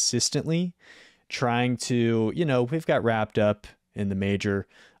consistently, trying to, you know, we've got wrapped up in the major,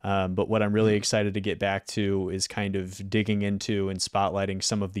 but what I'm really excited to get back to is kind of digging into and spotlighting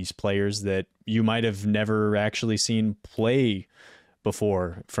some of these players that you might have never actually seen play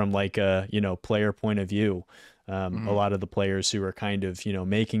before from like a, you know, player point of view. A lot of the players who are kind of, you know,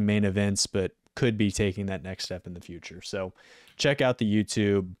 making main events, but could be taking that next step in the future. So check out the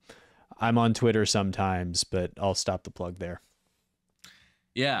YouTube. I'm on Twitter sometimes, but I'll stop the plug there.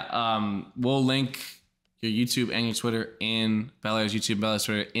 Yeah, we'll link your YouTube and your Twitter in Bellaire's YouTube, Bellaire's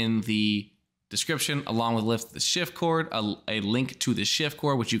Twitter in the description, along with lift the shift cord, a link to the shift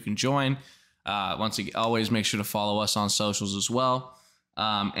cord, which you can join. Once again, always make sure to follow us on socials as well.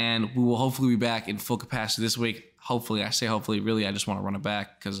 And we will hopefully be back in full capacity this week. Hopefully, I say hopefully, really, I just want to run it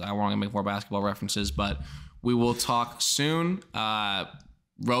back because I want to make more basketball references, but we will talk soon.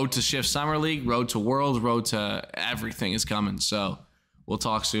 Road to Shift Summer League, road to Worlds, road to everything is coming. So we'll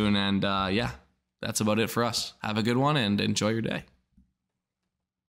talk soon. And yeah, that's about it for us. Have a good one and enjoy your day.